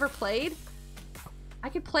games we ever played. I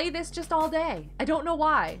could play this just all day. I don't know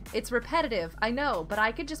why. It's repetitive, I know, but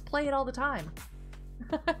I could just play it all the time.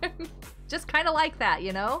 Just kind of like that,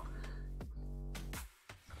 you know?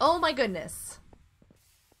 Oh my goodness.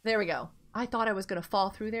 There we go. I thought I was gonna fall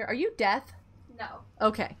through there. Are you Death? No.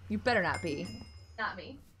 Okay, you better not be. Not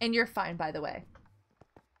me. And you're fine, by the way.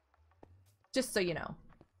 Just so you know.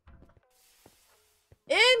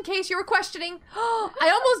 In case you were questioning,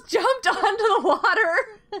 I almost jumped onto the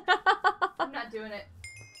water. I'm not doing it.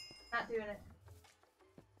 Not doing it.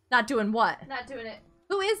 Not doing what? Not doing it.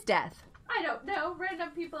 Who is Death? I don't know. Random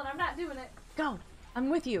people, and I'm not doing it. Go. I'm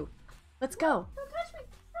with you. Let's go. Don't touch me.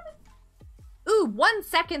 Ooh, 1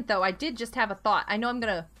 second though. I did just have a thought. I know I'm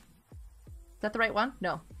gonna... Is that the right one?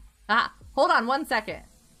 No. Ah, hold on 1 second.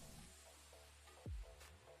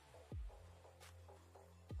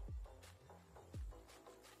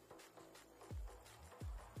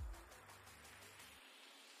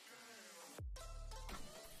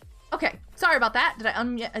 Okay, sorry about that. Did I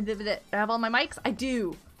have all my mics? I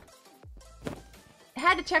do.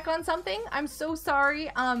 Had to check on something. I'm so sorry.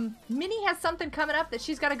 Minnie has something coming up that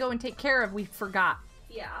she's got to go and take care of. We forgot.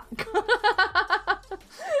 Yeah.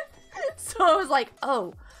 So I was like,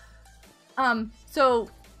 oh. So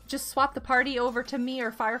just swap the party over to me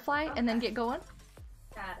or Firefly and then get going?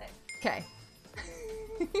 Got it. Okay.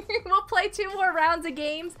 We'll play 2 more rounds of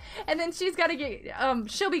games and then she's got to get,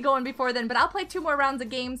 she'll be going before then, but I'll play 2 more rounds of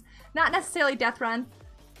games, not necessarily Death Run,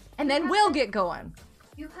 and then we'll get going.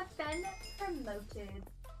 You have been promoted.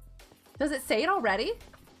 Does it say it already?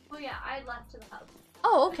 Well, yeah, I left to the hub.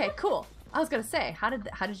 Oh, okay, cool. I was gonna say, how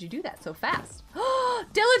did you do that so fast?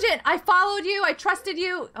 Diligent, I followed you, I trusted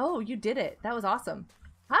you. Oh, you did it. That was awesome.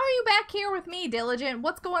 How are you back here with me, Diligent?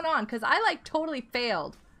 What's going on? Because I, like, totally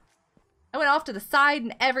failed. I went off to the side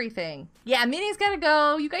and everything. Yeah, Minnie's gotta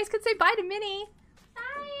go. You guys can say bye to Minnie. Bye.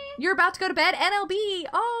 You're about to go to bed. NLB.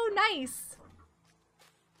 Oh, nice.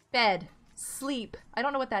 Bed. Sleep. I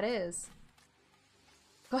don't know what that is.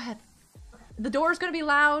 Go ahead. The door's gonna be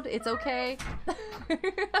loud. It's okay.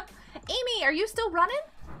 Amy, are you still running?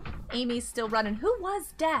 Amy's still running. Who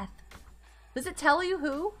was Death? Does it tell you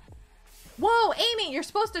who? Whoa, Amy, you're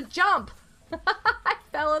supposed to jump. I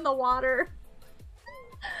fell in the water.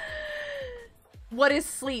 What is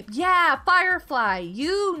sleep? Yeah, Firefly.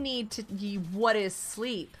 You need to... what is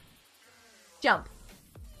sleep? Jump.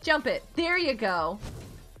 Jump it. There you go.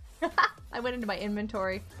 I went into my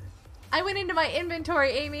inventory. I went into my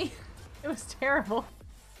inventory, Amy. It was terrible.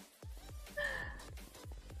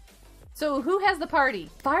 So who has the party?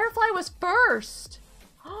 Firefly was first.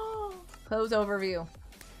 Close overview.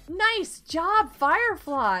 Nice job,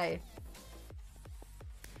 Firefly.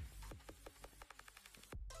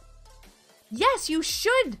 Yes, you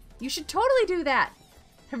should. You should totally do that.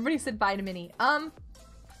 Everybody said bye to Minnie. I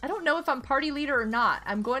don't know if I'm party leader or not.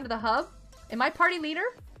 I'm going to the hub. Am I party leader?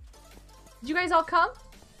 Did you guys all come?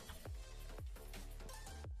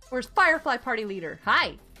 Where's Firefly party leader?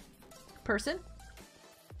 Hi, person.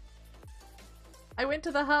 I went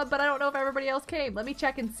to the hub, but I don't know if everybody else came. Let me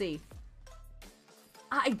check and see.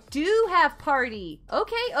 I do have party.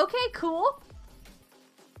 Okay, okay, cool.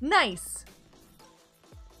 Nice.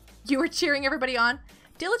 You were cheering everybody on.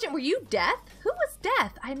 Diligent, were you Death? Who was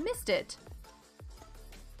Death? I missed it.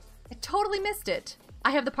 I totally missed it.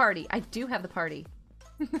 I have the party. I do have the party.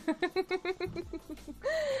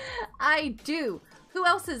 I do. Who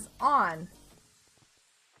else is on?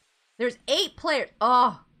 There's 8 players.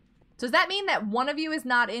 Oh. So does that mean that one of you is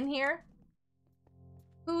not in here?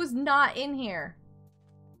 Who's not in here?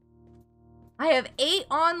 I have 8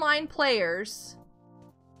 online players.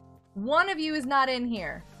 One of you is not in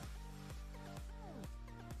here.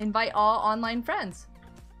 Invite all online friends.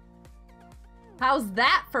 How's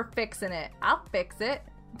that for fixing it? I'll fix it.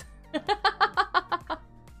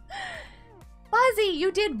 Fuzzy,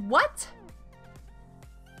 you did what?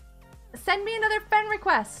 Send me another friend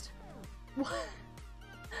request. What?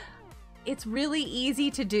 It's really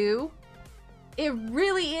easy to do. It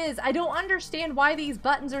really is. I don't understand why these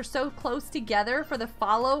buttons are so close together for the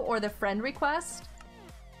follow or the friend request.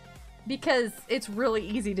 Because it's really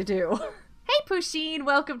easy to do. Hey Pusheen,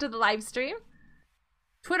 welcome to the live stream.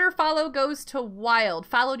 Twitter follow goes to Wild.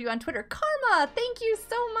 Followed you on Twitter. Karma, thank you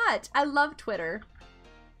so much. I love Twitter.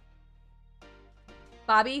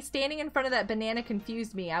 Bobby, standing in front of that banana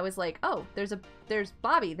confused me. I was like, oh, there's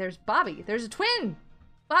Bobby. There's Bobby. There's a twin.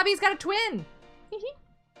 Bobby's got a twin.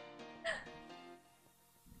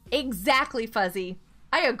 Exactly, Fuzzy.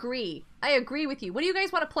 I agree. I agree with you. What do you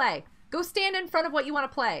guys want to play? Go stand in front of what you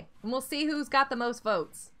want to play, and we'll see who's got the most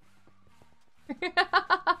votes. Okay,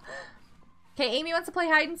 Amy wants to play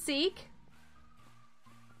hide and seek.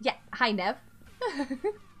 Yeah, hi, Nev.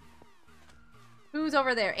 Who's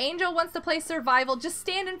over there? Angel wants to play survival. Just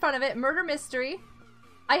stand in front of it. Murder mystery.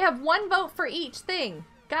 I have 1 vote for each thing.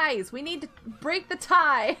 Guys, we need to break the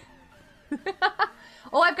tie.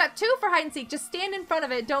 Oh, I've got 2 for hide and seek. Just stand in front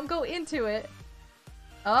of it. Don't go into it.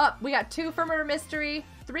 Oh, we got 2 for murder mystery.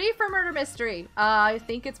 3 for murder mystery. I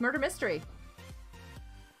think it's murder mystery.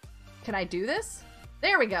 Can I do this?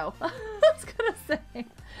 There we go. I was gonna say.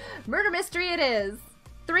 Murder mystery it is.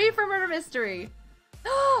 3 for murder mystery.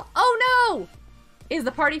 Oh no! Is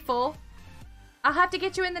the party full? I'll have to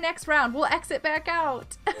get you in the next round. We'll exit back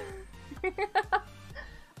out.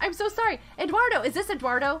 I'm so sorry. Eduardo, is this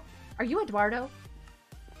Eduardo? Are you Eduardo?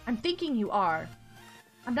 I'm thinking you are.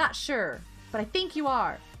 I'm not sure, but I think you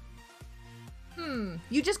are.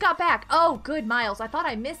 You just got back. Oh, good, Miles. I thought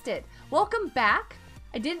I missed it. Welcome back.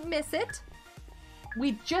 I didn't miss it.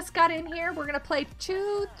 We just got in here. We're gonna play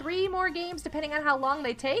 2, 3 more games depending on how long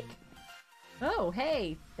they take. Oh,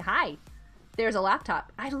 hey. Hi. There's a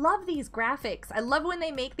laptop. I love these graphics. I love when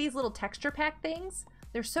they make these little texture pack things.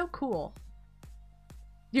 They're so cool.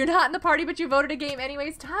 You're not in the party, but you voted a game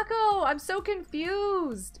anyways. Taco, I'm so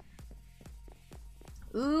confused.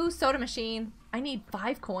 Ooh, soda machine. I need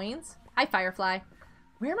 5 coins. Hi, Firefly.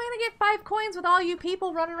 Where am I gonna get 5 coins with all you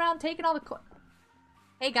people running around taking all the coins?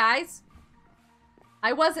 Hey, guys.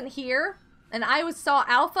 I wasn't here, and I saw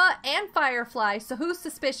Alpha and Firefly, so who's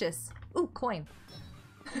suspicious? Ooh, coin.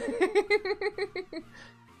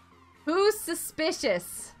 Who's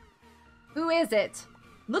suspicious? Who is it?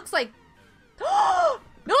 Looks like... Oh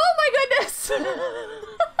my goodness!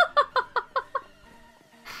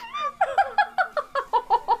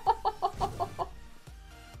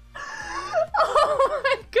 Oh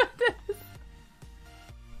my goodness!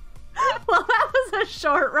 Well, that was a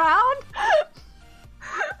short round.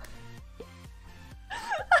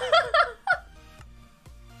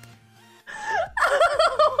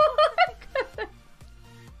 Oh my goodness!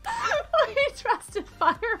 We trusted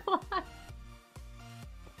Firefly.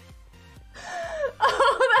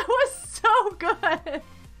 Oh, that was so good.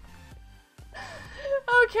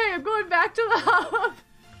 Okay, I'm going back to the hub.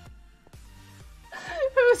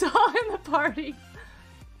 Who's all in the party?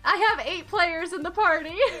 I have 8 players in the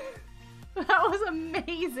party. That was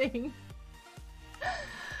amazing.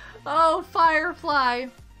 Oh, Firefly.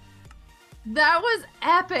 That was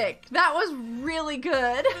epic. That was really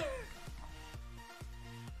good.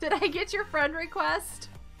 Did I get your friend request?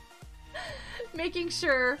 Making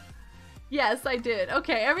sure. Yes, I did.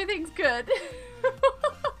 Okay, everything's good.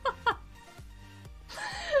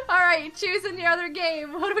 All Alright, choosing the other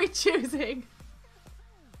game. What are we choosing?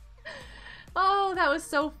 Oh, that was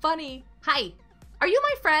so funny. Hi. Are you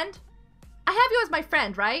my friend? I have you as my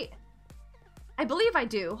friend, right? I believe I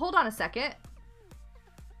do. Hold on a second.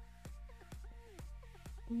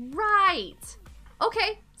 Right.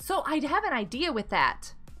 Okay, so I have an idea with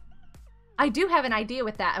that. I do have an idea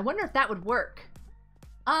with that. I wonder if that would work.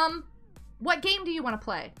 What game do you want to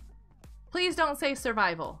play? Please don't say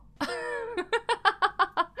survival.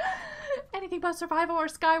 Anything but survival or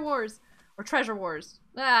Sky Wars or Treasure Wars.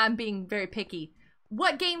 I'm being very picky.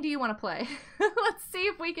 What game do you want to play? Let's see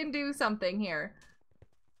if we can do something here.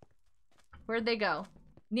 Where'd they go?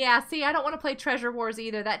 Yeah, see, I don't want to play Treasure Wars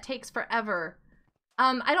either. That takes forever.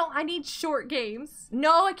 I need short games.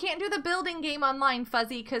 No, I can't do the building game online,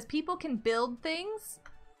 Fuzzy, because people can build things.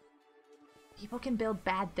 People can build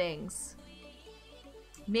bad things.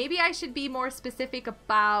 Maybe I should be more specific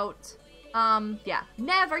about, yeah.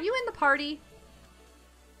 Nev, are you in the party?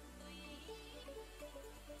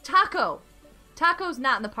 Taco. Taco's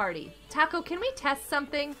not in the party. Taco, can we test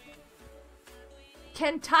something?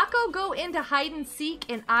 Can Taco go into hide and seek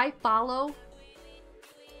and I follow?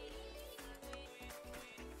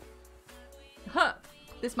 Huh.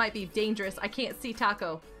 This might be dangerous. I can't see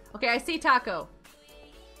Taco. Okay, I see Taco.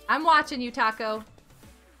 I'm watching you, Taco.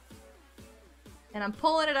 And I'm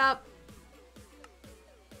pulling it up.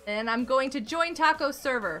 And I'm going to join Taco's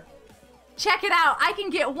server. Check it out. I can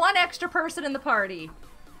get one extra person in the party.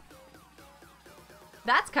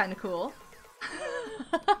 That's kind of cool.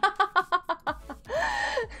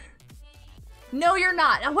 No, you're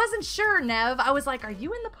not. I wasn't sure, Nev. I was like, are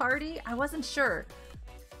you in the party? I wasn't sure.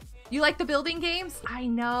 You like the building games? I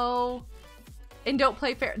know. And don't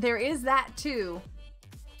play fair. There is that too.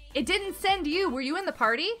 It didn't send you. Were you in the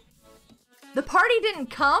party? The party didn't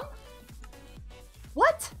come?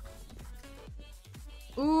 What?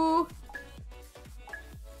 Ooh.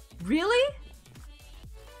 Really?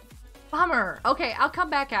 Bummer. Okay, I'll come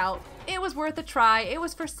back out. It was worth a try. It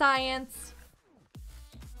was for science.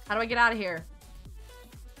 How do I get out of here?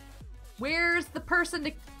 Where's the person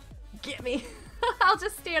to get me? I'll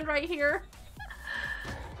just stand right here.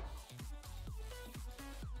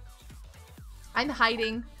 I'm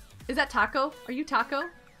hiding. Is that Taco? Are you Taco?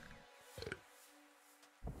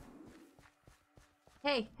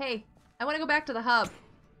 Hey, hey. I want to go back to the hub.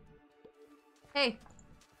 Hey.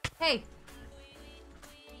 Hey.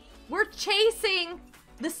 We're chasing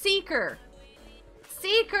the Seeker.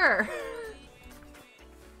 Seeker.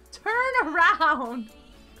 Turn around.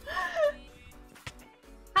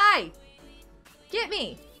 Hi. Get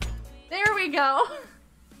me. There we go.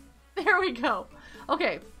 There we go.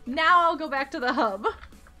 Okay, now I'll go back to the hub.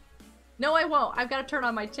 No, I won't. I've got to turn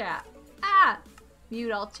on my chat. Ah!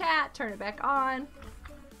 Mute all chat. Turn it back on.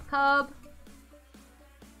 Hub.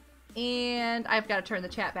 And I've got to turn the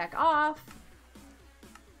chat back off.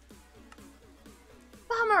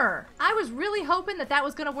 Bummer. I was really hoping that that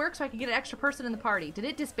was going to work so I could get an extra person in the party. Did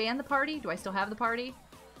it disband the party? Do I still have the party?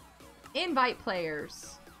 Invite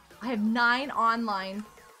players. I have 9 online.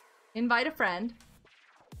 Invite a friend.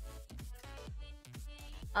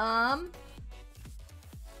 Where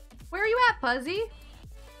are you at, Fuzzy?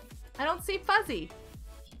 I don't see Fuzzy.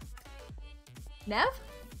 Nev?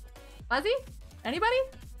 Fuzzy? Anybody?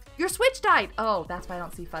 Your Switch died. Oh, that's why I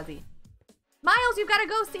don't see Fuzzy. Miles, you've got to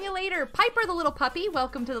go. See you later. Piper the little puppy,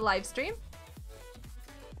 welcome to the live stream.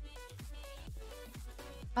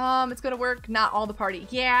 It's gonna work. Not all the party.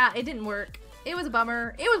 Yeah, it didn't work. It was a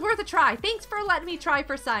bummer. It was worth a try. Thanks for letting me try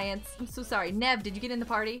for science. I'm so sorry. Nev, did you get in the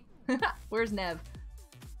party? Where's Nev?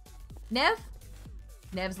 Nev?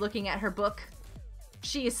 Nev's looking at her book.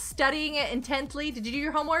 She is studying it intently. Did you do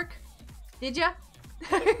your homework? Did ya?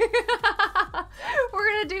 We're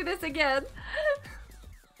gonna do this again.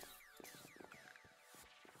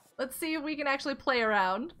 Let's see if we can actually play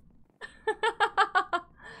around.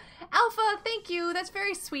 Alpha, thank you. That's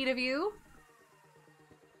very sweet of you.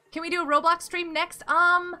 Can we do a Roblox stream next?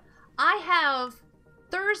 I have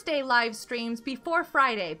Thursday live streams before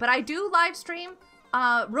Friday, but I do live stream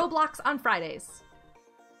Roblox on Fridays.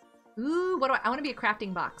 Ooh, what do I want to be a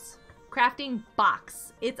crafting box. Crafting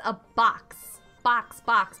box. It's a box. Box,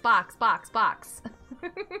 box, box, box, box.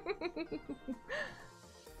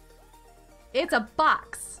 It's a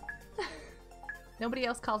box. Nobody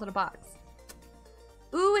else calls it a box.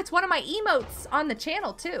 Ooh, it's one of my emotes on the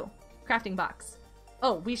channel too. Crafting box.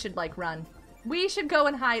 Oh, we should like run. We should go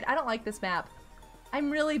and hide. I don't like this map.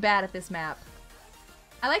 I'm really bad at this map.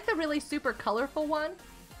 I like the really super colorful one.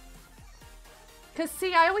 Cause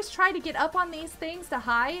see, I always try to get up on these things to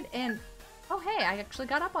hide and... Oh hey, I actually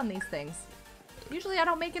got up on these things. Usually I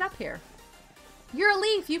don't make it up here. You're a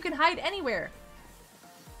leaf. You can hide anywhere.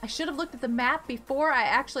 I should have looked at the map before I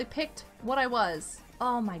actually picked what I was.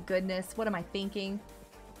 Oh my goodness. What am I thinking?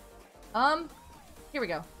 Here we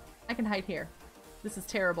go. I can hide here. This is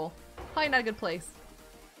terrible. Probably not a good place.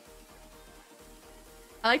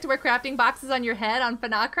 I like to wear crafting boxes on your head on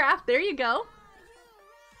Fanacraft. There you go.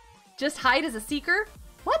 Just hide as a seeker?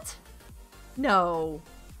 What? No.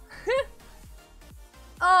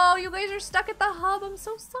 Oh, you guys are stuck at the hub. I'm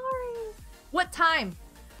so sorry. What time?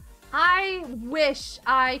 I wish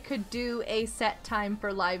I could do a set time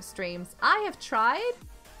for live streams. I have tried.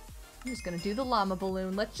 I'm just gonna do the llama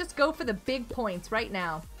balloon. Let's just go for the big points right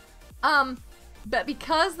now. But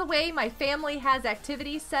because the way my family has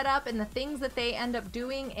activities set up and the things that they end up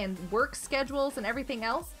doing and work schedules and everything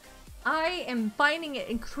else, I am finding it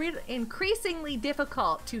increasingly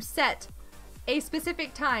difficult to set a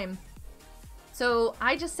specific time. So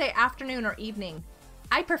I just say afternoon or evening.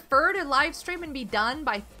 I prefer to live stream and be done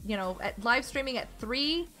by, you know, live streaming at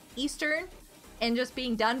 3 Eastern and just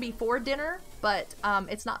being done before dinner, but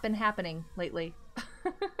it's not been happening lately.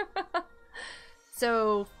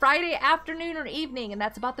 So Friday afternoon or evening, and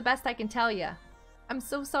that's about the best I can tell you. I'm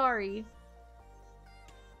so sorry.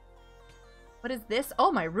 What is this?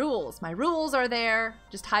 Oh, my rules. My rules are there.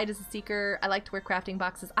 Just hide as a seeker. I like to wear crafting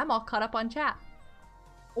boxes. I'm all caught up on chat.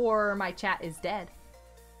 Or my chat is dead.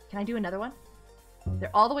 Can I do another one?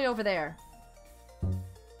 They're all the way over there.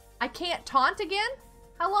 I can't taunt again?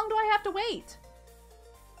 How long do I have to wait?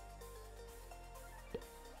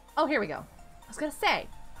 Oh, here we go. I was gonna say,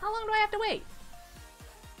 how long do I have to wait?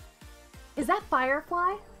 Is that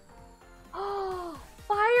Firefly? Oh,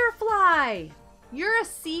 Firefly! You're a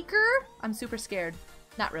seeker? I'm super scared.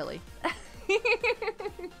 Not really.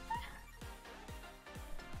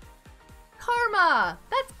 Karma!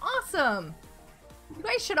 That's awesome! You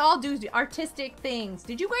guys should all do artistic things.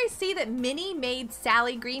 Did you guys see that Minnie made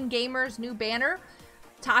Sally Green Gamer's new banner?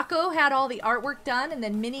 Taco had all the artwork done and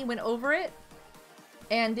then Minnie went over it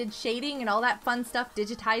and did shading and all that fun stuff,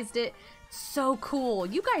 digitized it. So cool.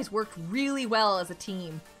 You guys worked really well as a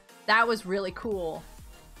team. That was really cool.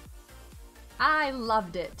 I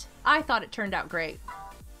loved it. I thought it turned out great.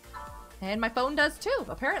 And my phone does too,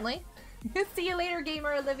 apparently. See you later,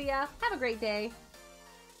 Gamer Olivia. Have a great day.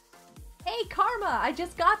 Hey, Karma, I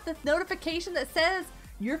just got the notification that says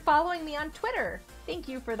you're following me on Twitter. Thank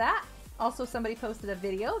you for that. Also, somebody posted a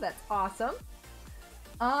video. That's awesome.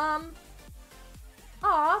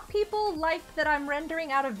 Aw, people liked that I'm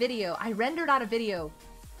rendering out a video. I rendered out a video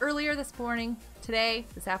earlier this morning, today,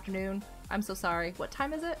 this afternoon. I'm so sorry. What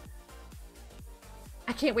time is it?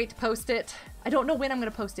 I can't wait to post it. I don't know when I'm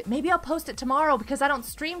gonna post it. Maybe I'll post it tomorrow because I don't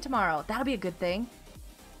stream tomorrow. That'll be a good thing.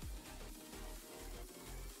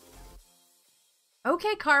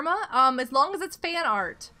 Okay, Karma. As long as it's fan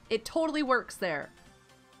art, it totally works there.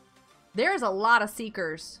 There's a lot of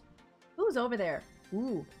seekers. Who's over there?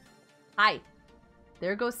 Ooh. Hi.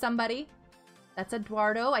 There goes somebody. That's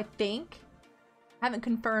Eduardo, I think. Haven't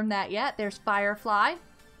confirmed that yet. There's Firefly.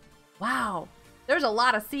 Wow. There's a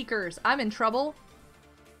lot of seekers. I'm in trouble.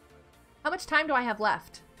 How much time do I have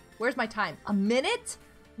left? Where's my time? A minute?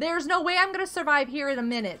 There's no way I'm gonna survive here in a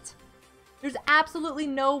minute. There's absolutely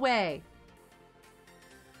no way.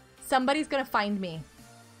 Somebody's gonna find me.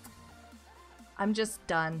 I'm just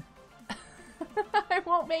done. I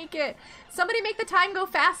won't make it. Somebody make the time go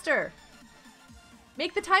faster.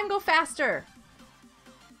 Make the time go faster.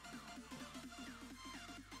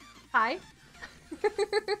 Hi.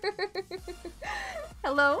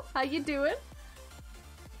 Hello, how you doing?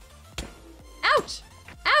 Ouch!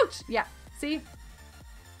 Ouch! Yeah, see?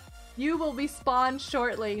 You will be spawned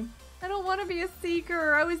shortly. I don't want to be a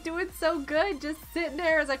seeker. I was doing so good just sitting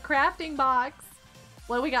there as a crafting box.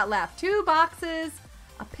 What do we got left? 2 boxes,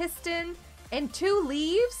 a piston, and 2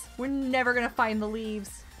 leaves? We're never gonna find the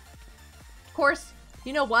leaves. Of course,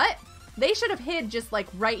 you know what? They should have hid just like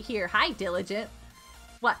right here. Hi, Diligent.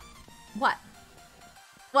 What? What?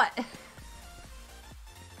 What?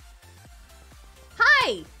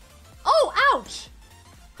 Hi! Oh, ouch!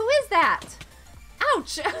 Who is that?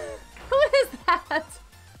 Ouch! Who is that?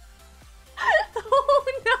 Oh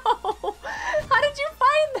no! How did you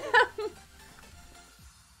find them?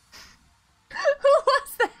 Who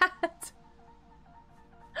was that?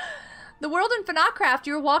 The world in Fanacraft,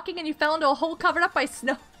 you were walking and you fell into a hole covered up by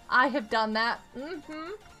snow. I have done that.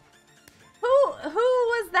 Mm-hmm. Who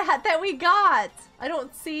was that we got? I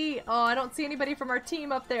don't see anybody from our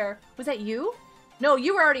team up there. Was that you? No,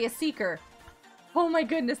 you were already a seeker. Oh my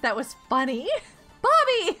goodness, that was funny.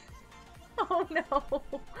 Bobby! Oh no.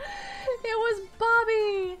 It was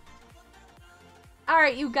Bobby.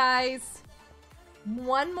 Alright, you guys.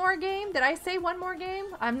 one more game. Did I say one more game?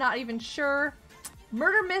 I'm not even sure.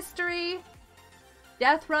 Murder Mystery.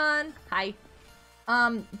 Death Run. Hi.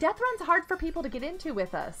 Death Run's hard for people to get into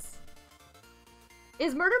with us.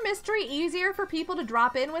 Is Murder Mystery easier for people to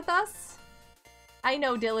drop in with us? I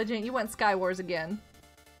know, Diligent. You went Sky Wars again.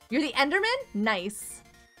 You're the Enderman? Nice.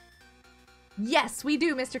 Yes, we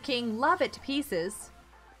do, Mr. King. Love it to pieces.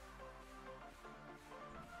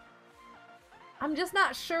 I'm just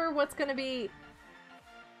not sure what's gonna be...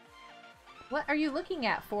 What are you looking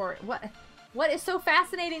at for? What is so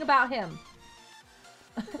fascinating about him?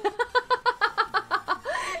 He's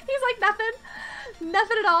like, nothing.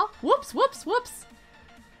 Nothing at all. Whoops, whoops, whoops.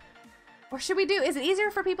 Or should we do... Is it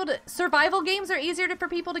easier for people to... Survival games are easier for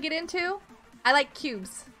people to get into? I like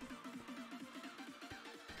cubes.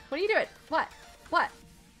 What are you doing? What? What?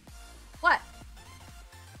 What?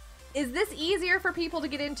 Is this easier for people to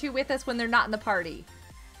get into with us when they're not in the party?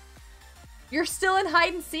 You're still in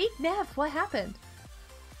hide and seek? Nev, what happened?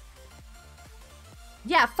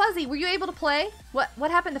 Yeah, Fuzzy, were you able to play?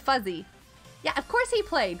 What happened to Fuzzy? Yeah, of course he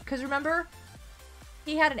played, because remember,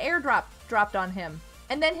 he had an airdrop dropped on him,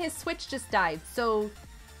 and then his Switch just died, so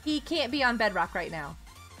he can't be on Bedrock right now.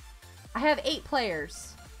 I have 8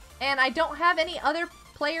 players, and I don't have any other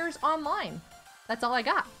players online. That's all I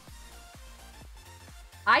got.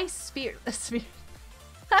 Ice Sphere. I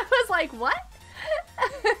was like, what?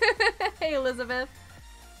 Hey, Elizabeth.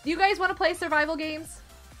 Do you guys want to play survival games?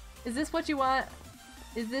 Is this what you want?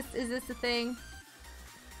 Is this the thing?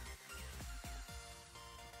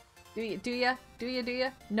 Do you?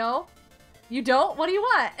 No? You don't? What do you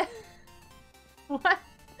want? What?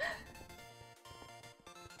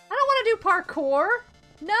 I don't want to do parkour.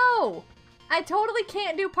 No! I totally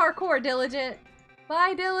can't do parkour, Diligent.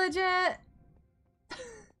 Bye, Diligent.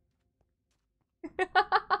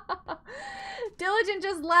 Diligent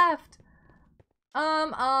just left.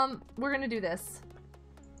 We're gonna do this.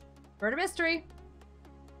 Murder Mystery.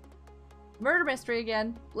 Murder Mystery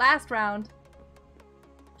again. Last round.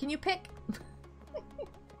 Can you pick?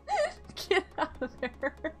 Get out of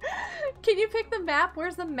there. Can you pick the map?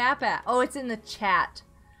 Where's the map at? Oh, it's in the chat.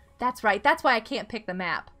 That's right. That's why I can't pick the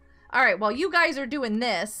map. Alright, while you guys are doing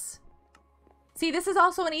this. See, this is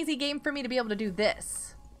also an easy game for me to be able to do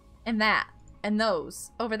this. And that. And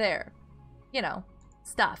those. Over there. You know.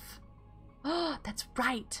 Stuff. Oh, that's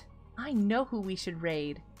right. I know who we should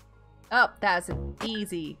raid. Oh, that's an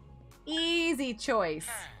easy choice.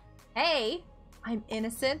 Hey, I'm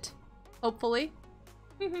innocent. Hopefully.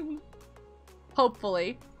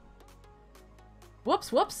 Hopefully.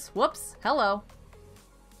 Whoops, whoops, whoops. Hello.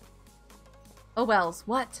 Oh, Wells,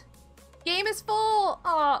 what? Game is full.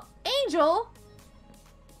 Aw, Angel.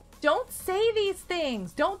 Don't say these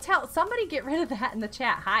things. Don't tell. Somebody get rid of that in the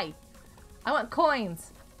chat. Hi. I want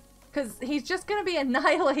coins. Because he's just going to be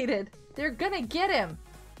annihilated. They're going to get him.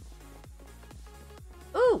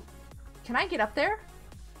 Ooh. Can I get up there?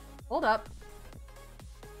 Hold up.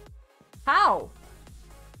 How?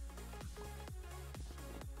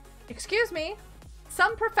 Excuse me.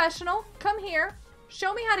 Some professional. Come here.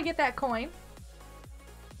 Show me how to get that coin.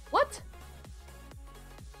 What?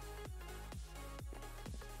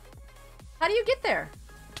 How do you get there?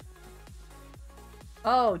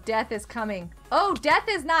 Oh, death is coming. Oh, death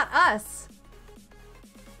is not us.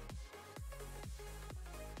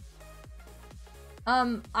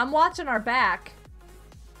 I'm watching our back.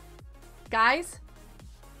 Guys,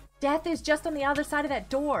 death is just on the other side of that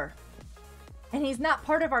door. And he's not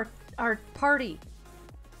part of our party.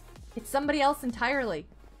 It's somebody else entirely.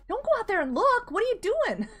 Don't go out there and look. What are you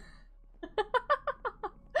doing?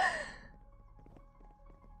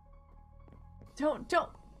 Don't.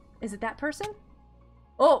 Is it that person?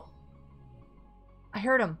 Oh! I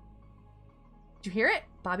heard him. Did you hear it?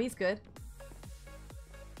 Bobby's good.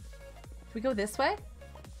 Should we go this way?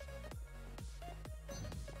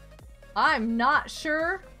 I'm not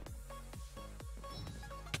sure.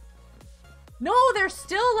 No, they're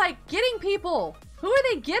still like getting people. Who are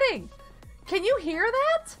they getting? Can you hear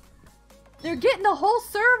that? They're getting the whole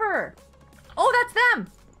server. Oh, that's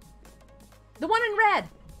them. The one in red.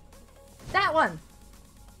 That one.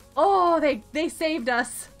 Oh, they saved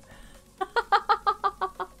us.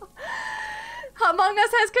 Among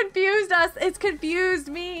Us has confused us. It's confused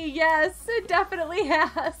me. Yes, it definitely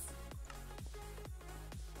has.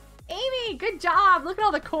 Amy, good job. Look at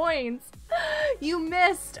all the coins. You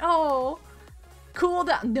missed. Oh. Cool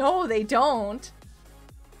down. No, they don't.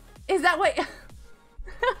 Is that what...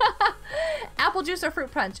 Apple juice or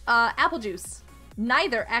fruit punch? Apple juice.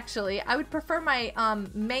 Neither, actually. I would prefer my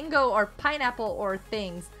mango or pineapple or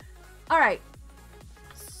things. Alright.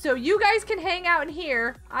 So you guys can hang out in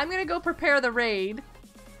here. I'm gonna go prepare the raid.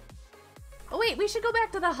 Oh wait, we should go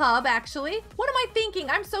back to the hub actually. What am I thinking?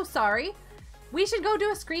 I'm so sorry. We should go do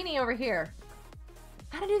a screeny over here.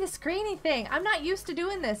 How to do the screeny thing. I'm not used to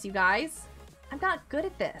doing this, you guys. I'm not good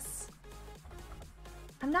at this.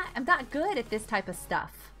 I'm not good at this type of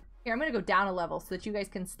stuff. Here, I'm gonna go down a level so that you guys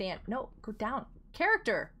can stand. No, go down.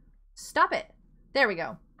 Character. Stop it. There we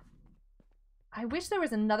go. I wish there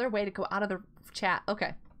was another way to go out of the chat.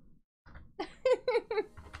 Okay.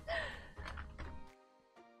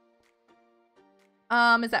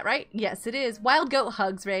 Is that right? Yes, it is. Wild Goat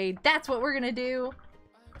Hugs raid. That's what we're gonna do.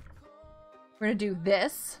 We're gonna do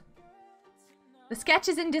this. The sketch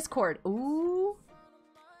is in Discord. Ooh.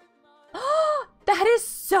 Oh, that is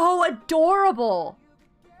so adorable.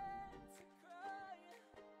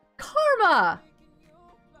 Karma.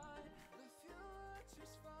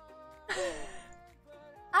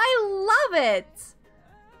 I love it.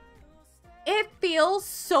 It feels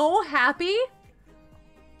so happy.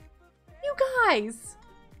 You guys.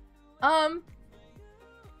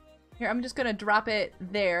 Here, I'm just gonna drop it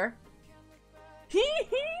there.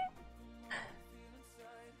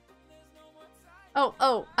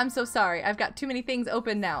 Oh, I'm so sorry. I've got too many things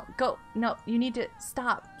open now. Go. No, you need to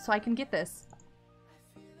stop so I can get this.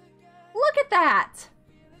 Look at that.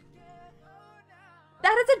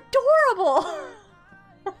 That is adorable.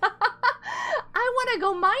 I want to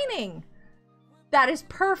go mining. That is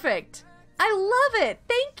perfect. I love it.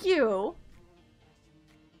 Thank you.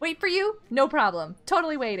 Wait for you? No problem.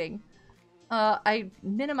 Totally waiting. I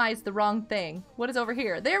minimized the wrong thing. What is over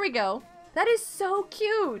here? There we go. That is so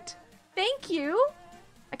cute. Thank you.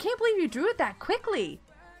 I can't believe you drew it that quickly.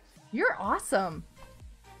 You're awesome.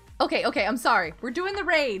 Okay, I'm sorry. We're doing the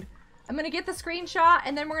raid. I'm gonna get the screenshot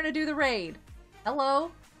and then we're gonna do the raid.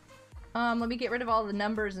 Hello? Let me get rid of all the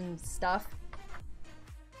numbers and stuff.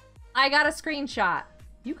 I got a screenshot.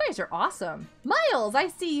 You guys are awesome. Miles, I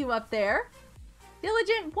see you up there.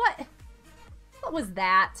 Diligent, what? What was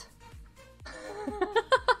that?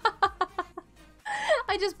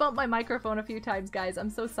 I just bumped my microphone a few times, guys. I'm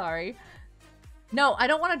so sorry. No, I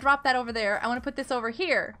don't want to drop that over there. I want to put this over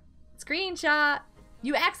here. Screenshot.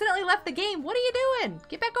 You accidentally left the game. What are you doing?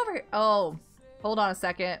 Get back over here. Oh, hold on a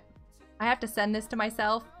second. I have to send this to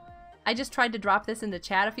myself. I just tried to drop this into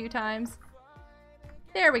chat a few times.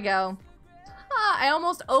 There we go. I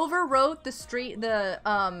almost overwrote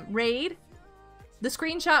the raid. The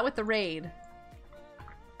screenshot with the raid.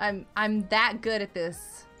 I'm that good at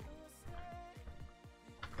this.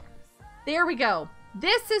 There we go.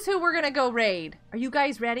 This is who we're gonna go raid. Are you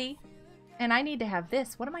guys ready? And I need to have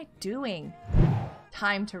this. What am I doing?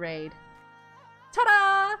 Time to raid.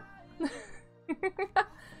 Ta-da!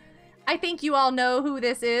 I think you all know who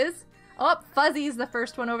this is. Oh, Fuzzy's the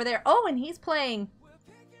first one over there. Oh, and he's playing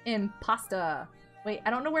Impasta. Wait,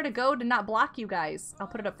 I don't know where to go to not block you guys. I'll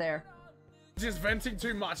put it up there. Just venting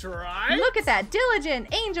too much, right? Look at that.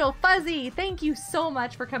 Diligent, Angel, Fuzzy. Thank you so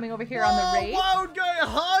much for coming over here on the raid. Wild Goat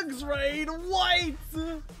Hugs raid. Wait.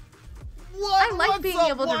 I like being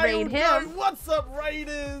able to raid him. What's up,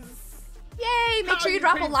 raiders? Yay! Make sure you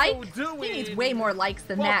drop a like. He needs way more likes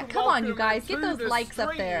than that. Come on, you guys. Get those likes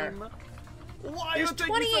up there. There's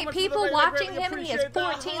 28 people watching him and he has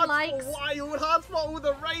 14 likes.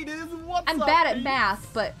 I'm bad at math,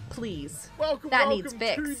 but please. That needs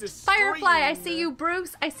fixed. Firefly, I see you.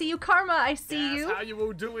 Bruce, I see you. Karma, I see you. How you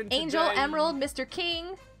all doing Angel, today? Emerald, Mr.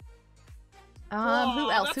 King. Who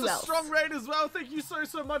else? That's a strong raid as well. Thank you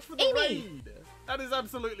so much for the raid. That is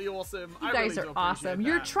absolutely awesome. You guys are awesome.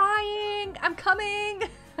 You're trying. I'm coming.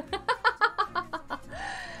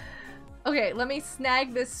 Okay, let me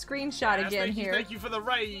snag this screenshot again here. Thank you for the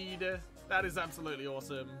raid. That is absolutely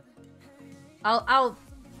awesome. I'll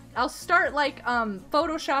start like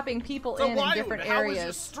photoshopping people in different areas. How was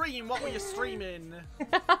your stream? What were you streaming?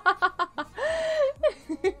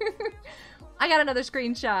 I got another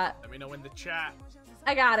screenshot. Let me know in the chat.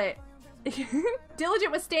 I got it.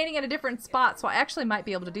 Diligent was standing at a different spot, so I actually might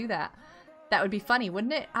be able to do that. That would be funny,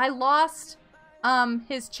 wouldn't it? I lost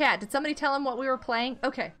his chat. Did somebody tell him what we were playing?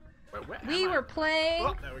 Okay. Wait, we were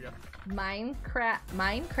playing there we go.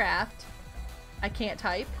 Minecraft. I can't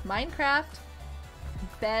type. Minecraft.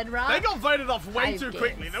 Bedrock. They got voted off way too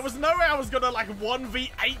quickly. Games. There was no way I was gonna like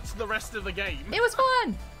 1v8 the rest of the game. It was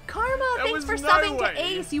fun. Karma, thanks for subbing to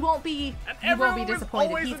Ace. You won't be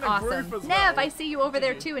disappointed. He's awesome. Nev, I see you over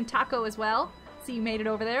there too, and Taco as well. See you made it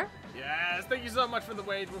over there. Yes, thank you so much for the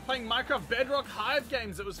raid. We're playing Minecraft Bedrock Hive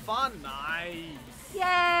games. It was fun. Nice.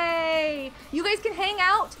 Yay! You guys can hang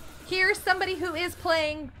out. Here's somebody who is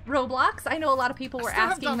playing Roblox. I know a lot of people were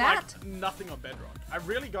asking that. Like, nothing on Bedrock. I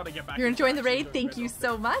really got to get back. You're into enjoying the actually raid? doing Thank you Bedrock.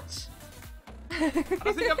 so much. I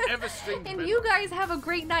don't think I've ever streamed And Bedrock. you guys have a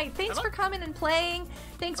great night. Thanks Have I? for coming and playing.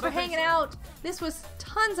 Thanks I for don't think hanging so. out. This was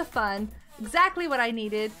tons of fun. Exactly what I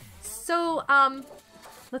needed. So,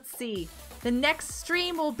 let's see. The next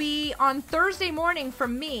stream will be on Thursday morning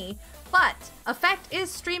from me, but Effect is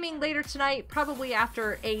streaming later tonight, probably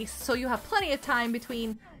after Ace, so you'll have plenty of time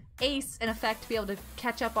between Ace and Effect to be able to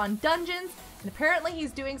catch up on dungeons. And apparently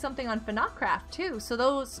he's doing something on Fnocraft too.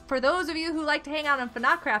 So for those of you who like to hang out on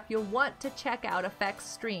Fnocraft, you'll want to check out Effect's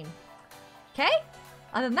stream. Okay?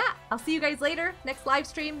 Other than that, I'll see you guys later. Next live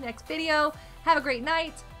stream, next video. Have a great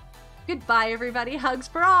night. Goodbye, everybody. Hugs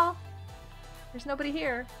for all. There's nobody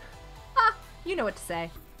here. Ah, you know what to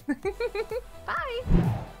say. Bye.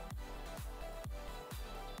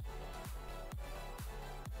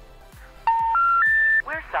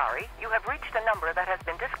 We're sorry. You have reached a number that has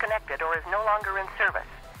been disconnected or is no longer in service.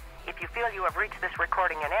 If you feel you have reached this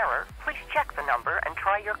recording in error, please check the number and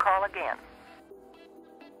try your call again.